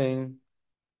last thing.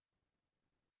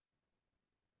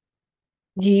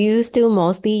 Do you still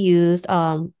mostly use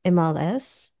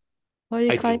MLS? What do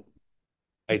you I call do. it?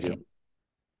 I do.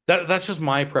 That's just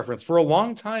my preference. For a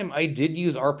long time, I did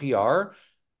use RPR.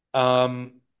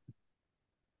 But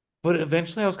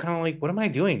eventually I was kind of like, what am I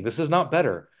doing? This is not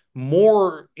better.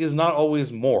 More is not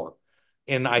always more.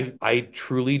 And I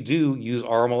truly do use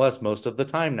RMLS most of the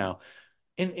time now.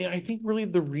 And I think really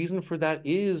the reason for that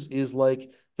is like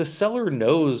the seller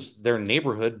knows their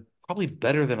neighborhood probably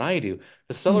better than I do.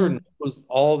 The seller knows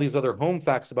all these other home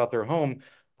facts about their home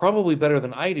probably better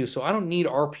than I do. So I don't need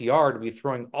RPR to be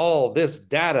throwing all this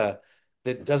data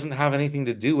that doesn't have anything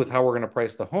to do with how we're going to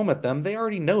price the home at them. They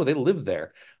already know, they live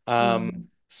there.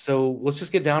 So let's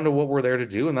just get down to what we're there to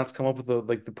do, and that's come up with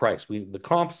the price. The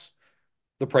comps,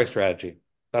 the price strategy.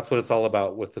 That's what it's all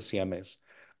about with the CMAs.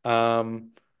 So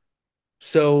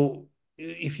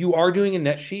if you are doing a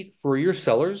net sheet for your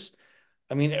sellers,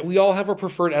 I mean, we all have our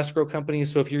preferred escrow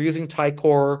companies. So if you're using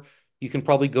Tycor, you can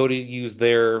probably go to use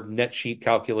their net sheet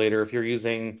calculator. If you're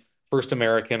using First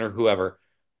American or whoever,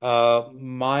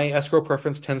 my escrow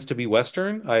preference tends to be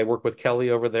Western. I work with Kelly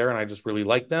over there, and I just really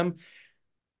like them.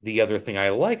 The other thing I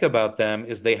like about them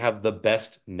is they have the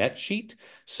best net sheet.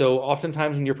 So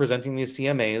oftentimes when you're presenting these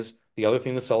CMAs, the other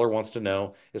thing the seller wants to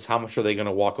know is how much are they going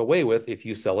to walk away with if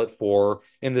you sell it for,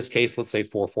 in this case, let's say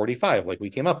 445, like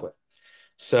we came up with.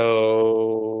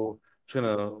 So I'm just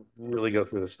going to really go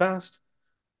through this fast.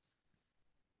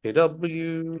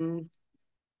 KW.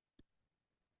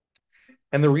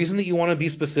 And the reason that you want to be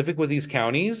specific with these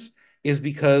counties is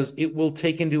because it will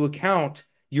take into account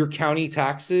your county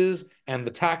taxes and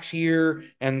the tax year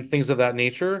and things of that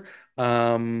nature.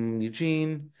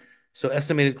 Eugene. So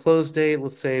estimated close date,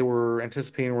 let's say we're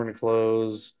anticipating we're going to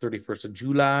close 31st of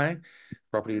July.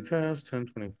 Property address,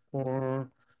 1024.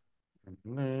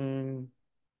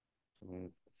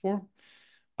 4.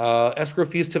 Escrow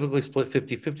fees typically split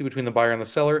 50-50 between the buyer and the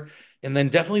seller. And then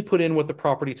definitely put in what the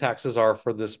property taxes are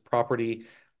for this property.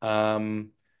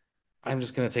 I'm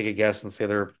just going to take a guess and say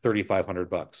they're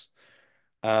 $3,500.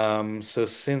 So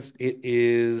since it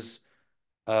is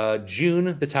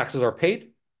June, the taxes are paid.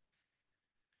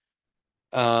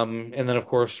 And then, of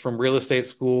course, from real estate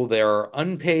school, they are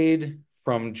unpaid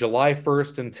from July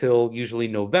 1st until usually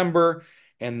November.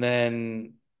 And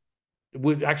then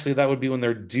that would be when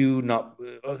they're due. Not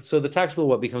so the tax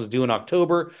bill becomes due in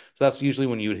October, so that's usually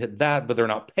when you would hit that, but they're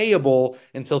not payable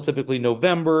until typically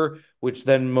November, which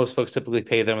then most folks typically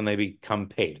pay them and they become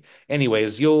paid.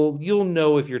 Anyways, you'll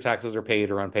know if your taxes are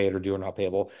paid or unpaid or due or not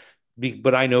payable.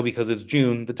 But I know because it's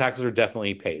June, the taxes are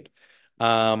definitely paid.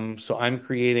 So I'm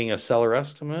creating a seller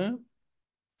estimate.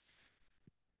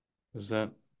 Is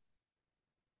that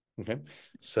okay?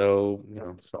 So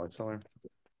seller.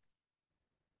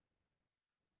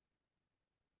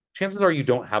 Chances are you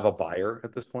don't have a buyer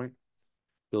at this point.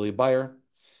 Billy buyer.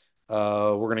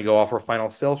 We're going to go off our final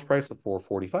sales price of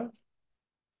 $445.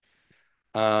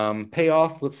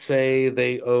 Payoff, let's say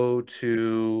they owe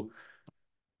to,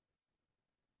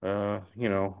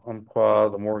 Umpqua,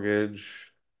 the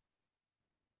mortgage.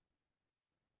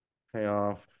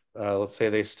 Payoff, let's say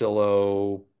they still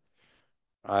owe,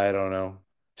 I don't know,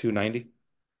 $290.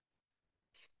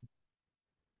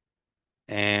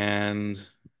 And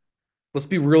let's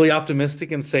be really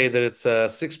optimistic and say that it's a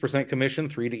 6% commission,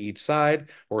 3 to each side,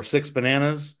 or 6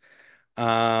 bananas.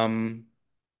 And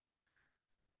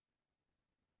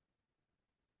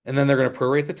then they're going to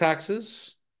prorate the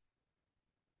taxes.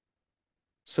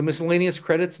 So miscellaneous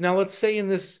credits. Now let's say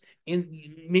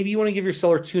maybe you want to give your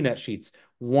seller 2 net sheets.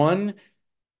 One,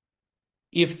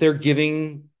 if they're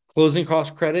giving closing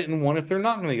cost credit, and one if they're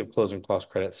not going to give closing cost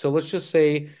credit. So let's just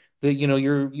say that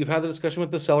you've had the discussion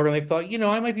with the seller and they thought,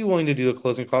 I might be willing to do a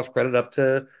closing cost credit up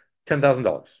to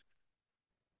 $10,000.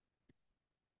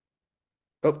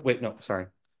 Oh, wait, no, sorry.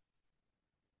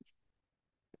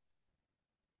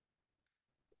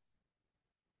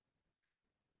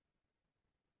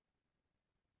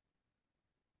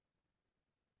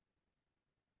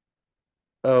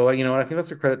 Oh, you know what? I think that's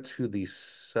a credit to the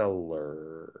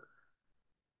seller.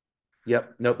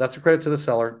 Yep. Nope. That's a credit to the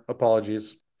seller.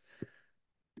 Apologies.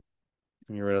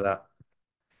 Get rid of that.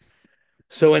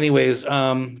 So anyways,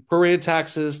 prorated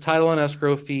taxes, title and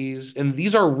escrow fees, and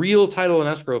these are real title and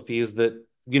escrow fees that,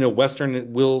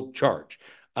 Western will charge.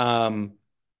 The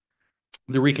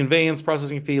reconveyance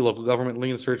processing fee, local government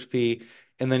lien search fee,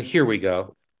 and then here we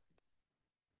go.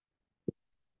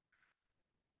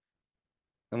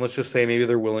 And let's just say maybe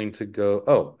they're willing to go,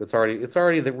 oh, it's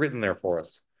already written there for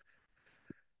us.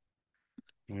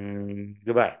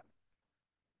 Goodbye.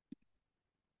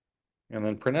 And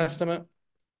then print estimate.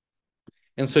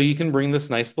 And so you can bring this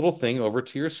nice little thing over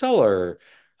to your seller.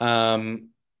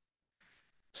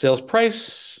 Sales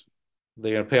price,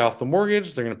 they're going to pay off the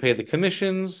mortgage, they're going to pay the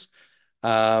commissions.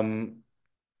 Obviously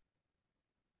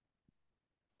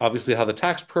how the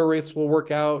tax prorates will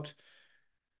work out.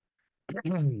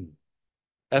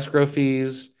 Escrow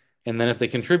fees, and then if they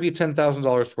contribute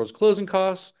 $10,000 towards closing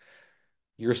costs,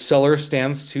 your seller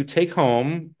stands to take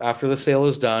home after the sale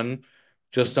is done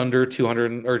just under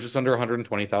 $200 or just under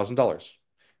 $120,000.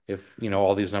 If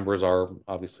all these numbers are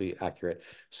obviously accurate.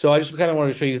 So I just kind of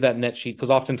wanted to show you that net sheet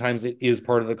because oftentimes it is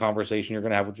part of the conversation you're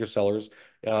going to have with your sellers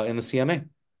in the CMA.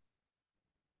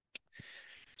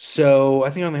 So I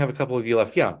think I only have a couple of you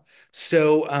left. Yeah.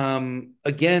 So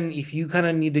again, if you kind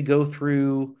of need to go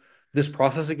through this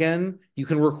process again, you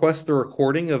can request the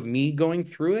recording of me going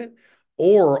through it.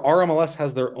 or RMLS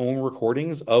has their own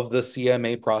recordings of the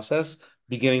CMA process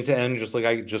beginning to end, just like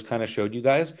I just kind of showed you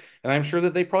guys. And I'm sure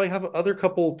that they probably have other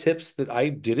couple tips that I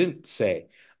didn't say.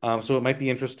 So it might be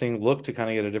interesting look to kind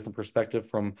of get a different perspective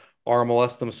from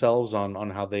RMLS themselves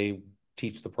on how they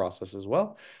teach the process as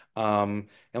well. And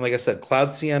like I said, Cloud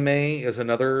CMA is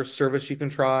another service you can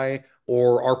try,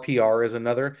 or RPR is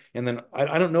another. And then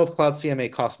I don't know if Cloud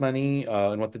CMA costs money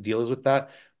and what the deal is with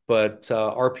that, but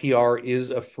RPR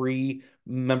is a free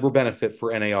member benefit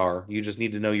for NAR. You just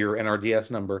need to know your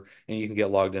NRDS number and you can get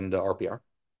logged into RPR.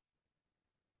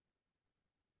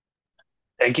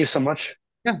 Thank you so much.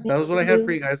 Yeah, that was what I had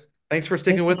for you guys. Thanks for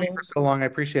sticking with me for so long. I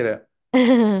appreciate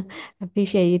it.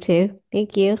 Appreciate you too.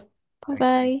 Thank you.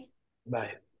 Bye-bye.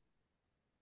 Bye.